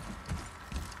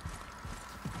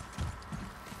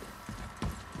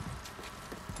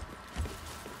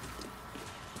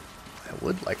 I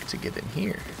would like to get in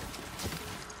here.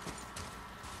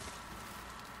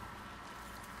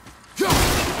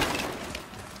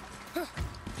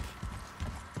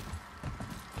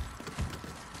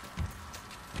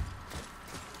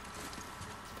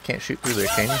 Can't shoot through there,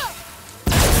 can you?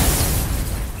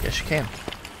 Yes, you can.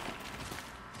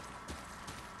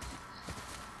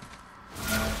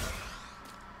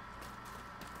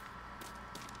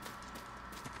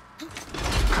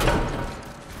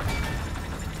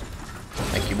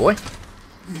 Thank you, boy.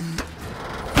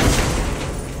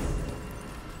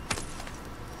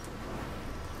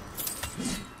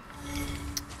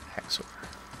 Hacksaw.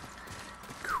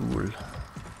 Cool.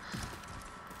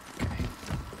 Okay.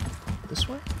 This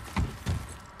way?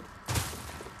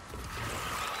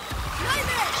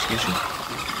 Excuse me.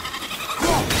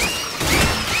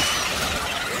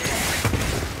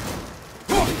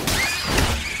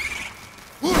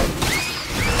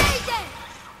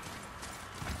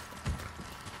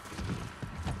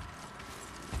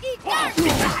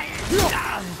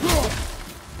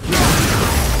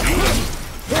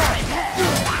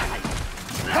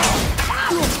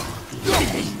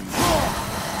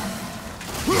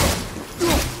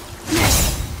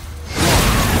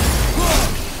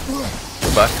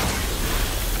 Go back.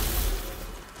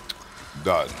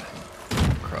 Done.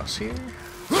 Cross here.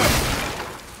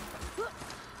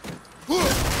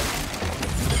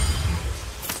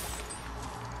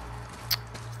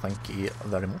 Thank you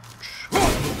very much.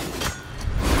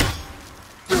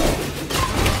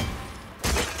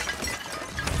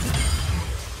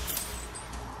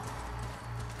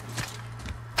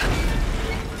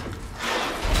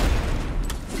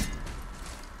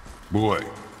 Boy,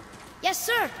 Yes,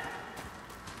 sir.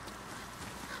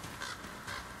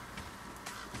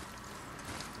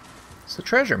 It's a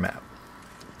treasure map.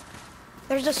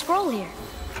 There's a scroll here.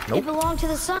 Nope. It belonged to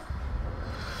the sun.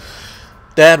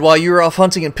 Dad, while you were off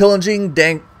hunting and pillaging,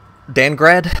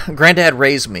 Granddad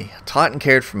raised me, taught and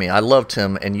cared for me. I loved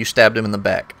him, and you stabbed him in the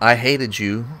back. I hated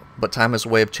you, but time has a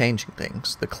way of changing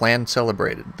things. The clan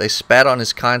celebrated. They spat on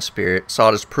his kind spirit, saw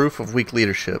it as proof of weak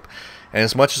leadership, and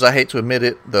as much as I hate to admit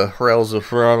it, the Hrells of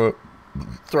Hrama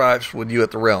thrives with you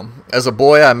at the realm. As a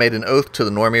boy, I made an oath to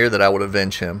the Normir that I would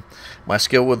avenge him. My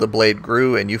skill with the blade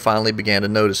grew, and you finally began to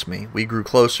notice me. We grew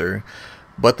closer,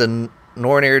 but the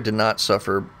Nornir did not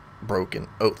suffer broken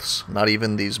oaths, not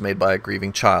even these made by a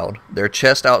grieving child. Their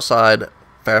chest outside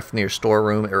Fafnir's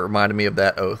storeroom, it reminded me of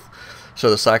that oath.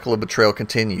 So the cycle of betrayal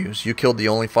continues. You killed the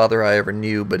only father I ever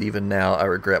knew, but even now I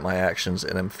regret my actions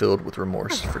and am filled with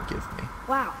remorse. Forgive me.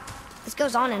 Wow, this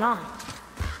goes on and on.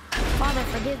 Father,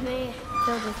 forgive me.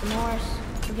 Filled with remorse.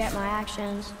 Forget my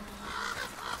actions.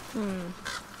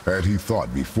 had he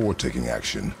thought before taking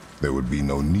action, there would be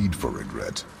no need for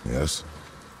regret, yes?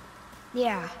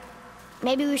 Yeah.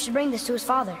 Maybe we should bring this to his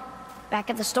father. Back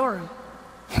at the storeroom.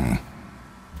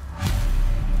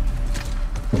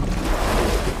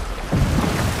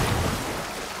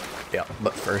 Yeah,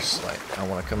 but first, like, I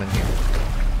want to come in here.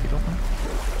 If you don't mind.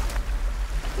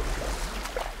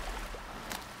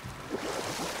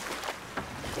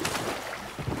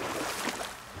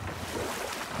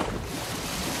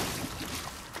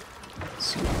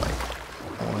 See,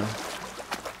 like, I want to...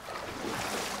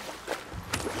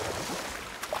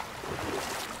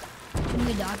 Can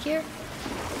we dock here?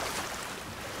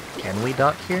 Can we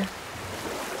dock here?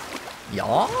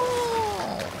 Yes.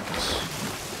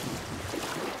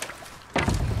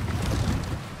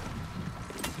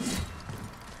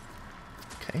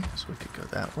 Okay, so we could go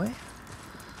that way.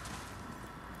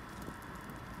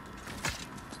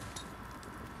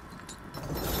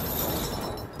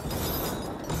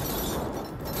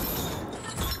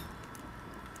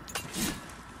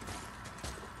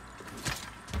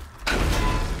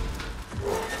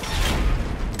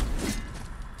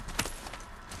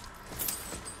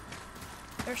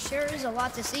 Sure is a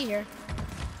lot to see here.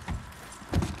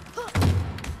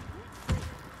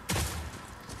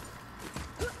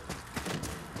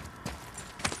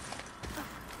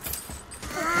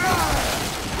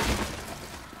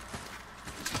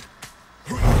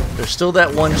 There's still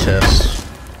that one chest,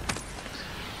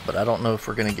 but I don't know if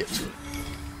we're gonna get to it.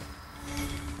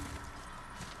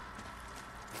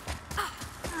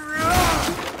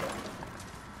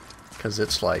 Because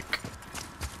it's like,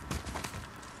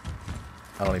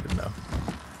 I don't even know.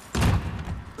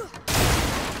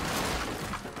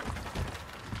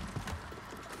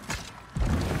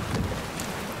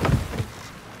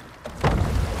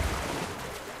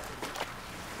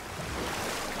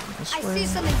 This I way. see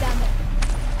something down there.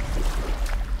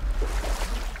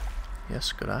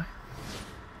 Yes, good eye.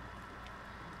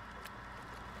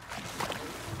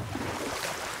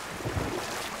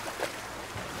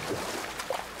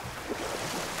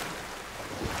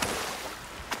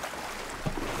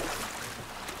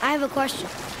 I have a question.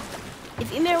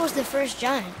 If Ymir was the first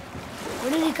giant,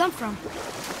 where did he come from?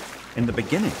 In the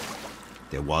beginning,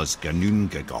 there was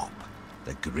Ganungagop,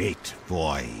 the Great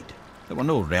Void. There were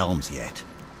no realms yet,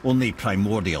 only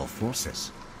primordial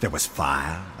forces. There was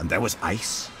fire, and there was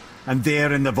ice. And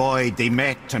there in the void they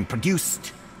met and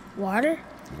produced Water?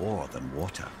 more than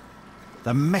water.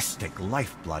 The mystic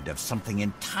lifeblood of something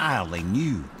entirely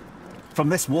new. From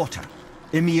this water,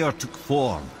 Ymir took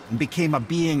form and became a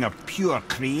being of pure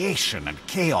creation and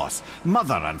chaos,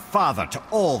 mother and father to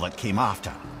all that came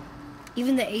after.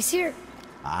 Even the Aesir?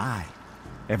 Aye.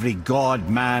 Every god,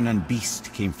 man, and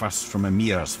beast came first from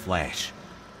Ymir's flesh.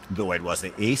 Though it was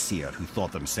the Aesir who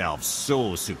thought themselves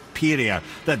so superior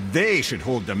that they should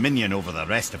hold dominion over the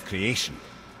rest of creation.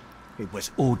 It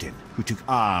was Odin who took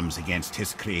arms against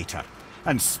his creator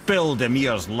and spilled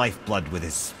Ymir's lifeblood with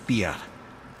his spear.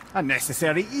 A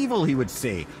necessary evil, he would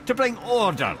say, to bring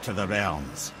order to the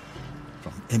realms.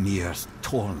 From Ymir's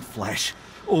torn flesh,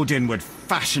 Odin would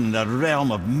fashion the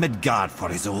realm of Midgard for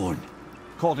his own.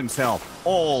 Called himself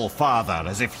All-Father,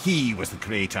 as if he was the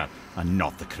creator, and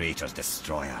not the creator's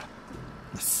destroyer.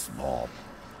 The small,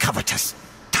 covetous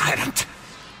tyrant.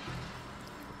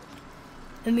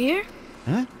 Ymir?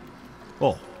 Huh?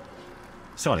 Oh.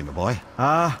 Sorry, my boy.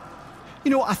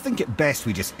 You know, I think it best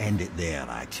we just end it there,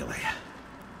 actually.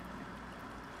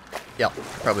 Yeah,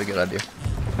 probably a good idea.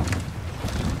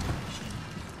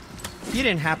 You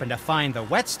didn't happen to find the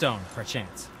whetstone,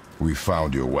 perchance? We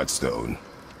found your whetstone.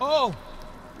 Oh,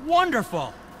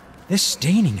 wonderful! This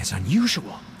staining is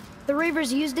unusual. The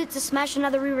Reavers used it to smash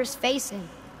another Reaver's face in.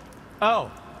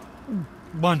 Oh,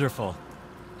 wonderful.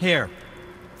 Here,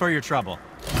 for your trouble.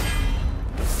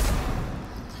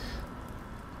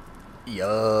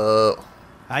 Yo.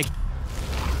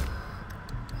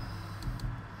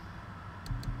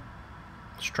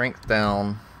 Strength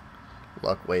down,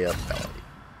 luck way up.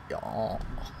 Y'all.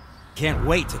 Can't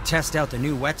wait to test out the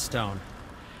new whetstone.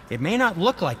 It may not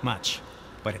look like much,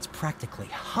 but it's practically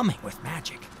humming with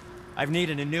magic. I've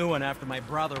needed a new one after my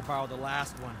brother borrowed the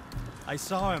last one. I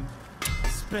saw him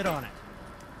spit on it.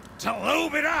 To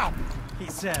lube it up, he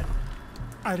said.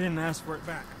 I didn't ask for it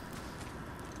back.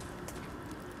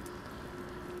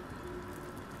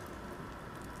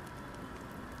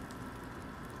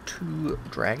 Two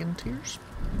dragon tears?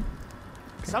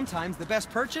 Sometimes the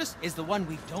best purchase is the one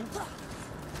we don't love.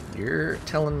 You're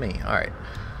telling me. Alright.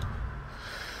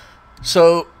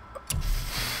 So,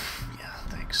 yeah,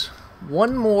 thanks.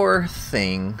 One more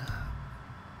thing,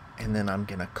 and then I'm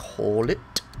gonna call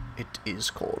it. It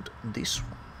is called this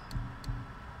one.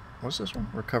 What's this one?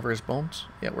 Recover his bones?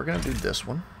 Yeah, we're gonna do this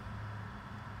one.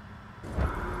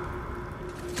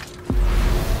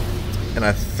 And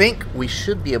I think we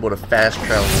should be able to fast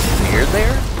travel near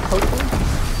there, hopefully.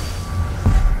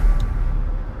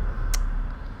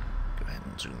 Go ahead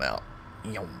and zoom out.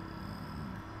 Yum.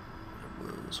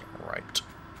 It was right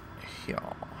here.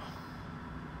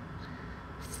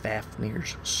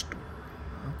 Fafnir's store.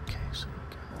 Okay, so we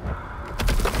go.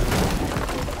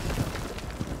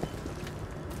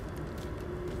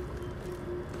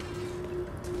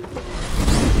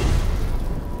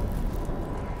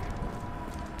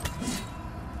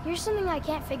 Here's something I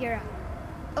can't figure out.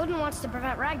 Odin wants to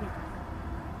prevent Ragnarok,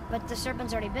 but the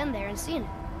serpent's already been there and seen it.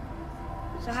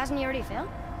 So hasn't he already failed?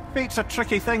 Fate's a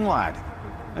tricky thing, lad.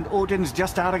 And Odin's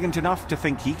just arrogant enough to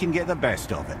think he can get the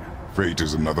best of it. Fate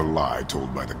is another lie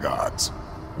told by the gods.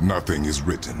 Nothing is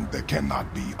written that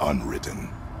cannot be unwritten.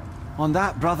 On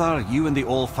that, brother, you and the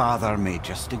All-Father may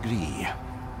just agree.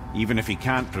 Even if he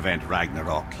can't prevent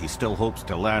Ragnarok, he still hopes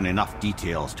to learn enough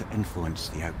details to influence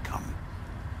the outcome.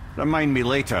 Remind me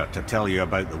later to tell you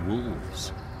about the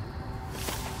wolves.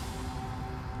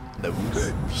 The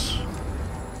wolves.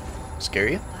 Scare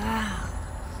you? Wow.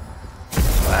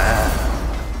 Wow.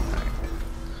 Alright.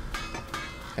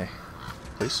 Hey,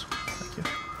 please. Thank you.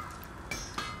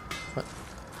 What?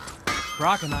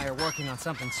 Brock and I are working on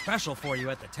something special for you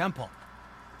at the temple.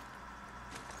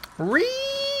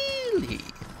 Really?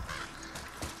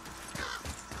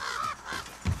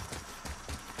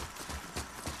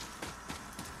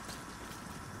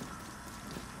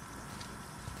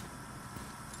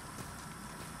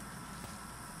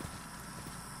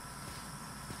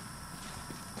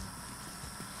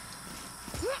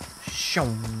 Shoo.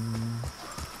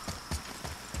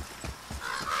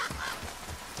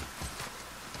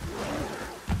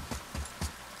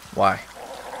 Why?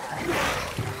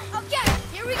 Okay,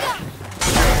 here we go.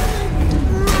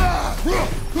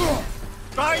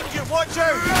 Behind you, watch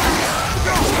out!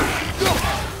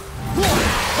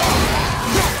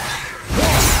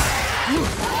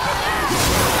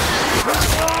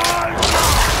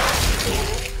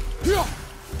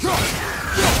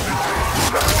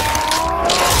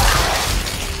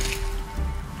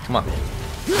 Come on.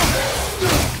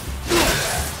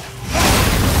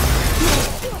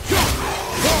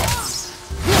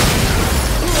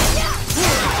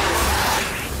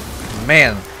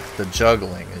 Man, the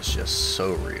juggling is just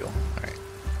so real. Alright,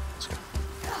 let's go.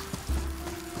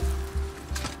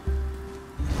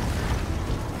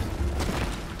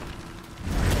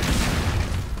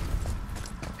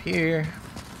 Up here.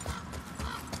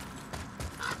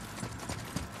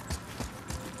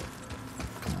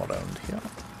 Come around here.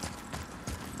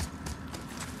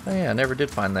 Oh yeah, I never did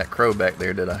find that crow back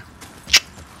there, did I?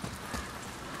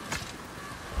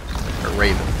 Or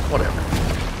raven, whatever.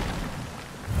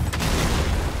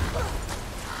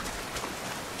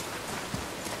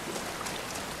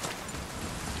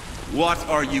 What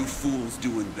are you fools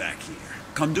doing back here?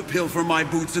 Come to pilfer my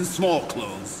boots and small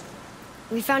clothes?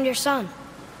 We found your son.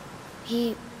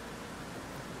 He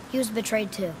was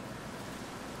betrayed too.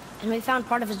 And we found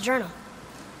part of his journal.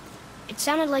 It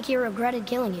sounded like he regretted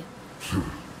killing you.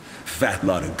 Fat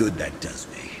lot of good that does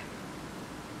me.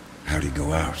 How'd he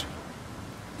go out?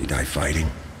 He die fighting?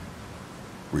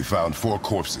 We found 4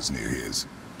 corpses near his.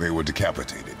 They were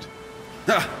decapitated.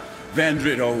 Ha!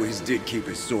 Vandrid always did keep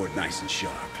his sword nice and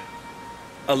sharp.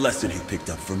 A lesson he picked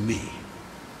up from me.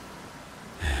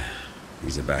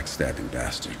 He's a backstabbing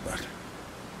bastard, but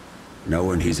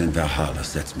knowing he's in Valhalla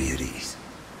sets me at ease.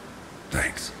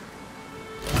 Thanks.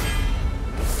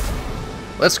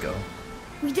 Let's go.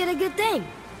 We did a good thing.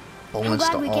 I'm Bonus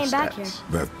glad to we all came back here.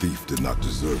 stats. That thief did not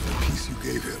deserve the peace you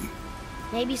gave him.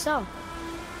 Maybe so.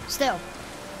 Still,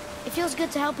 it feels good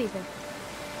to help people.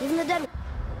 Even the dead.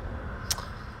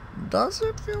 Does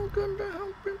it feel good to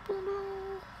help people though?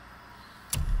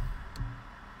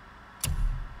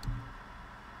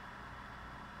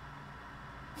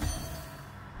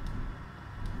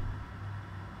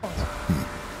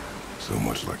 So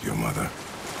much like your mother.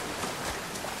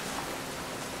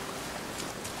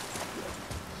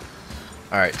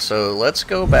 Alright, so let's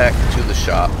go back to the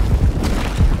shop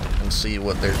and see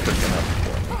what they're cooking up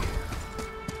for me.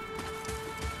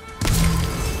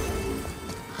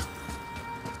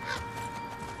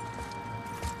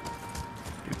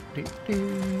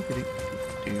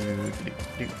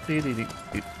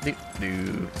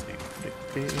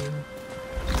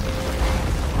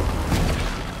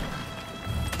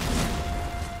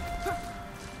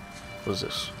 What is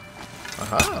this?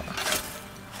 Aha!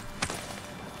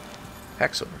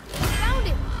 Hacksilver. Found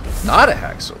it. Not a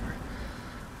hacksilver.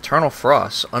 Eternal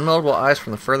Frost. Unmeltable ice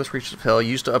from the furthest reaches of hell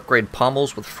used to upgrade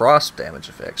pommels with frost damage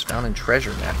effects. Found in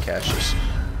treasure map caches.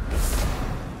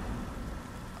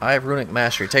 Eye of Runic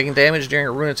Mastery. Taking damage during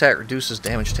a rune attack reduces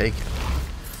damage taken.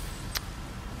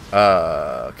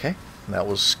 Okay. That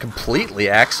was completely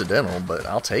accidental, but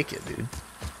I'll take it, dude.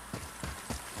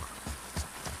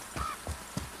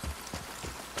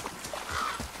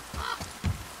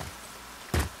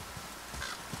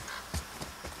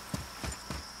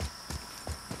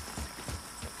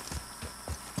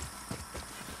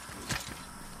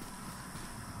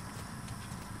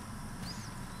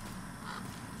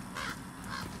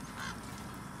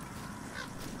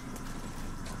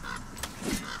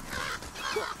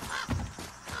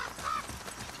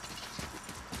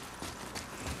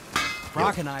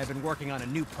 Brock and I have been working on a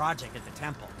new project at the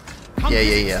temple.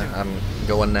 Yeah. I'm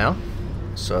going now.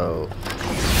 So...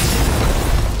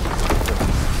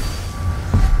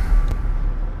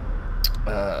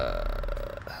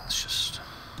 let's just...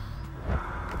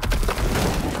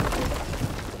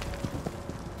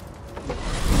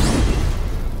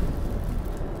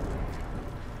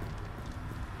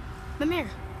 Mimir,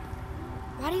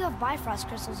 why do you have Bifrost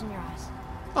crystals in your eyes?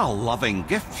 A loving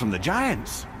gift from the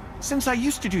giants. Since I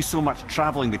used to do so much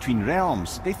traveling between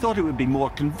realms, they thought it would be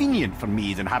more convenient for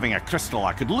me than having a crystal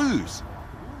I could lose.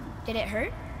 Did it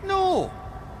hurt? No,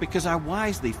 because I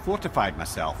wisely fortified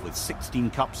myself with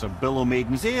 16 cups of Billow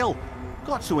Maiden's Ale.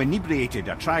 Got so inebriated,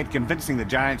 I tried convincing the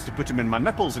giants to put them in my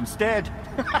nipples instead.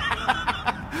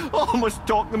 Almost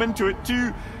talked them into it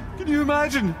too. Can you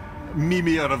imagine?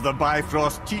 Mimir of the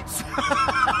Bifrost Teats.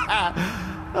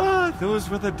 Ah, those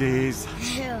were the days.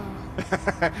 Ew.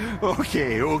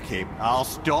 Okay, I'll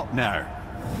stop now.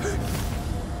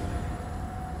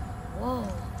 Whoa.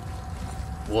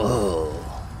 Whoa.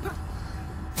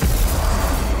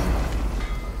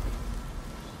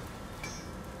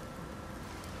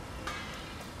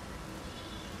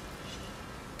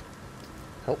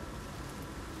 Help.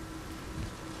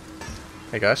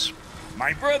 Hey guys.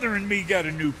 My brother and me got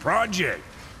a new project,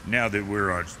 now that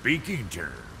we're on speaking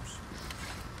terms.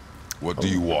 What do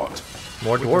you want?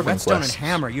 More With the dwarven whetstone quests. and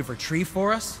hammer you've retrieved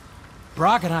for us,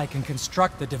 Brock and I can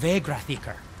construct the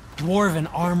Dvegrathikar, dwarven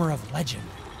armor of legend.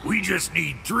 We just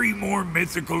need 3 more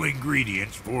mythical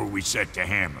ingredients before we set to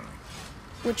hammering.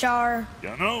 Which are...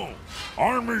 Dunno.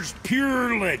 Armor's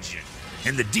pure legend,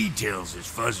 and the details is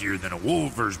fuzzier than a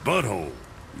wolver's butthole.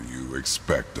 You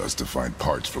expect us to find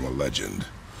parts from a legend?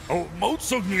 Oh,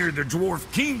 Motsognir the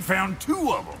Dwarf King found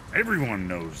 2 of them. Everyone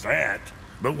knows that.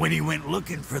 But when he went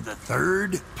looking for the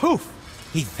 3rd... Poof!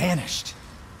 He vanished.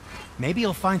 Maybe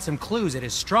he'll find some clues at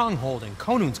his stronghold in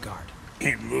Konungsgard.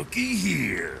 And looky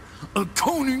here. A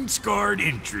Konungsgard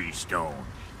entry stone.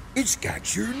 It's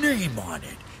got your name on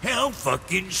it. How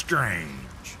fucking strange.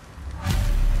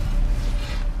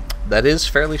 That is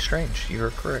fairly strange.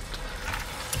 You're correct.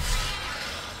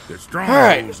 The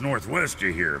stronghold's northwest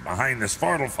of here, behind the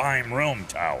Svartalfheim Realm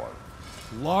Tower.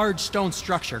 Large stone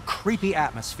structure, creepy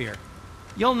atmosphere.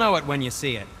 You'll know it when you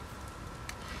see it.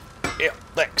 Yeah,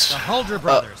 thanks. The Huldra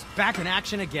brothers, back in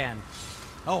action again.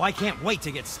 Oh, I can't wait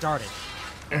to get started.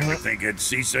 Never think I'd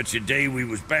see such a day we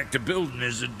was back to building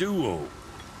as a duo.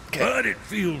 But it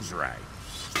feels right,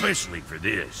 especially for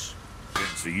this.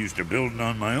 Since I used to building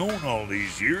on my own all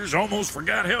these years, almost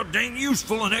forgot how dang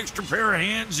useful an extra pair of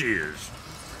hands is.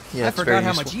 Yeah, I it's forgot very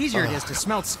how useful. much easier it is to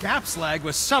smelt scap slag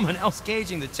with someone else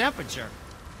gauging the temperature.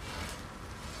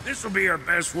 This'll be our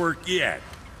best work yet.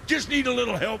 Just need a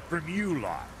little help from you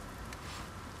lot.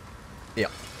 Yeah.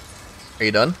 Are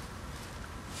you done?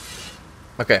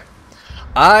 Okay.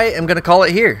 I am going to call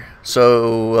it here.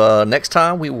 So next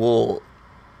time we will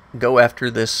go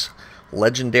after this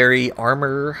legendary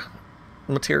armor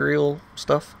material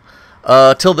stuff.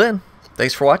 Till then,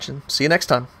 thanks for watching. See you next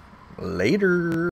time. Later.